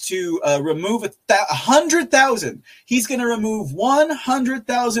wants to remove 100,000. He's going to remove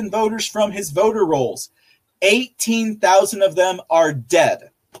 100,000 voters from his voter rolls. 18,000 of them are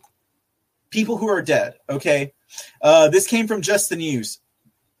dead. People who are dead, okay? This came from Just the News.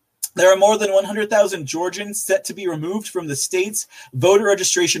 There are more than 100,000 Georgians set to be removed from the state's voter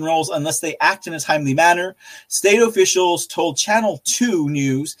registration rolls unless they act in a timely manner. State officials told Channel 2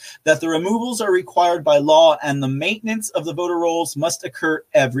 News that the removals are required by law and the maintenance of the voter rolls must occur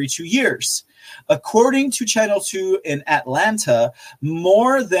every 2 years. According to Channel 2 in Atlanta,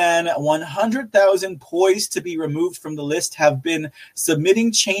 more than 100,000 poised to be removed from the list have been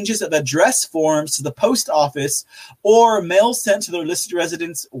submitting changes of address forms to the post office or mail sent to their listed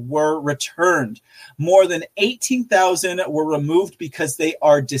residents were returned. More than 18,000 were removed because they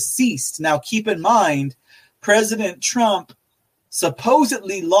are deceased. Now, keep in mind, President Trump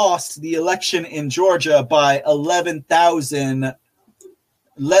supposedly lost the election in Georgia by 11,000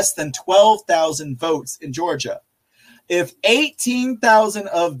 less than 12,000 votes in Georgia. If 18,000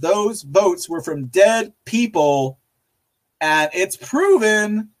 of those votes were from dead people, and it's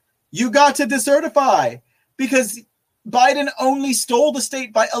proven, you got to decertify because Biden only stole the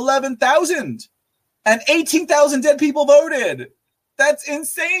state by 11,000 and 18,000 dead people voted. That's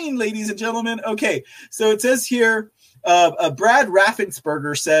insane, ladies and gentlemen. Okay, so it says here, Brad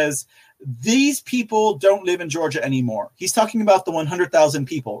Raffensperger says, these people don't live in Georgia anymore. He's talking about the 100,000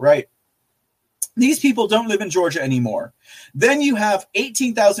 people, right? These people don't live in Georgia anymore. Then you have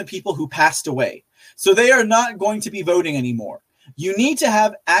 18,000 people who passed away. So they are not going to be voting anymore. You need to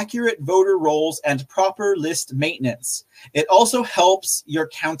have accurate voter rolls and proper list maintenance. It also helps your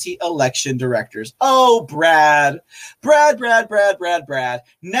county election directors. Oh, Brad.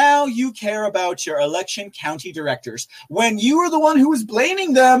 Now you care about your election county directors. When you were the one who was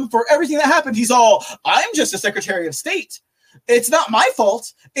blaming them for everything that happened, he's all, I'm just a Secretary of State. It's not my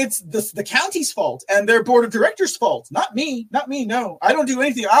fault. It's the county's fault and their board of directors' fault. Not me. No, I don't do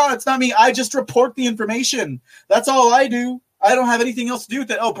anything. It's not me. I just report the information. That's all I do. I don't have anything else to do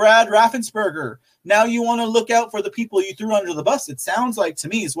with it. Oh, Brad Raffensperger. Now you want to look out for the people you threw under the bus. It sounds like to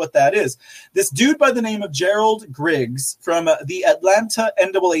me is what that is. This dude by the name of Gerald Griggs from the Atlanta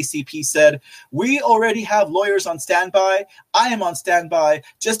NAACP said, we already have lawyers on standby. I am on standby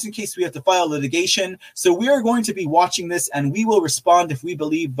just in case we have to file litigation. So we are going to be watching this and we will respond if we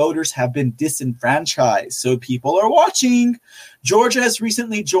believe voters have been disenfranchised. So people are watching. Georgia has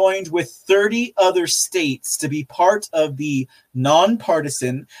recently joined with 30 other states to be part of the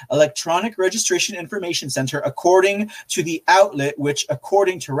nonpartisan Electronic Registration Information Center, according to the outlet, which,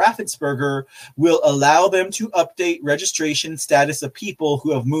 according to Raffensperger, will allow them to update registration status of people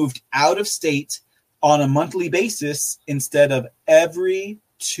who have moved out of state on a monthly basis instead of every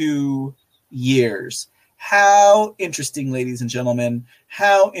 2 years. How interesting, ladies and gentlemen.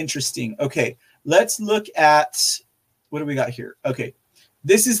 How interesting. Okay, let's look at... what do we got here? Okay.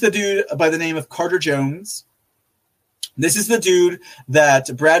 This is the dude by the name of Carter Jones. This is the dude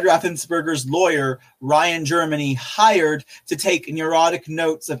that Brad Raffensperger's lawyer, Ryan Germany, hired to take neurotic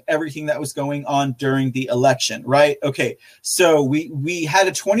notes of everything that was going on during the election, right? Okay. So we had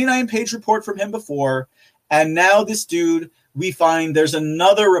a 29-page report from him before, and now this dude, we find there's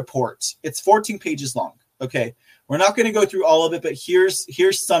another report. It's 14 pages long. Okay. We're not going to go through all of it, but here's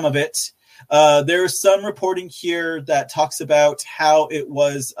some of it. There's some reporting here that talks about how it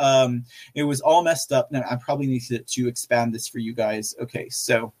was all messed up. Now, I probably need to expand this for you guys. Okay,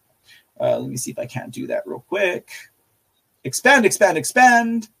 so let me see if I can't do that real quick. Expand.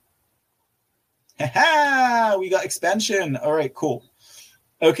 Ha-ha! We got expansion. All right, cool.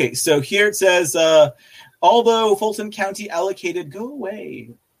 Okay, so here it says, although Fulton County allocated... Go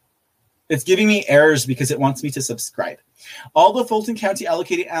away. It's giving me errors because it wants me to subscribe. Although Fulton County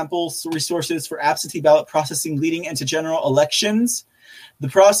allocated ample resources for absentee ballot processing leading into general elections, the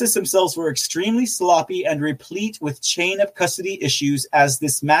process themselves were extremely sloppy and replete with chain of custody issues as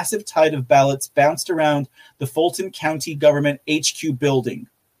this massive tide of ballots bounced around the Fulton County government HQ building.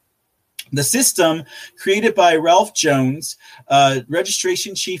 The system, created by Ralph Jones,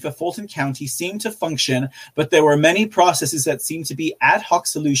 registration chief of Fulton County, seemed to function, but there were many processes that seemed to be ad hoc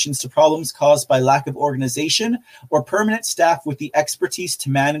solutions to problems caused by lack of organization or permanent staff with the expertise to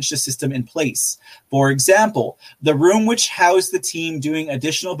manage the system in place. For example, the room which housed the team doing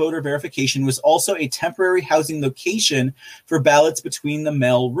additional voter verification was also a temporary housing location for ballots between the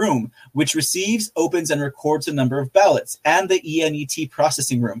mail room, which receives, opens, and records a number of ballots, and the ENET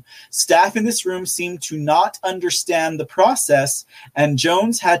processing room. Staff in this room seemed to not understand the process, and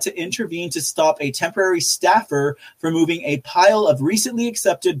Jones had to intervene to stop a temporary staffer from moving a pile of recently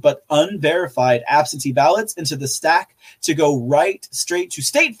accepted but unverified absentee ballots into the stack to go right straight to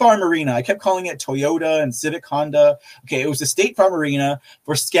State Farm Arena. I kept calling it Toyota and Civic Honda. Okay, it was the State Farm Arena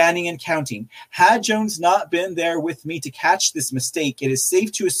for scanning and counting. Had Jones not been there with me to catch this mistake, it is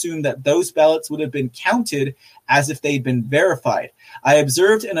safe to assume that those ballots would have been counted as if they'd been verified. I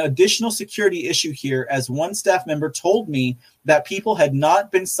observed an additional security issue here, as one staff member told me that people had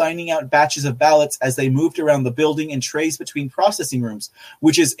not been signing out batches of ballots as they moved around the building in trays between processing rooms,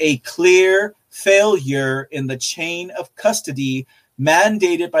 which is a clear failure in the chain of custody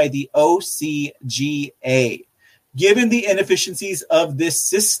mandated by the OCGA. Given the inefficiencies of this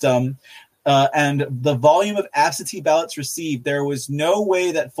system, and the volume of absentee ballots received, there was no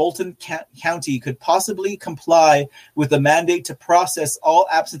way that Fulton County could possibly comply with the mandate to process all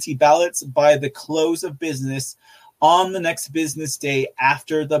absentee ballots by the close of business on the next business day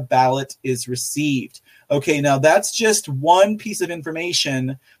after the ballot is received. Okay, now that's just one piece of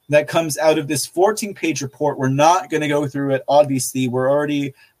information that comes out of this 14-page report. We're not going to go through it. Obviously, we're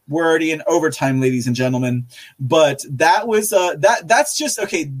already in overtime, ladies and gentlemen. But that was that's just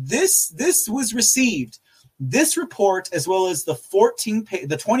okay. This was received. This report, as well as the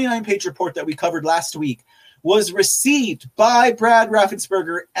 29-page report that we covered last week, was received by Brad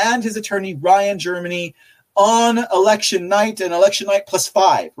Raffensperger and his attorney Ryan Germany on election night and election night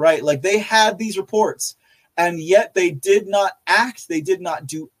 +5. Right, like they had these reports. And yet they did not act. They did not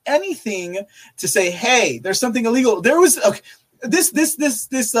do anything to say, "Hey, there's something illegal." There was okay. This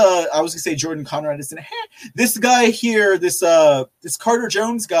I was gonna say Jordan Conrad is in a this guy here, this Carter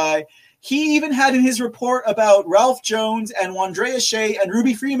Jones guy, he even had in his report about Ralph Jones and Wandrea Shea and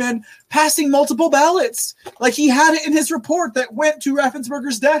Ruby Freeman passing multiple ballots. Like he had it in his report that went to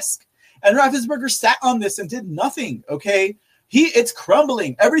Raffensperger's desk, and Raffensperger sat on this and did nothing. Okay. It's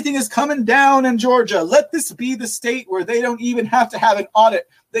crumbling. Everything is coming down in Georgia. Let this be the state where they don't even have to have an audit.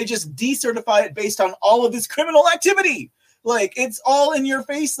 They just decertify it based on all of this criminal activity. Like, it's all in your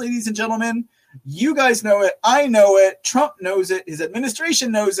face, ladies and gentlemen. You guys know it. I know it. Trump knows it. His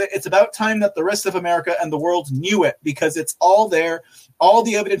administration knows it. It's about time that the rest of America and the world knew it, because it's all there. All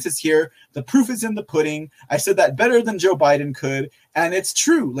the evidence is here. The proof is in the pudding. I said that better than Joe Biden could. And it's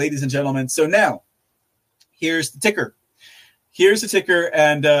true, ladies and gentlemen. So now, here's the ticker. Here's the ticker.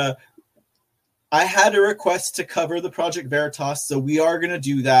 And I had a request to cover the Project Veritas, so we are going to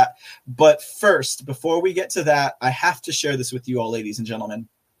do that. But first, before we get to that, I have to share this with you all, ladies and gentlemen.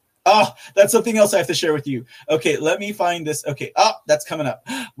 Oh, that's something else I have to share with you. Okay, let me find this. Okay, that's coming up.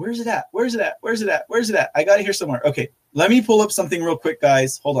 Where's it at? Where's it at? Where's it at? Where's it at? I got it here somewhere. Okay, let me pull up something real quick,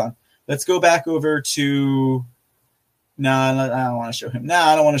 guys. Hold on. Let's go back over to... No, I don't want to show him. No,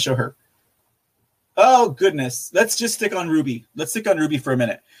 I don't want to show her. Oh, goodness. Let's just stick on Ruby. Let's stick on Ruby for a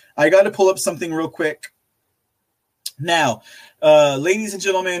minute. I got to pull up something real quick. Now, ladies and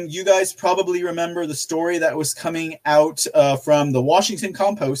gentlemen, you guys probably remember the story that was coming out from the Washington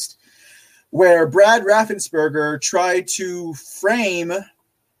Compost, where Brad Raffensperger tried to frame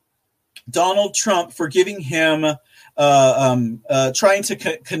Donald Trump for giving him, trying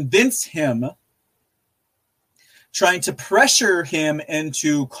to convince him, trying to pressure him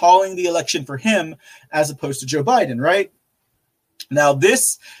into calling the election for him as opposed to Joe Biden, right? Now,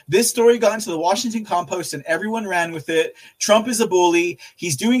 this story got into the Washington Compost and everyone ran with it. Trump is a bully.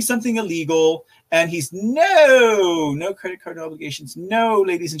 He's doing something illegal. And he's no credit card obligations. No,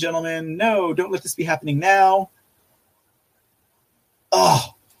 ladies and gentlemen, no, don't let this be happening now.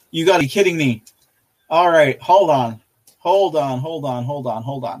 Oh, you got to be kidding me. All right, hold on.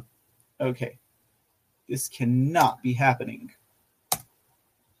 Okay. This cannot be happening.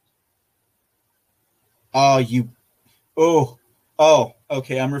 Okay.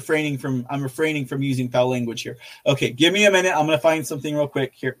 I'm refraining from using foul language here. Okay, give me a minute. I'm going to find something real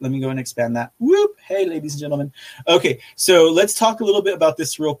quick here. Let me go and expand that. Whoop. Hey, ladies and gentlemen. Okay, so let's talk a little bit about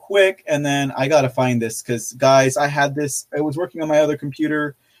this real quick, and then I got to find this because, guys, I had this. I was working on my other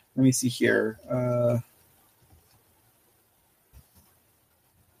computer. Let me see here.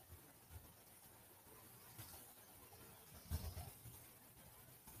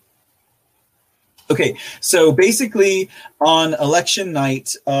 Okay, so basically on election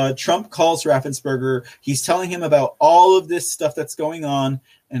night, Trump calls Raffensperger. He's telling him about all of this stuff that's going on,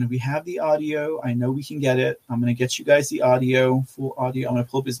 and we have the audio. I know we can get it. I'm going to get you guys the audio, full audio. I'm going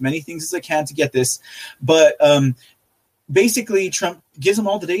to pull up as many things as I can to get this. But basically, Trump gives him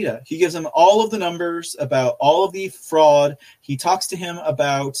all the data. He gives him all of the numbers about all of the fraud. He talks to him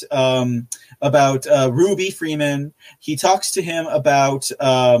about Ruby Freeman. He talks to him about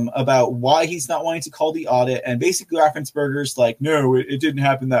why he's not wanting to call the audit. And basically, Raffensperger's like, no, it didn't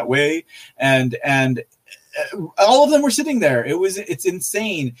happen that way. And all of them were sitting there. It's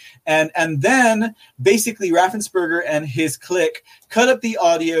insane. And then basically Raffensperger and his clique cut up the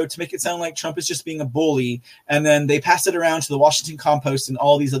audio to make it sound like Trump is just being a bully. And then they pass it around to the Washington Compost and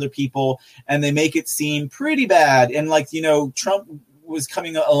all these other people, and they make it seem pretty bad. And Trump was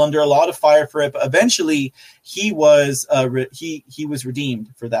coming under a lot of fire for it, but eventually he was he was redeemed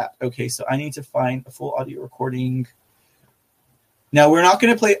for that. Okay, so I need to find a full audio recording. Now, we're not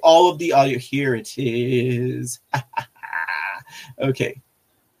going to play all of the audio. Here it is. Okay.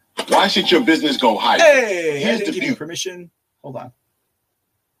 Why should your business go higher? Hey, Here's I didn't give you permission. Hold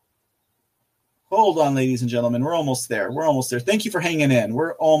on, ladies and gentlemen. We're almost there. Thank you for hanging in.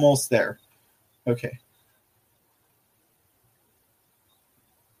 We're almost there. Okay.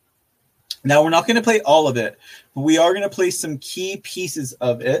 Now, we're not going to play all of it, but we are going to play some key pieces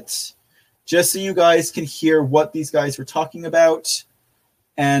of it, just so you guys can hear what these guys were talking about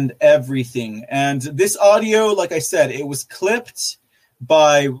and everything. And this audio, like I said, it was clipped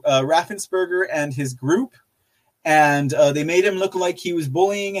by Raffensperger and his group. And they made him look like he was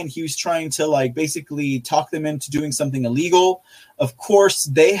bullying and he was trying to basically talk them into doing something illegal. Of course,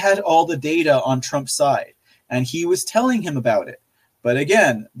 they had all the data on Trump's side and he was telling him about it. But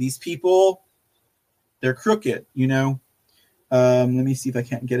again, these people, they're crooked, let me see if I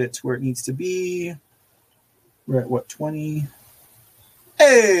can't get it to where it needs to be. We're at 20?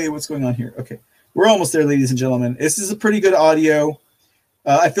 Hey, what's going on here? Okay. We're almost there, ladies and gentlemen. This is a pretty good audio.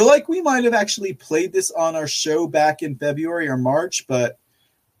 I feel like we might have actually played this on our show back in February or March, but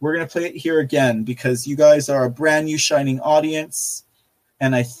we're going to play it here again because you guys are a brand new shining audience,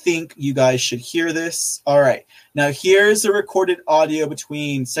 and I think you guys should hear this. All right. Now, here's a recorded audio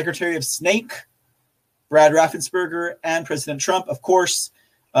between Secretary of Snake, Brad Raffensperger, and President Trump. Of course,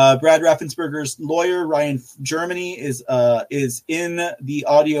 Brad Raffensperger's lawyer, Ryan Germany, is in the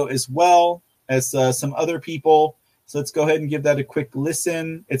audio as well as some other people. So let's go ahead and give that a quick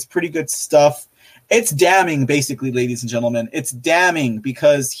listen. It's pretty good stuff. It's damning, basically, ladies and gentlemen. It's damning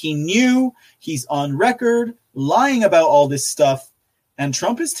because he knew he's on record lying about all this stuff, and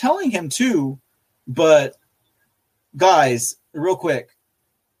Trump is telling him too. But guys, real quick,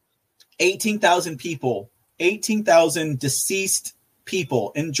 18,000 people, 18,000 deceased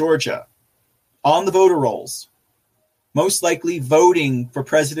people in Georgia on the voter rolls, most likely voting for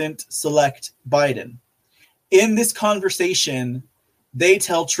President-elect Biden. In this conversation, they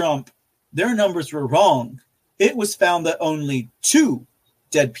tell Trump their numbers were wrong. It was found that only two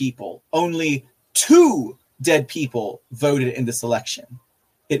dead people voted in this election.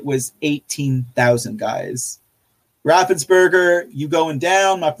 It was 18,000, guys. Raffensperger, you going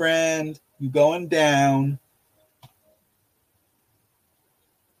down, my friend. You going down.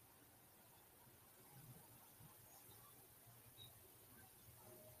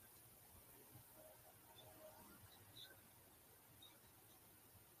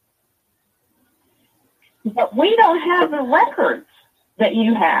 But we don't have the records that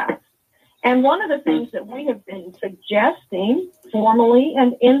you have. And one of the things that we have been suggesting formally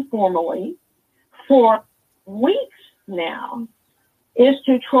and informally for weeks now is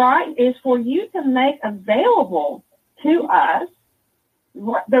for you to make available to us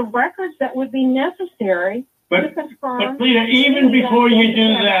the records that would be necessary to confirm. But Cleta, even before you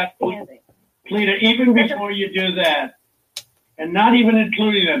do that, and not even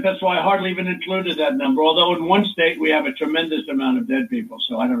including that, that's why I hardly even included that number, although in one state we have a tremendous amount of dead people.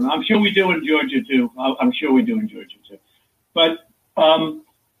 So I don't know. I'm sure we do in Georgia too. But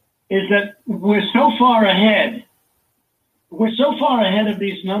is that we're so far ahead. We're so far ahead of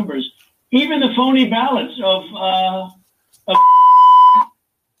these numbers. Even the phony ballots of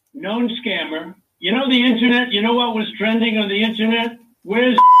known scammer. You know the internet? You know what was trending on the internet?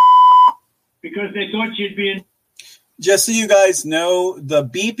 Where's because they thought she'd be in. Just so you guys know, the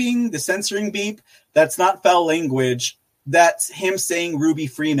beeping, the censoring beep, that's not foul language. That's him saying Ruby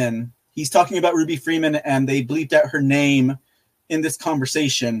Freeman. He's talking about Ruby Freeman, and they bleeped out her name in this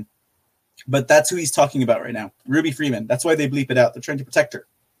conversation. But that's who he's talking about right now, Ruby Freeman. That's why they bleep it out. They're trying to protect her.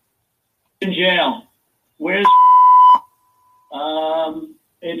 In jail. Where's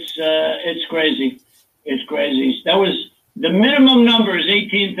It's crazy. It's crazy. That was the minimum number is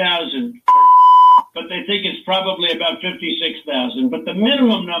 18,000, but they think it's probably about 56,000. But the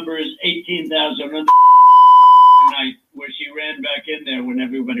minimum number is 18,000. Night where she ran back in there when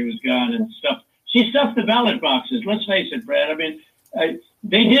everybody was gone and stuffed. She stuffed the ballot boxes. Let's face it, Brad. I mean,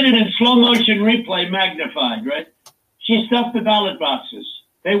 they did it in slow motion replay, magnified, right? She stuffed the ballot boxes.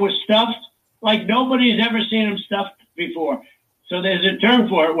 They were stuffed like nobody's ever seen them stuffed before. So there's a term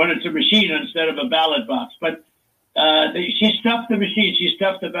for it when it's a machine instead of a ballot box. But she stuffed the machine. She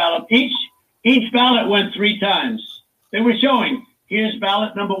stuffed the ballot. Each ballot went 3 times. They were showing, here's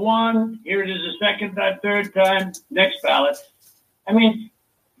ballot number 1. Here it is a second time, third time, next ballot. I mean,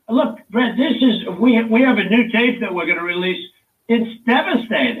 look, Brett, we have a new tape that we're going to release. It's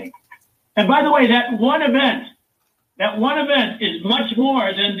devastating. And by the way, that one event is much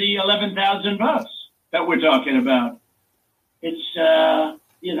more than the 11,000 votes that we're talking about. It's,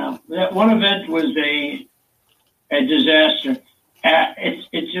 that one event was a disaster.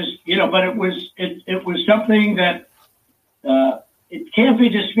 It's just, but it was something that it can't be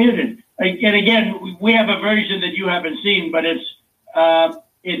disputed. And again, we have a version that you haven't seen, but it's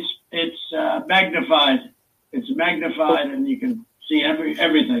magnified. It's magnified, and you can see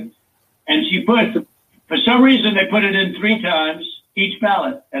everything. And she put, for some reason, they put it in 3 times each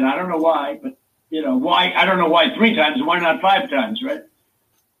ballot, and I don't know why, but why? I don't know why 3 times. Why not 5 times, right?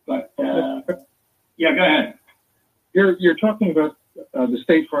 But yeah, go ahead. You're talking about the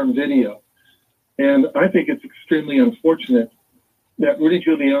State Farm video, and I think it's extremely unfortunate that Rudy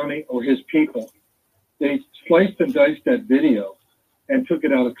Giuliani or his people, they sliced and diced that video and took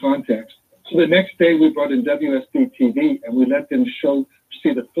it out of context. So the next day we brought in WSB TV and we let them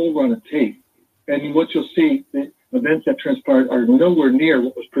see the full run of tape. And what you'll see, the events that transpired are nowhere near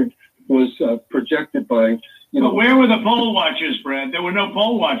what was projected by, But where were the poll watchers, Brad? There were no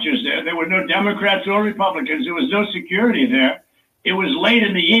poll watchers there. There were no Democrats or Republicans. There was no security there. It was late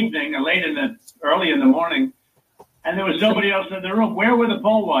in the evening, or early in the morning, and there was nobody else in the room. Where were the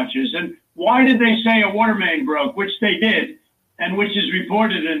poll watchers? And why did they say a water main broke, which they did, and which is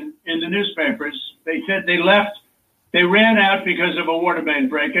reported in the newspapers? They said they left. They ran out because of a water main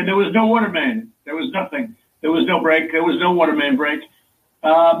break, and there was no water main. There was nothing. There was no break. There was no water main break.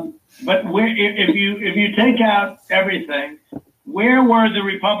 But if you take out everything, where were the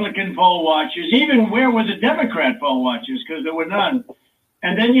Republican poll watchers? Even where were the Democrat poll watchers? Because there were none.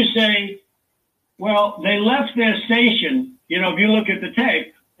 And then you say, well, they left their station. If you look at the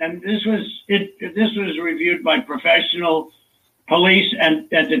tape, and this was reviewed by professional police and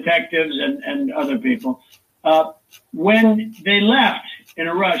detectives and other people. When they left in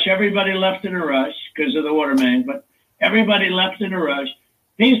a rush, everybody left in a rush because of the water main, but everybody left in a rush.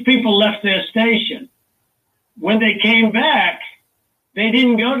 These people left their station. When they came back, they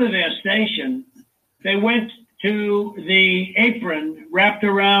didn't go to their station. They went to the apron wrapped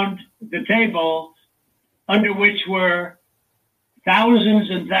around the table, under which were thousands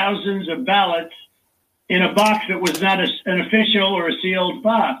and thousands of ballots in a box that was not an official or a sealed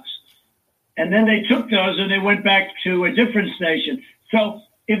box. And then they took those and they went back to a different station. So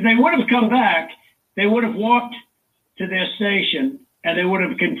if they would have come back, they would have walked to their station and they would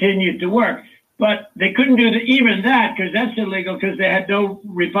have continued to work. But they couldn't do even that because that's illegal because they had no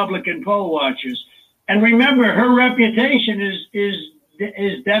Republican poll watchers. And remember, her reputation is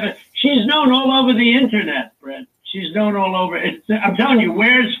devastating. She's known all over the internet, Brett. She's known all over. I'm telling you,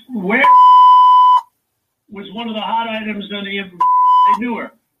 where was one of the hot items on the information. They knew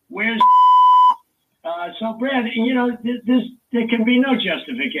her. Where's so, Brad, there can be no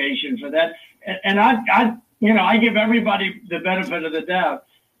justification for that. And I give everybody the benefit of the doubt.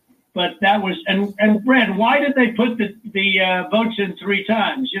 But that was, and Brad, why did they put the votes in 3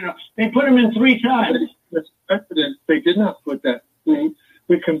 times? They put them in 3 times. They did not put that. We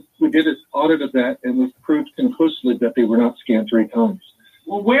did an audit of that, and we proved conclusively that they were not scanned 3 times.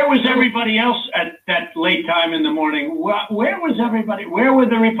 Well, where was everybody else at that late time in the morning? Where was everybody? Where were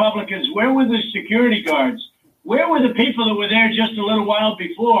the Republicans? Where were the security guards? Where were the people that were there just a little while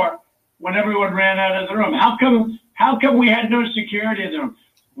before when everyone ran out of the room? How come we had no security in the room?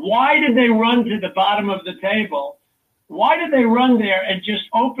 Why did they run to the bottom of the table? Why did they run there and just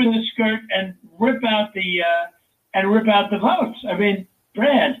open the skirt and rip out the votes? I mean,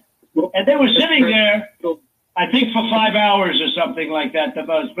 Brad, and they were sitting there, I think for 5 hours or something like that, the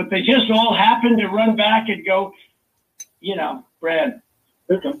votes. But they just all happened to run back and go, Brad.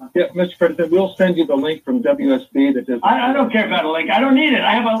 Yeah, Mr. President, we'll send you the link from WSB that does. I don't care about a link. I don't need it.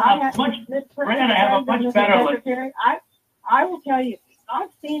 I have a much better link. I will tell you, I've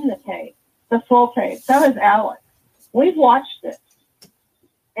seen the tape, the full tape. So has Alex. We've watched it.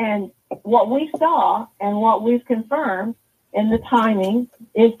 And what we saw and what we've confirmed in the timing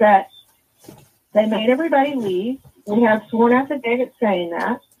is that they made everybody leave. We have sworn affidavits saying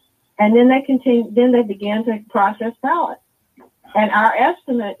that. And then they began to process ballots. And our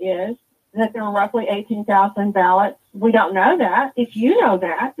estimate is that there were roughly 18,000 ballots. We don't know that. If you know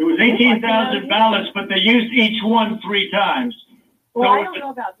that. It was 18,000 ballots, but they used each one 3 times. Well, So I don't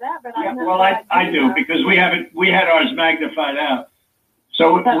know about that, but I know. well, I do because we had ours magnified out.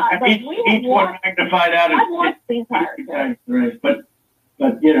 So But each one magnified out. I've watched the entire thing. Right, but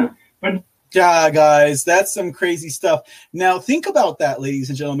you know, but Yeah, guys, that's some crazy stuff. Now, think about that, ladies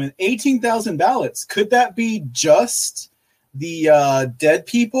and gentlemen. 18,000 ballots. Could that be just the dead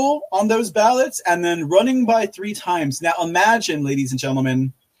people on those ballots and then running by 3 times? Now, imagine, ladies and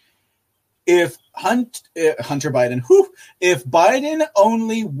gentlemen, if Hunter Biden, if Biden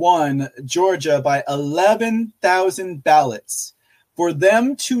only won Georgia by 11,000 ballots, for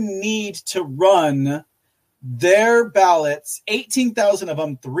them to need to run their ballots, 18,000 of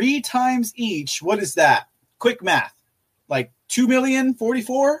them, 3 times each. What is that? Quick math. Like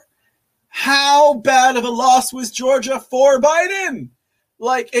 2,044,000? How bad of a loss was Georgia for Biden?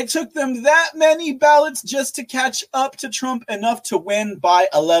 Like, it took them that many ballots just to catch up to Trump enough to win by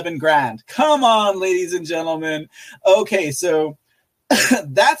 11 grand. Come on, ladies and gentlemen. Okay, so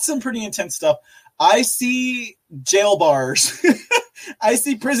that's some pretty intense stuff. I see jail bars. I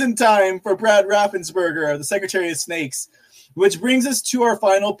see prison time for Brad Raffensperger, the Secretary of Snakes, which brings us to our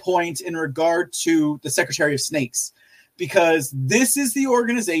final point in regard to the Secretary of Snakes, because this is the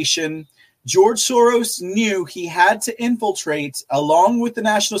organization George Soros knew he had to infiltrate along with the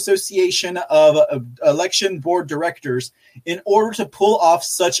National Association of Election Board Directors in order to pull off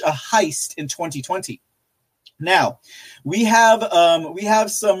such a heist in 2020. Now, we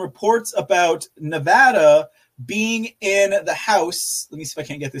have some reports about Nevada being in the House. Let me see if I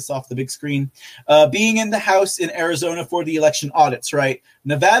can't get this off the big screen. Being in the House in Arizona for the election audits, right?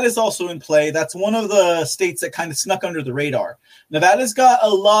 Nevada is also in play. That's one of the states that kind of snuck under the radar. Nevada's got a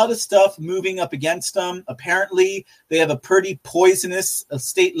lot of stuff moving up against them. Apparently, they have a pretty poisonous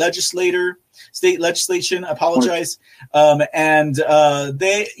state legislation. And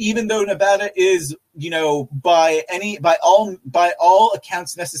they, even though Nevada is, by all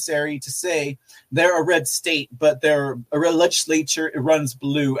accounts necessary to say they're a red state, but they're a red legislature. It runs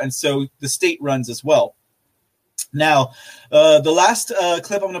blue, and so the state runs as well. Now, the last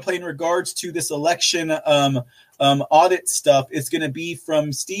clip I'm going to play in regards to this election audit stuff is going to be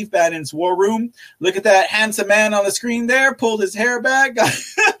from Steve Bannon's War Room. Look at that handsome man on the screen there, pulled his hair back.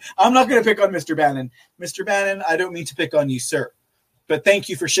 I'm not going to pick on Mr. Bannon. Mr. Bannon, I don't mean to pick on you, sir, but thank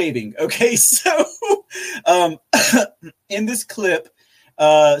you for shaving. Okay, so in this clip,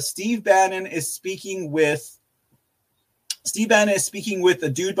 Steve Bannon is speaking with a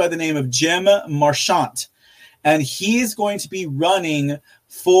dude by the name of Jim Marchant. And he is going to be running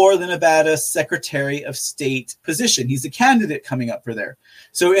for the Nevada Secretary of State position. He's a candidate coming up for there.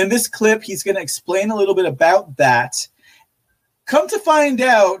 So in this clip, he's going to explain a little bit about that. Come to find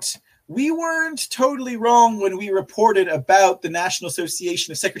out, we weren't totally wrong when we reported about the National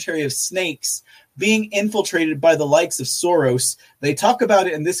Association of Secretary of Snakes being infiltrated by the likes of Soros. They talk about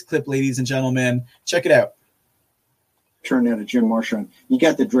it in this clip, ladies and gentlemen. Check it out. Turn that to Jim Marchant. You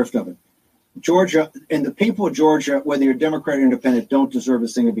got the drift of it. Georgia and the people of Georgia, whether you're Democrat or Independent, don't deserve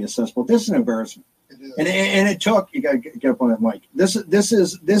this thing to be accessible. This is an embarrassment, and it took. You got to get up on that mic. This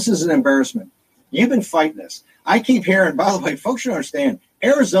is an embarrassment. You've been fighting this. I keep hearing. By the way, folks should understand.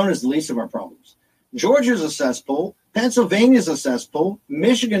 Arizona is the least of our problems. Georgia's a cesspool. Pennsylvania's a cesspool.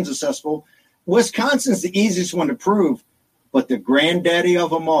 Michigan's a cesspool. Wisconsin's the easiest one to prove. But the granddaddy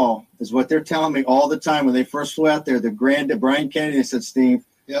of them all is what they're telling me all the time when they first flew out there. The granddad, Brian Kennedy said, Steve.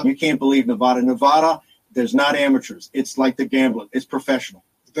 Yep. You can't believe Nevada. Nevada, there's not amateurs. It's like the gambling. It's professional.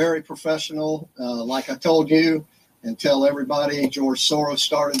 Very professional. Like I told you and tell everybody, George Soros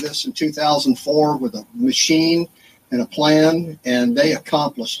started this in 2004 with a machine and a plan, and they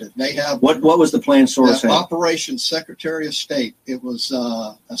accomplished it. They have what was the plan Soros had? Operation Secretary of State. It was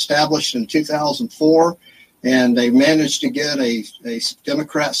established in 2004, and they managed to get a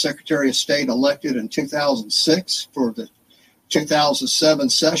Democrat Secretary of State elected in 2006 for the 2007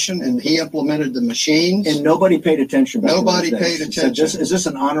 session, and he implemented the machines. And nobody paid attention. Nobody paid attention. So is this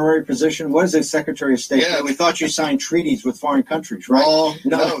an honorary position? What is a Secretary of State? Yeah. We thought you signed treaties with foreign countries, right? Oh,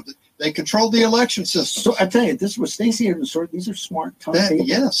 no. They controlled the election system. So I tell you, this was Stacey and Soros. These are smart, tough people.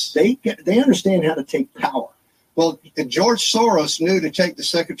 Yes. They understand how to take power. Well, George Soros knew to take the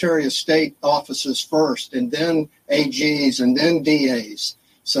Secretary of State offices first, and then AGs, and then DAs.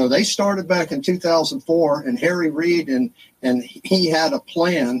 So they started back in 2004, and Harry Reid and he had a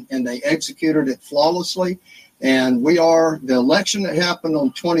plan, and they executed it flawlessly. And the election that happened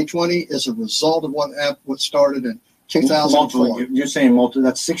on 2020 is a result of what started in 2004. You're saying multiple.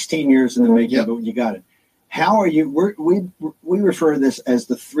 That's 16 years in the making. Yep. But you got it. How are you? We refer to this as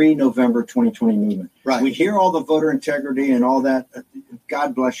the 3 November 2020 movement. Right. We hear all the voter integrity and all that.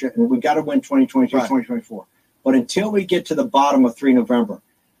 God bless you. And we got to win 2022, right. 2024. But until we get to the bottom of 3 November,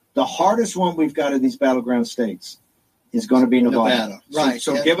 the hardest one we've got in these battleground states is going to be Nevada. Right.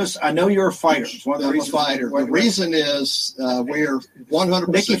 So give us. I know you're a fighter. It's one of the I'm reasons. A fighter. The reason is we're 100%.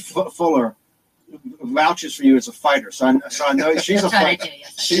 Nikki Fuller vouches for you as a fighter, so I know she's a fighter.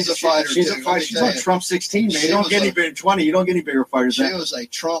 She's a fighter. She's a fighter. She's on Trump 16. Man, you don't get any bigger 20. You don't get any bigger fighters. She was a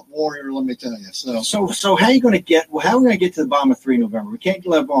Trump warrior. Let me tell you. So how are you going to get? How are we going to get to the bottom of 3 November? We can't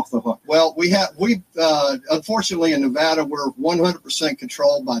let off the hook. Well, we unfortunately in Nevada we're 100%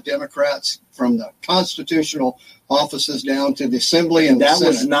 controlled by Democrats from the constitutional offices down to the Assembly and that the Senate.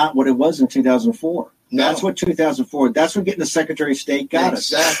 Was not what it was in 2004. No. That's what 2004. That's what getting the Secretary of State got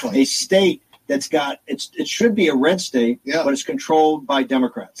us. Exactly. A state that's got it should be a red state, but it's controlled by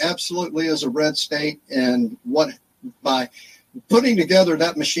Democrats. Absolutely is a red state, and by putting together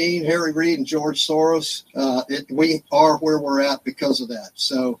that machine, Harry Reid and George Soros, we are where we're at because of that.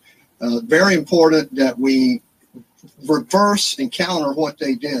 So very important that we reverse and counter what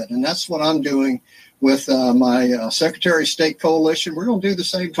they did, and that's what I'm doing with my Secretary of State coalition. We're going to do the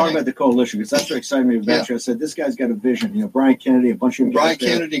same thing. Talk about the coalition, because that's what excited me about you. I said, this guy's got a vision. You know, Brian Kennedy, a bunch of you Brian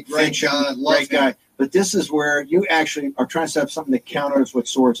Kennedy, great guy, great guy. But this is where you actually are trying to set up something that counters what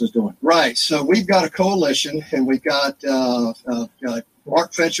Soros is doing. Right. So we've got a coalition, and we've got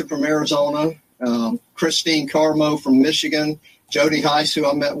Mark Fincher from Arizona, Christine Carmo from Michigan, Jody Heiss, who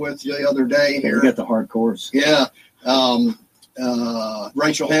I met with the other day here. You got the hardcores. Yeah.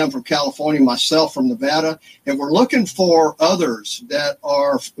 Rachel Hamm from California, myself from Nevada, and we're looking for others that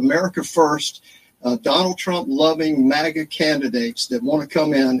are America First, Donald Trump loving MAGA candidates that want to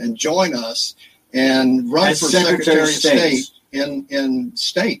come in and join us and run for Secretary of State in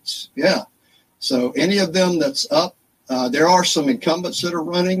states. Yeah. So any of them that's up, there are some incumbents that are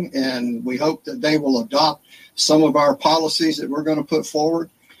running, and we hope that they will adopt some of our policies that we're going to put forward.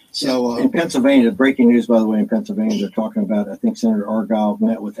 So in Pennsylvania, breaking news, by the way, in Pennsylvania, they're talking about, I think Senator Argyle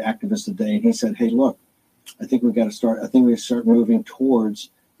met with activists today, and he said, hey, look, I think we start moving towards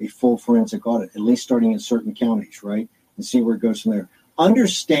a full forensic audit, at least starting in certain counties, right? And see where it goes from there.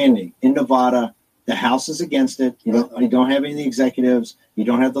 Understanding in Nevada, the House is against it. You don't have any of the executives. You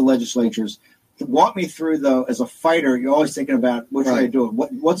don't have the legislatures. Walk me through, though, as a fighter, you're always thinking about what should I do?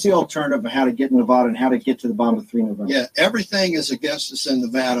 What's the alternative of how to get in Nevada and how to get to the bottom of 3 November? Yeah, everything is against us in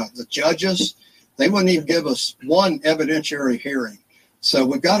Nevada. The judges, they wouldn't even give us one evidentiary hearing. So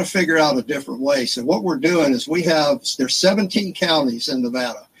we've got to figure out a different way. So what we're doing is there's 17 counties in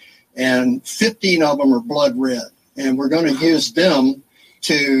Nevada, and 15 of them are blood red. And we're going to use them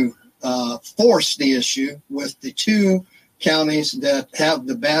to force the issue with the 2 counties that have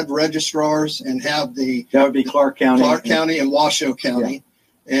the bad registrars and have that would be Clark County and Washoe County. Yeah.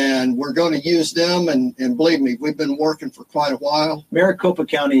 And we're going to use them. And believe me, we've been working for quite a while. Maricopa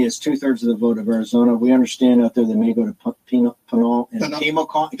County is 2/3 of the vote of Arizona. We understand out there they may go to Pinal and Pima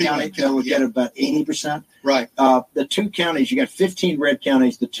County. That would get about 80%. Right. The 2 counties, you got 15 red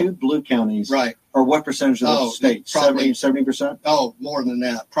counties. The 2 blue counties. Right. Are what percentage of the state? 70%? Oh, more than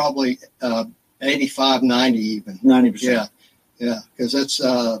that. Probably 85, 90 even. 90%. Yeah, because it's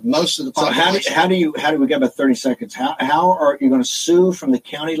most of the population. So how do we get about 30 seconds? How are you going to sue from the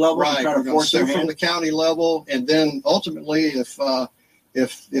county level? Right, we're going to sue from the county level, and then ultimately,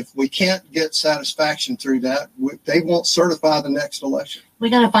 if we can't get satisfaction through that, they won't certify the next election. We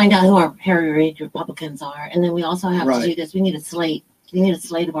got to find out who our Harry Reid Republicans are, and then we also have to do this. We need a slate. We need a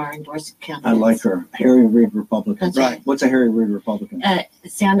slate of our endorsed candidates. I like her. Harry Reid Republican. That's right. What's a Harry Reid Republican?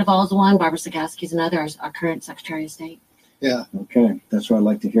 Sandoval's one. Barbara Sagowski's another. Our current Secretary of State. Yeah. Okay. That's what I'd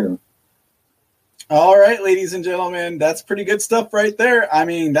like to hear. All right, ladies and gentlemen, that's pretty good stuff right there. I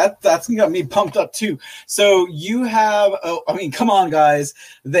mean, that's got me pumped up too. So you have, come on, guys.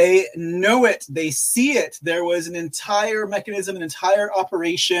 They know it. They see it. There was an entire mechanism, an entire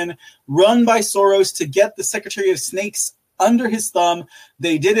operation run by Soros to get the Secretary of Snakes under his thumb.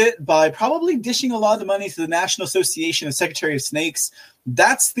 They did it by probably dishing a lot of the money to the National Association of Secretary of Snakes.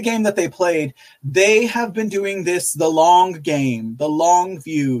 That's the game that they played. They have been doing this the long game, the long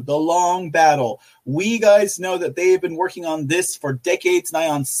view, the long battle. We guys know that they have been working on this for decades, nigh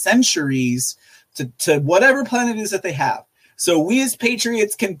on centuries, to whatever planet it is that they have. So we as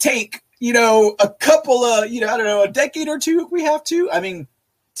patriots can take, a couple of, a decade or two if we have to. I mean,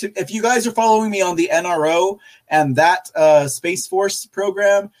 if you guys are following me on the NRO and that Space Force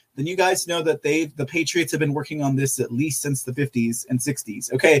program, then you guys know that the Patriots have been working on this at least since the 50s and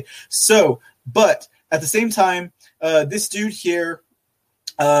 60s. Okay, so, but at the same time, this dude here,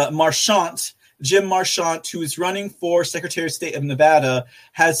 Marchant, Jim Marchant, who is running for Secretary of State of Nevada,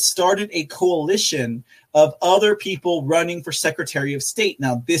 has started a coalition of other people running for Secretary of State.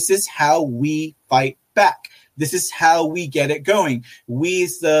 Now, this is how we fight back. This is how we get it going. We,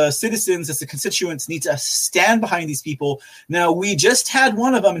 as the citizens, as the constituents, need to stand behind these people. Now, we just had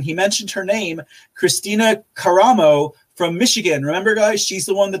one of them, and he mentioned her name, Christina Caramo from Michigan. Remember, guys, she's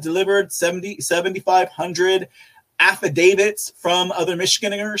the one that delivered 7,500 affidavits from other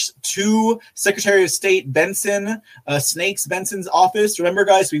Michiganders to Secretary of State Benson, Snakes Benson's office. Remember,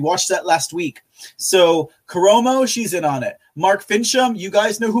 guys, we watched that last week. So Karomo, she's in on it. Mark Fincham, you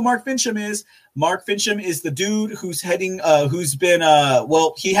guys know who Mark Fincham is. Mark Fincham is the dude who's heading, who's been,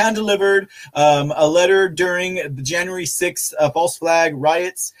 he hand-delivered a letter during the January 6th false flag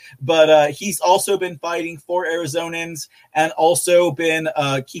riots, but he's also been fighting for Arizonans and also been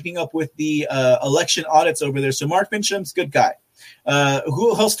keeping up with the election audits over there. So Mark Fincham's a good guy.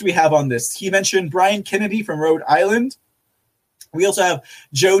 Who else do we have on this? He mentioned Brian Kennedy from Rhode Island. We also have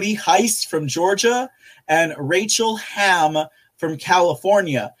Jody Heiss from Georgia and Rachel Ham from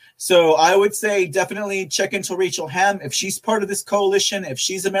California. So I would say definitely check into Rachel Ham. If she's part of this coalition, if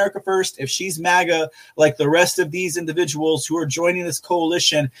she's America First, if she's MAGA, like the rest of these individuals who are joining this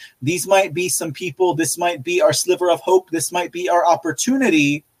coalition, these might be some people. This might be our sliver of hope. This might be our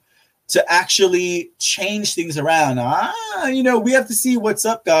opportunity to actually change things around. We have to see what's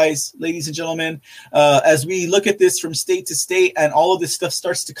up, guys, ladies and gentlemen, as we look at this from state to state and all of this stuff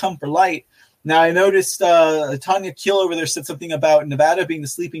starts to come for light. Now, I noticed Tanya Kiel over there said something about Nevada being the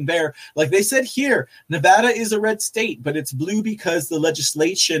sleeping bear. Like they said here, Nevada is a red state, but it's blue because the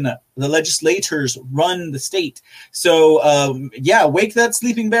legislators run the state. So, wake that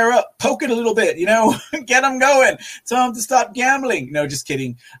sleeping bear up. Poke it a little bit, get them going. Tell them to stop gambling. No, just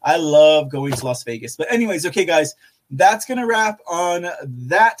kidding. I love going to Las Vegas. But anyways, okay, guys, that's going to wrap on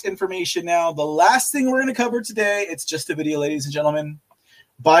that information now. The last thing we're going to cover today, it's just a video, ladies and gentlemen.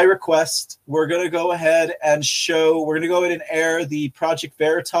 By request, we're going to go ahead and air the Project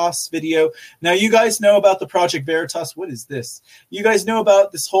Veritas video. Now, you guys know about the Project Veritas. What is this? You guys know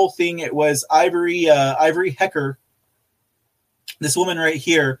about this whole thing. It was Ivory Hecker, this woman right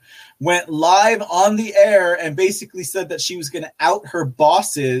here, went live on the air and basically said that she was going to out her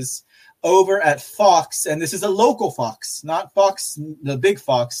bosses over at Fox, and this is a local Fox, not Fox, the big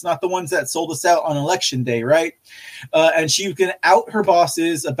Fox, not the ones that sold us out on election day, right? And she was going to out her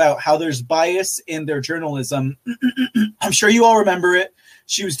bosses about how there's bias in their journalism. I'm sure you all remember it.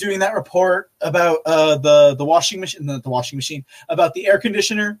 She was doing that report about the washing machine, not the washing machine, about the air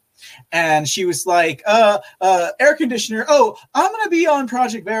conditioner. And she was like, air conditioner, I'm going to be on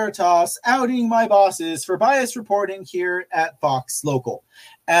Project Veritas outing my bosses for bias reporting here at Fox Local.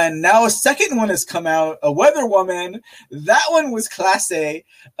 And now a second one has come out, a weather woman. That one was Class A.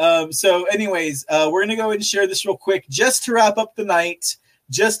 So anyways, we're going to go ahead and share this real quick just to wrap up the night,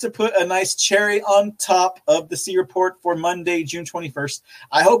 just to put a nice cherry on top of the C Report for Monday, June 21st.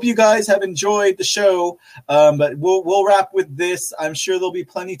 I hope you guys have enjoyed the show, but we'll wrap with this. I'm sure there'll be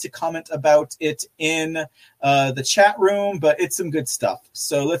plenty to comment about it in the chat room, but it's some good stuff.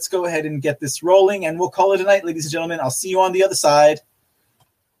 So let's go ahead and get this rolling, and we'll call it a night, ladies and gentlemen. I'll see you on the other side.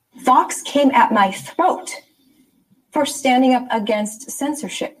 Fox came at my throat for standing up against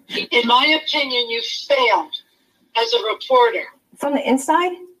censorship. In my opinion, you failed as a reporter. From the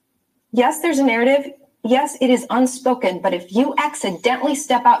inside, yes, there's a narrative. Yes, it is unspoken. But if you accidentally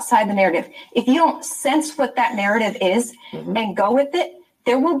step outside the narrative, if you don't sense what that narrative is and go with it,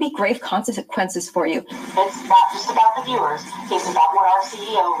 there will be grave consequences for you. It's not just about the viewers. It's about what our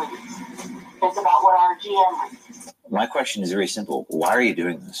CEO reads. It's about what our GM reads. My question is very simple. Why are you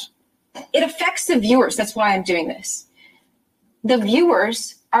doing this? It affects the viewers. That's why I'm doing this. The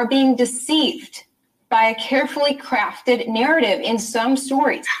viewers are being deceived by a carefully crafted narrative in some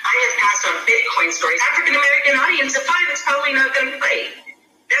stories. I have passed on Bitcoin stories. African-American audience of 5 is probably not going to play.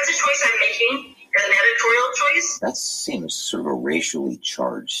 That's a choice I'm making, an editorial choice. That seems sort of a racially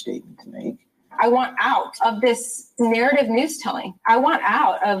charged statement to make. I want out of this narrative news telling. I want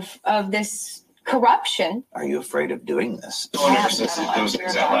out of this corruption. Are you afraid of doing this? I'm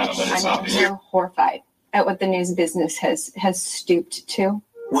horrified at what the news business has stooped to.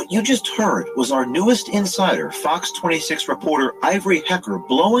 What you just heard was our newest insider, Fox 26 reporter Ivory Hecker,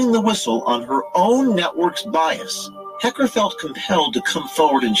 blowing the whistle on her own network's bias. Hecker felt compelled to come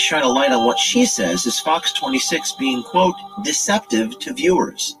forward and shine a light on what she says is Fox 26 being, quote, deceptive to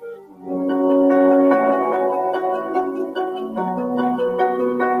viewers.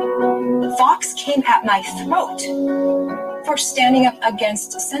 Fox came at my throat for standing up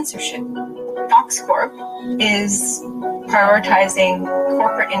against censorship. Fox Corp is prioritizing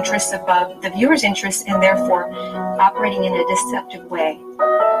corporate interests above the viewer's interests and therefore operating in a deceptive way.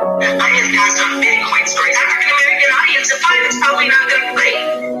 I have passed on Bitcoin stories. African American audience of 5 is probably not going to play.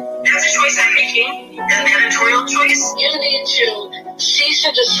 That's a choice I'm making, an editorial choice. You need to cease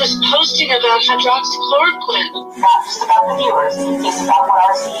and desist posting about hydroxychloroquine. Not just about the viewers, it's about what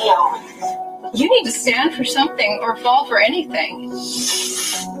our CEO reads. You need to stand for something or fall for anything.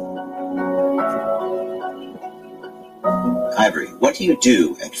 Ivory, what do you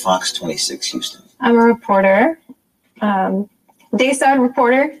do at Fox 26 Houston? I'm a reporter, dayside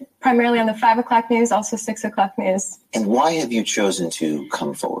reporter, primarily on the 5 o'clock news, also 6 o'clock news. And why have you chosen to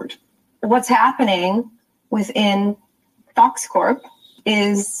come forward? What's happening within Fox Corp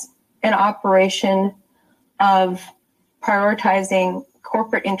is an operation of prioritizing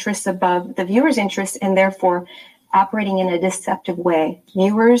corporate interests above the viewer's interests and therefore operating in a deceptive way.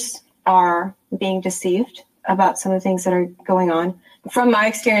 Viewers are being deceived about some of the things that are going on. From my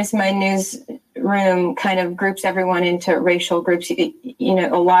experience, my newsroom kind of groups everyone into racial groups. You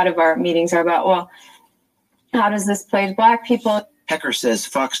know, a lot of our meetings are about, well, how does this play to Black people? Hecker says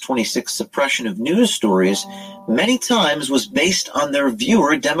Fox 26 suppression of news stories many times was based on their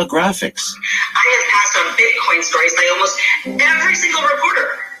viewer demographics. I have passed on Bitcoin stories by almost every single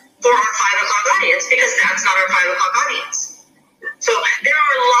reporter for our 5 o'clock audience because that's not our 5 o'clock audience. So there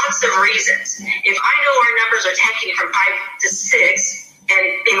are lots of reasons. If I know our numbers are tanking from 5 to 6, and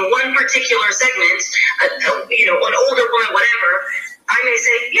in one particular segment, an older woman, whatever, I may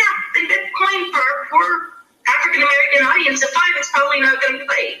say, yeah, the Bitcoin for African American audience of 5, it's probably not going to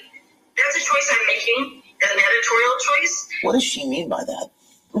play. That's a choice I'm making, an editorial choice. What does she mean by that?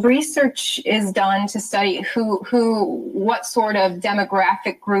 Research is done to study what sort of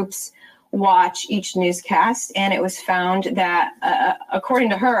demographic groups watch each newscast, and it was found that, according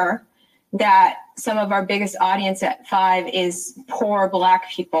to her, that some of our biggest audience at 5 is poor Black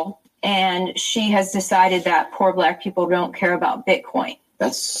people, and she has decided that poor Black people don't care about Bitcoin.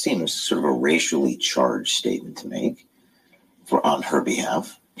 That seems sort of a racially charged statement to make on her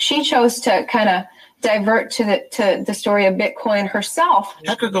behalf. She chose to kind of divert to the story of Bitcoin herself.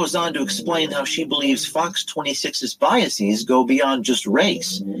 Hecker goes on to explain how she believes Fox 26's biases go beyond just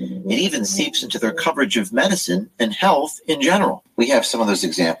race. It even seeps into their coverage of medicine and health in general. We have some of those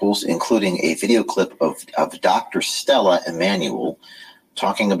examples, including a video clip of Dr. Stella Emanuel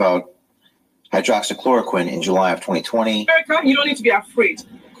talking about hydroxychloroquine in July of 2020. America, you don't need to be afraid.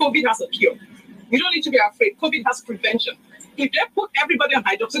 COVID has a cure. You don't need to be afraid. COVID has prevention. If they put everybody on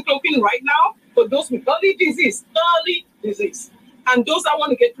hydroxychloroquine right now, for those with early disease, and those that want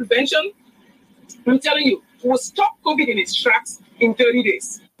to get prevention, I'm telling you, we'll stop COVID in its tracks in 30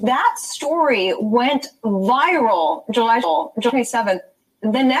 days. That story went viral July 27th.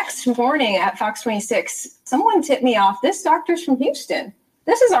 The next morning at Fox 26, someone tipped me off, this doctor's from Houston.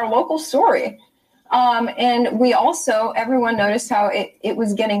 This is our local story. And we also, everyone noticed how it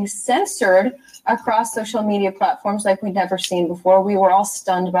was getting censored across social media platforms like we'd never seen before. We were all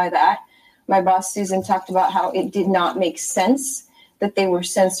stunned by that. My boss, Susan, talked about how it did not make sense that they were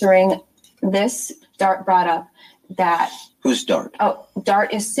censoring this. Dart brought up that. Who's Dart? Oh,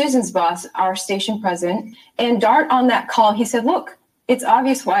 Dart is Susan's boss, our station president. And Dart on that call, he said, look, it's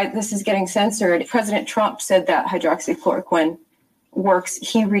obvious why this is getting censored. President Trump said that hydroxychloroquine works.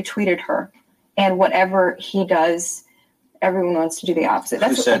 He retweeted her. And whatever he does, everyone wants to do the opposite.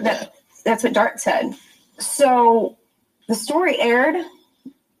 That's what Dart said. So the story aired.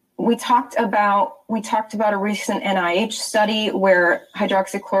 We talked about a recent NIH study where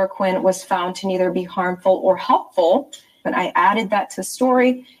hydroxychloroquine was found to neither be harmful or helpful. And I added that to the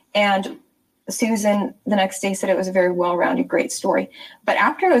story. And Susan the next day said it was a very well-rounded, great story. But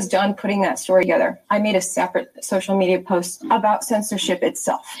after I was done putting that story together, I made a separate social media post about censorship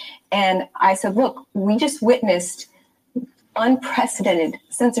itself. And I said, look, we just witnessed unprecedented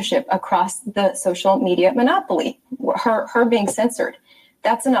censorship across the social media monopoly, her being censored.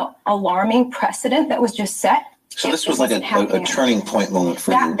 That's an alarming precedent that was just set. So this was like a turning point moment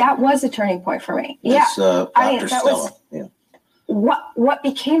for you. That was a turning point for me. This, Dr. Stella. What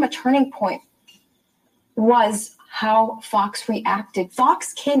became a turning point was how Fox reacted.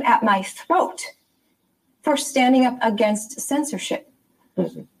 Fox came at my throat for standing up against censorship.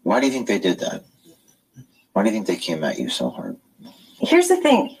 Mm-hmm. Why do you think they did that? Why do you think they came at you so hard? Here's the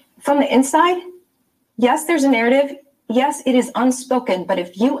thing. From the inside, yes, there's a narrative. yes, it is unspoken, but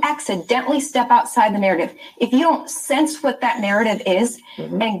if you accidentally step outside the narrative, if you don't sense what that narrative is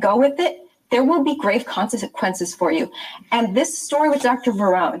and go with it, there will be grave consequences for you. And this story with Dr.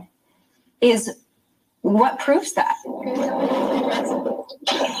 Verone is what proves that.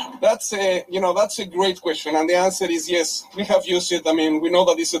 That's a great question. And the answer is yes, we have used it. I mean, we know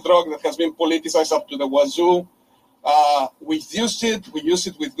that it's a drug that has been politicized up to the wazoo. We use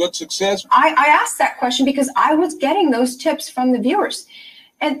it with good success. I asked that question because I was getting those tips from the viewers.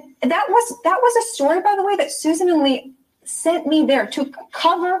 And that was a story, by the way, that Susan and Lee sent me there to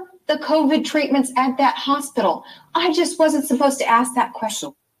cover the COVID treatments at that hospital. I just wasn't supposed to ask that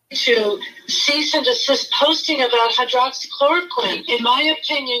question. To cease and desist posting about hydroxychloroquine. In my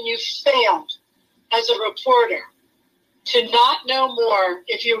opinion, you failed as a reporter to not know more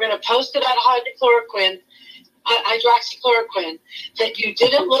if you were going to post about hydroxychloroquine, that you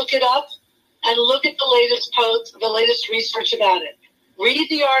didn't look it up and look at the latest post, the latest research about it. Read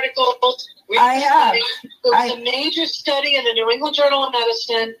the articles. I have. There was a major study in the New England Journal of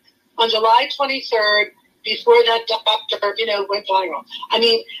Medicine on July 23rd, before that doctor, went viral. I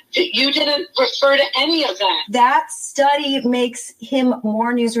mean, you didn't refer to any of that. That study makes him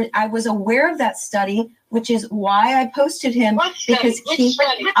more news. I was aware of that study, which is why I posted him, because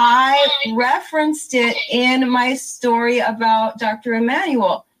I referenced it in my story about Dr.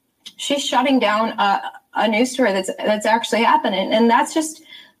 Emanuel. She's shutting down a news story that's actually happening, and that's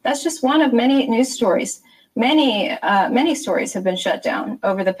just one of many news stories. Many stories have been shut down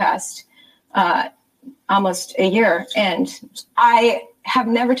over the past almost a year, and I have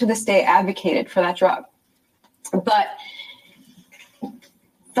never to this day advocated for that drug. But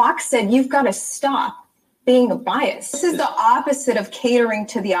Fox said, you've got to stop being a bias. This is the opposite of catering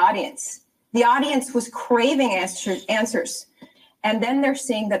to the audience. The audience was craving answers, and then they're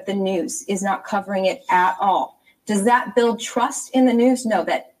seeing that the news is not covering it at all. Does that build trust in the news? No,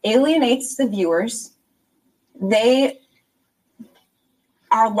 that alienates the viewers. They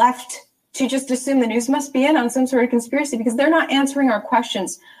are left to just assume the news must be in on some sort of conspiracy because they're not answering our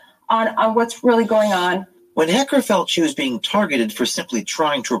questions on what's really going on. When Hecker felt she was being targeted for simply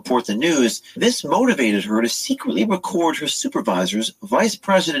trying to report the news, this motivated her to secretly record her supervisors, Vice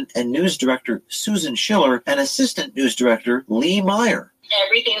President and News Director Susan Schiller, and Assistant News Director Lee Meyer.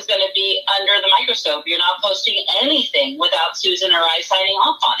 Everything's going to be under the microscope. You're not posting anything without Susan or I signing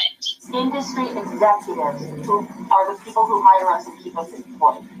off on it. Industry executives who are the people who hire us and keep us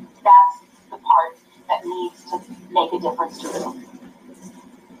employed. That's the part that needs to make a difference to them.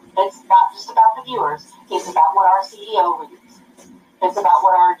 It's not just about the viewers. It's about what our CEO reads. It's about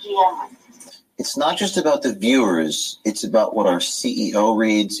what our GM reads. It's not just about the viewers. It's about what our CEO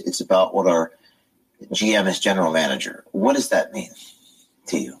reads. It's about what our GM is general manager. What does that mean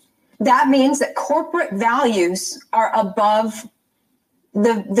to you? That means that corporate values are above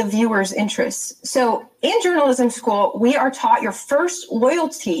the viewer's interests. So in journalism school, we are taught your first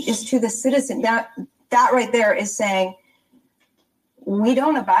loyalty is to the citizen. That right there is saying we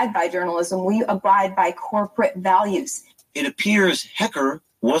don't abide by journalism. We abide by corporate values. It appears Hecker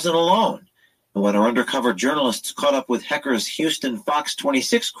wasn't alone. And when our undercover journalists caught up with Hecker's Houston Fox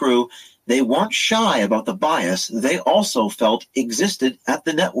 26 crew, they weren't shy about the bias they also felt existed at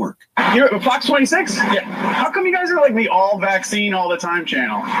the network. You're at Fox 26? Yeah. How come you guys are like the all vaccine all the time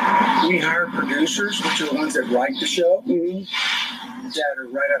channel? We hire producers, which are the ones that write the show, that are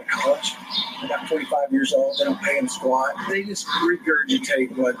right out of college, about 25 years old. They don't pay them squat. They just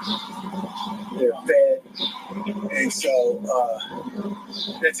regurgitate what they're fed. And so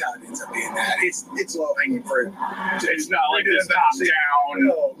that's how it ends up being that. It's low-hanging fruit. It's not like this top-down.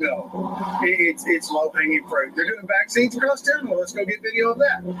 No. It's low-hanging fruit. They're doing vaccines across town. Well, let's go get video of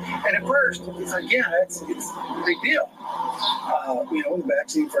that. And at first, it's like, yeah, it's a big deal. When the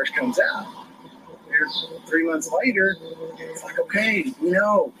vaccine first comes out, 3 months later, it's like, okay,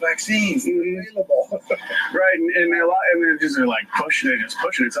 vaccines available. Right, and they're just like pushing it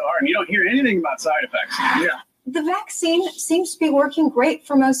so hard, and you don't hear anything about side effects. Yeah. The vaccine seems to be working great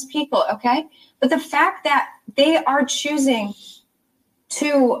for most people, okay? But the fact that they are choosing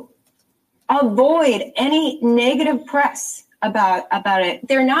to avoid any negative press about it,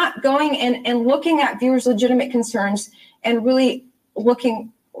 they're not going and looking at viewers' legitimate concerns and really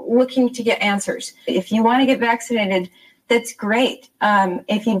looking to get answers. If you want to get vaccinated, that's great.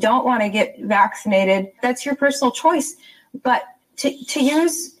 If you don't want to get vaccinated, that's your personal choice. But to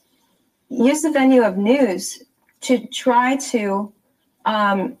use the venue of news to try to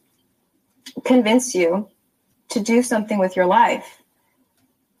convince you to do something with your life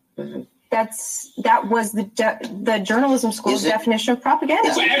that was the journalism school's definition of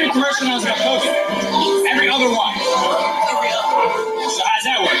propaganda. So every commercial now is about COVID. Every other one. So how's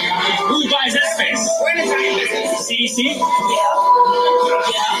that work? Who buys that space? We're in the giant business. CDC? Yeah.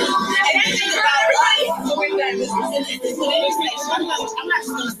 And I think about it, right? So we're in that business. I'm not just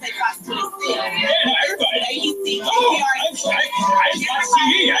going to say Fox 26. Yeah, no, everybody. ABC. Oh, I watch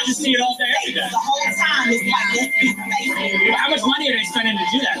TV. I just see it all day, every day. The whole time it's like this piece of space. How much money are they spending to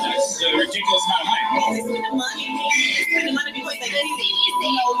do that? That's a ridiculous amount of money. They spend money. They spend the money because they see it.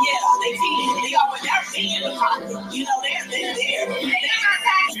 You know, they see it. They are what they're seeing. You know, they're there.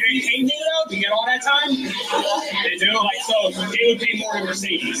 They pay me though to get all that time? They do? Like, so they would pay more to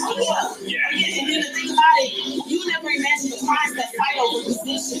Mercedes. Yeah. And then the thing about it, you never imagine the price that fight over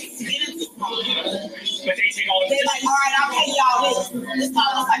positions to get into. But they take all the positions. They're like, all right, I'll pay y'all this. It's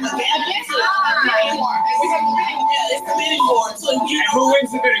almost like a damn business. Bidding war. It's the bidding war. So, you know, who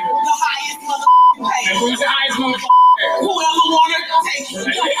wins the bidding war? The highest motherfucking pay. And who's the highest motherfucking pay? Whoever wanted to take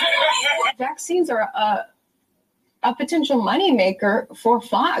it. Vaccines are a potential moneymaker for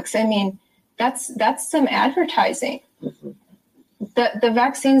Fox. I mean, that's some advertising. The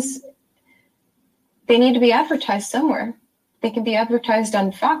vaccines, they need to be advertised somewhere. They can be advertised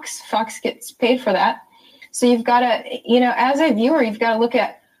on Fox. Fox gets paid for that. So you've got to, as a viewer, you've got to look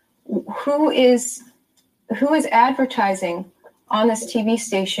at who is advertising on this TV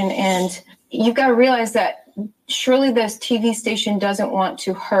station, and you've got to realize that surely this TV station doesn't want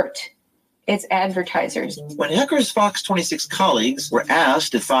to hurt its advertisers. When Hecker's Fox 26 colleagues were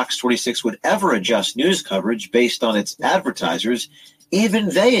asked if Fox 26 would ever adjust news coverage based on its advertisers, even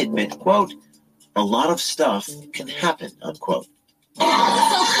they admit, quote, a lot of stuff can happen, unquote. So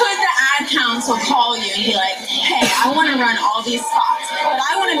could the ad council call you and be like, hey, I want to run all these spots, but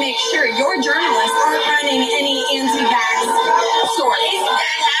I want to make sure your journalists aren't running any anti-vax stories. If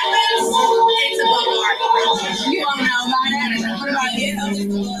that happens, it's a bug article. You don't know about it. What about you?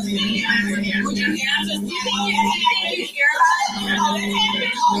 Would you answer? Did you hear about it? Oh, it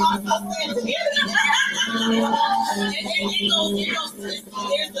happened. Oh, I'm so sad to hear that.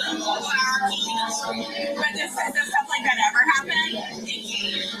 But does stuff like that ever happen?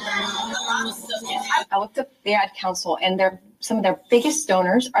 I looked up the ad council, and some of their biggest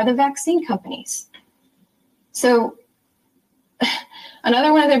donors are the vaccine companies. So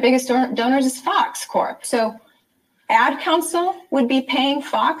another one of their biggest donors is Fox Corp. So ad council would be paying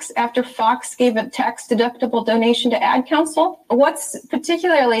Fox after Fox gave a tax-deductible donation to ad council. What's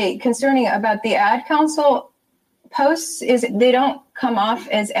particularly concerning about the ad council posts is they don't come off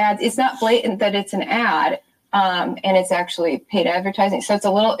as ads. It's not blatant that it's an ad. And it's actually paid advertising, so it's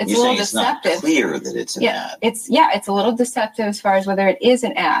a little deceptive. It's not clear that it's an ad. It's a little deceptive as far as whether it is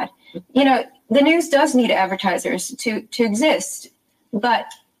an ad. The news does need advertisers to exist,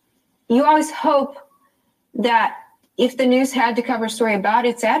 but you always hope that if the news had to cover a story about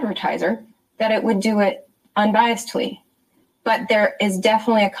its advertiser, that it would do it unbiasedly. But there is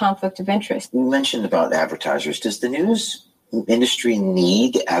definitely a conflict of interest. You mentioned about advertisers. Does the news industry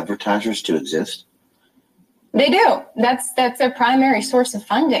need advertisers to exist? They do. That's their primary source of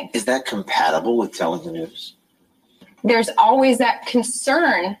funding. Is that compatible with telling the news? There's always that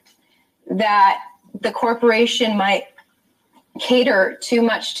concern that the corporation might cater too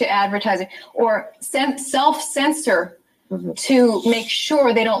much to advertising or self-censor to make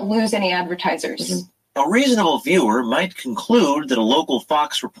sure they don't lose any advertisers. A reasonable viewer might conclude that a local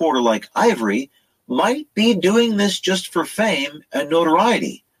Fox reporter like Ivory might be doing this just for fame and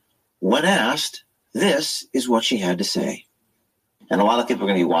notoriety. When asked, this is what she had to say. And a lot of people are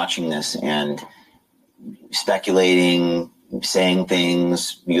going to be watching this and speculating, saying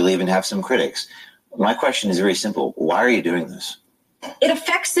things. You'll even have some critics. My question is very simple. Why are you doing this? It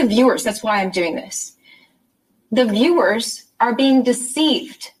affects the viewers. That's why I'm doing this. The viewers are being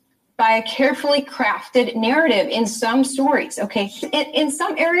deceived by a carefully crafted narrative in some stories, okay? In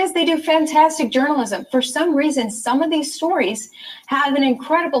some areas, they do fantastic journalism. For some reason, some of these stories have an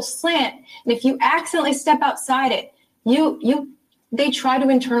incredible slant, and if you accidentally step outside it, they try to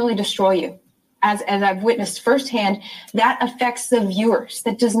internally destroy you. As I've witnessed firsthand, that affects the viewers.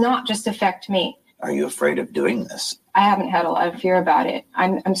 That does not just affect me. Are you afraid of doing this? I haven't had a lot of fear about it.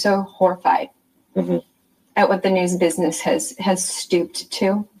 I'm so horrified at what the news business has stooped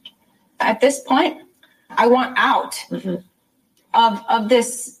to. At this point, I want out of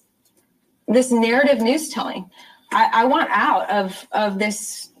this narrative news telling. I want out of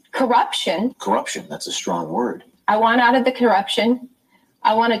this corruption. Corruption, that's a strong word. I want out of the corruption.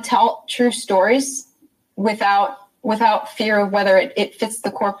 I want to tell true stories without fear of whether it fits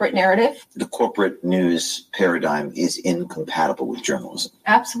the corporate narrative. The corporate news paradigm is incompatible with journalism.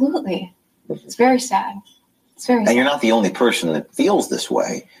 Absolutely. It's very sad. It's very sad. And you're not the only person that feels this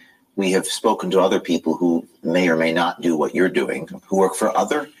way. We have spoken to other people who may or may not do what you're doing, who work for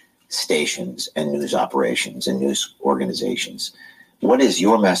other stations and news operations and news organizations. What is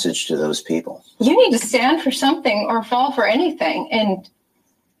your message to those people? You need to stand for something or fall for anything. And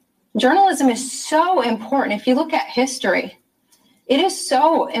journalism is so important. If you look at history, it is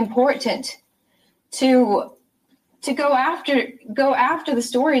so important to go after the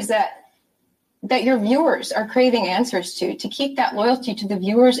stories that your viewers are craving answers to keep that loyalty to the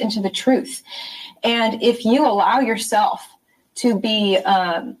viewers and to the truth. And if you allow yourself to be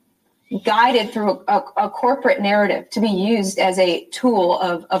guided through a corporate narrative, to be used as a tool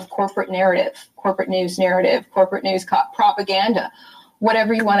of corporate narrative, corporate news narrative, corporate news propaganda,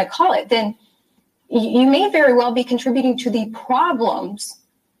 whatever you want to call it, then you may very well be contributing to the problems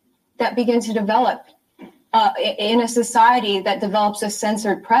that begin to develop in a society that develops a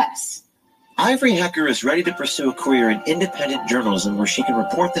censored press. Ivory Hecker is ready to pursue a career in independent journalism where she can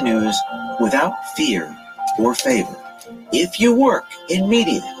report the news without fear or favor. If you work in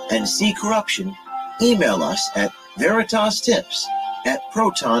media and see corruption, email us at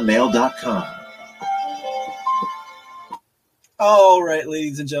veritastips@protonmail.com. All right,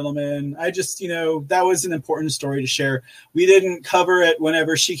 ladies and gentlemen, I just, that was an important story to share. We didn't cover it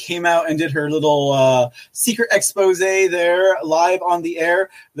whenever she came out and did her little secret expose there live on the air.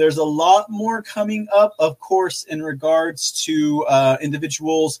 There's a lot more coming up, of course, in regards to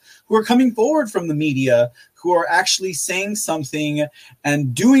individuals who are coming forward from the media, who are actually saying something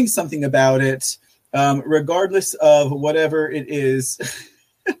and doing something about it, regardless of whatever it is.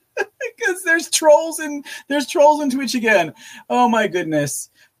 Because there's trolls in Twitch again. Oh my goodness.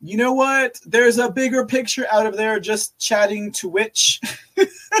 You know what? There's a bigger picture out of there just chatting Twitch.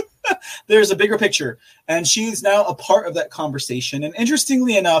 There's a bigger picture. And she's now a part of that conversation. And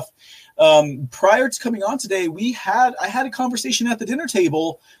interestingly enough, prior to coming on today, I had a conversation at the dinner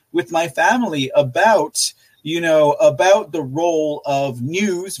table with my family about the role of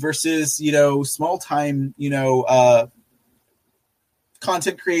news versus, small time,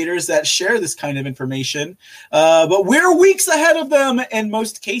 content creators that share this kind of information. But we're weeks ahead of them in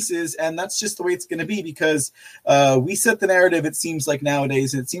most cases, and that's just the way it's going to be because we set the narrative, it seems like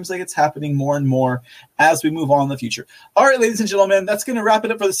nowadays, and it seems like it's happening more and more as we move on in the future. All right, ladies and gentlemen, that's going to wrap it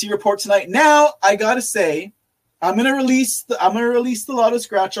up for the C Report tonight. Now, I got to say, I'm going to release the Lotto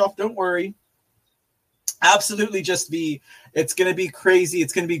scratch off. Don't worry. Absolutely, it's going to be crazy.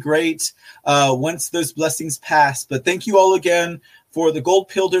 It's going to be great once those blessings pass. But thank you all again for the gold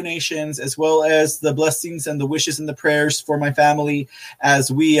pill donations, as well as the blessings and the wishes and the prayers for my family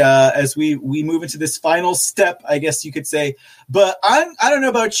as we move into this final step, I guess you could say. But I don't know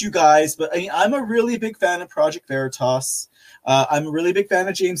about you guys, but I'm a really big fan of Project Veritas. I'm a really big fan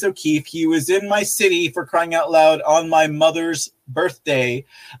of James O'Keefe. He was in my city, for crying out loud, on my mother's birthday.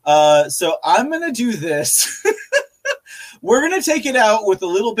 So I'm going to do this. We're going to take it out with a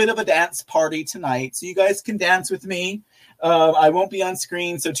little bit of a dance party tonight. So you guys can dance with me. I won't be on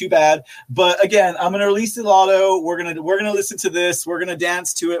screen, so too bad. But again, I'm going to release the Lotto. We're going to listen to this. We're going to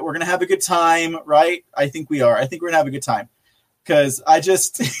dance to it. We're going to have a good time, right? I think we are. I think we're going to have a good time. Because I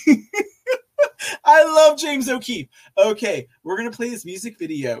just... I love James O'Keefe. Okay, we're gonna play this music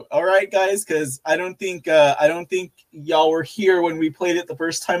video. All right, guys, because I don't think y'all were here when we played it the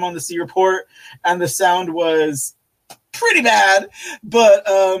first time on the C Report, and the sound was pretty bad. But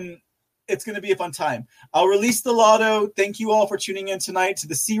it's gonna be a fun time. I'll release the Lotto. Thank you all for tuning in tonight to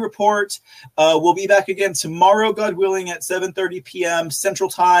the C Report. We'll be back again tomorrow, God willing, at 7:30 p.m. Central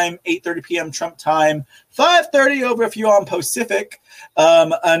Time, 8:30 p.m. Trump Time, 5:30 over if you're on Pacific.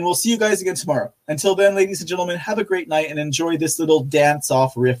 And we'll see you guys again tomorrow. Until then, ladies and gentlemen, have a great night and enjoy this little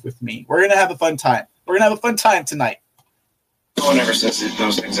dance-off riff with me. We're going to have a fun time. We're going to have a fun time tonight. No one ever says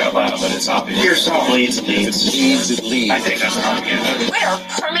those things out loud, but it's obvious. Your song leads. I think that's propaganda. Twitter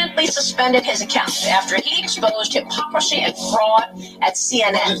permanently suspended his account after he exposed hypocrisy and fraud at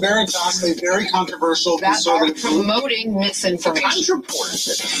CNN. Project Veritas, a very controversial conservative promoting misinformation. Times reports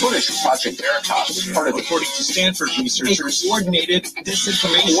that the footage from Project Veritas was part of, according to Stanford researchers, coordinated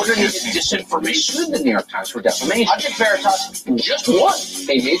disinformation. Sued the New York Times for defamation. Project Veritas just won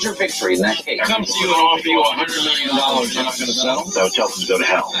a major victory in that case. I come to you and offer you $100 million. You're not going to settle? So tell them to go to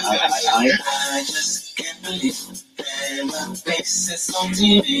hell. I just can't believe that my face is on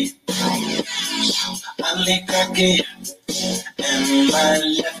TV. Only cocky and my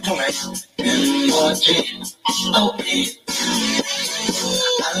left to right and OP.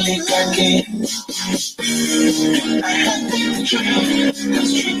 News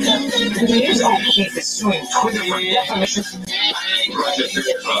O'Keefe is suing Twitter for defamation. Project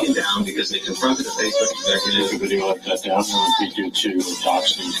is down because they confronted a Facebook executive. The video let that down would be due to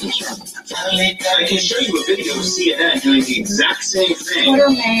doxing concern. I can show you a video of CNN doing the exact same thing. Twitter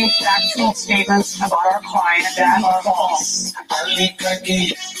made factual statements about our client that are false.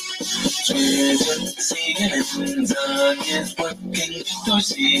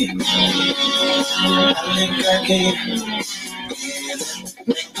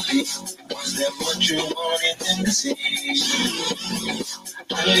 Was that what you wanted them to see?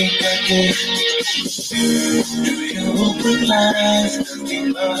 Do you open lies?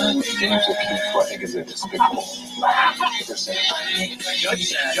 Nothing but the is a despicable.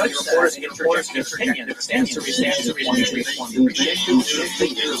 Judge reporters opinion.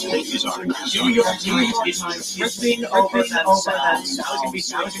 New York Times tripping over that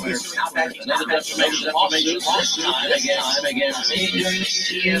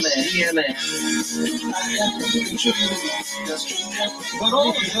But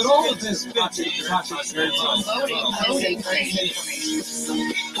all of this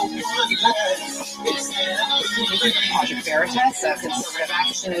Project Veritas, a conservative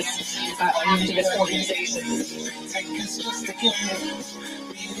actionist activist organization.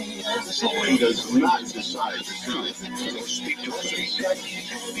 Someone does not decide to come and speak to us.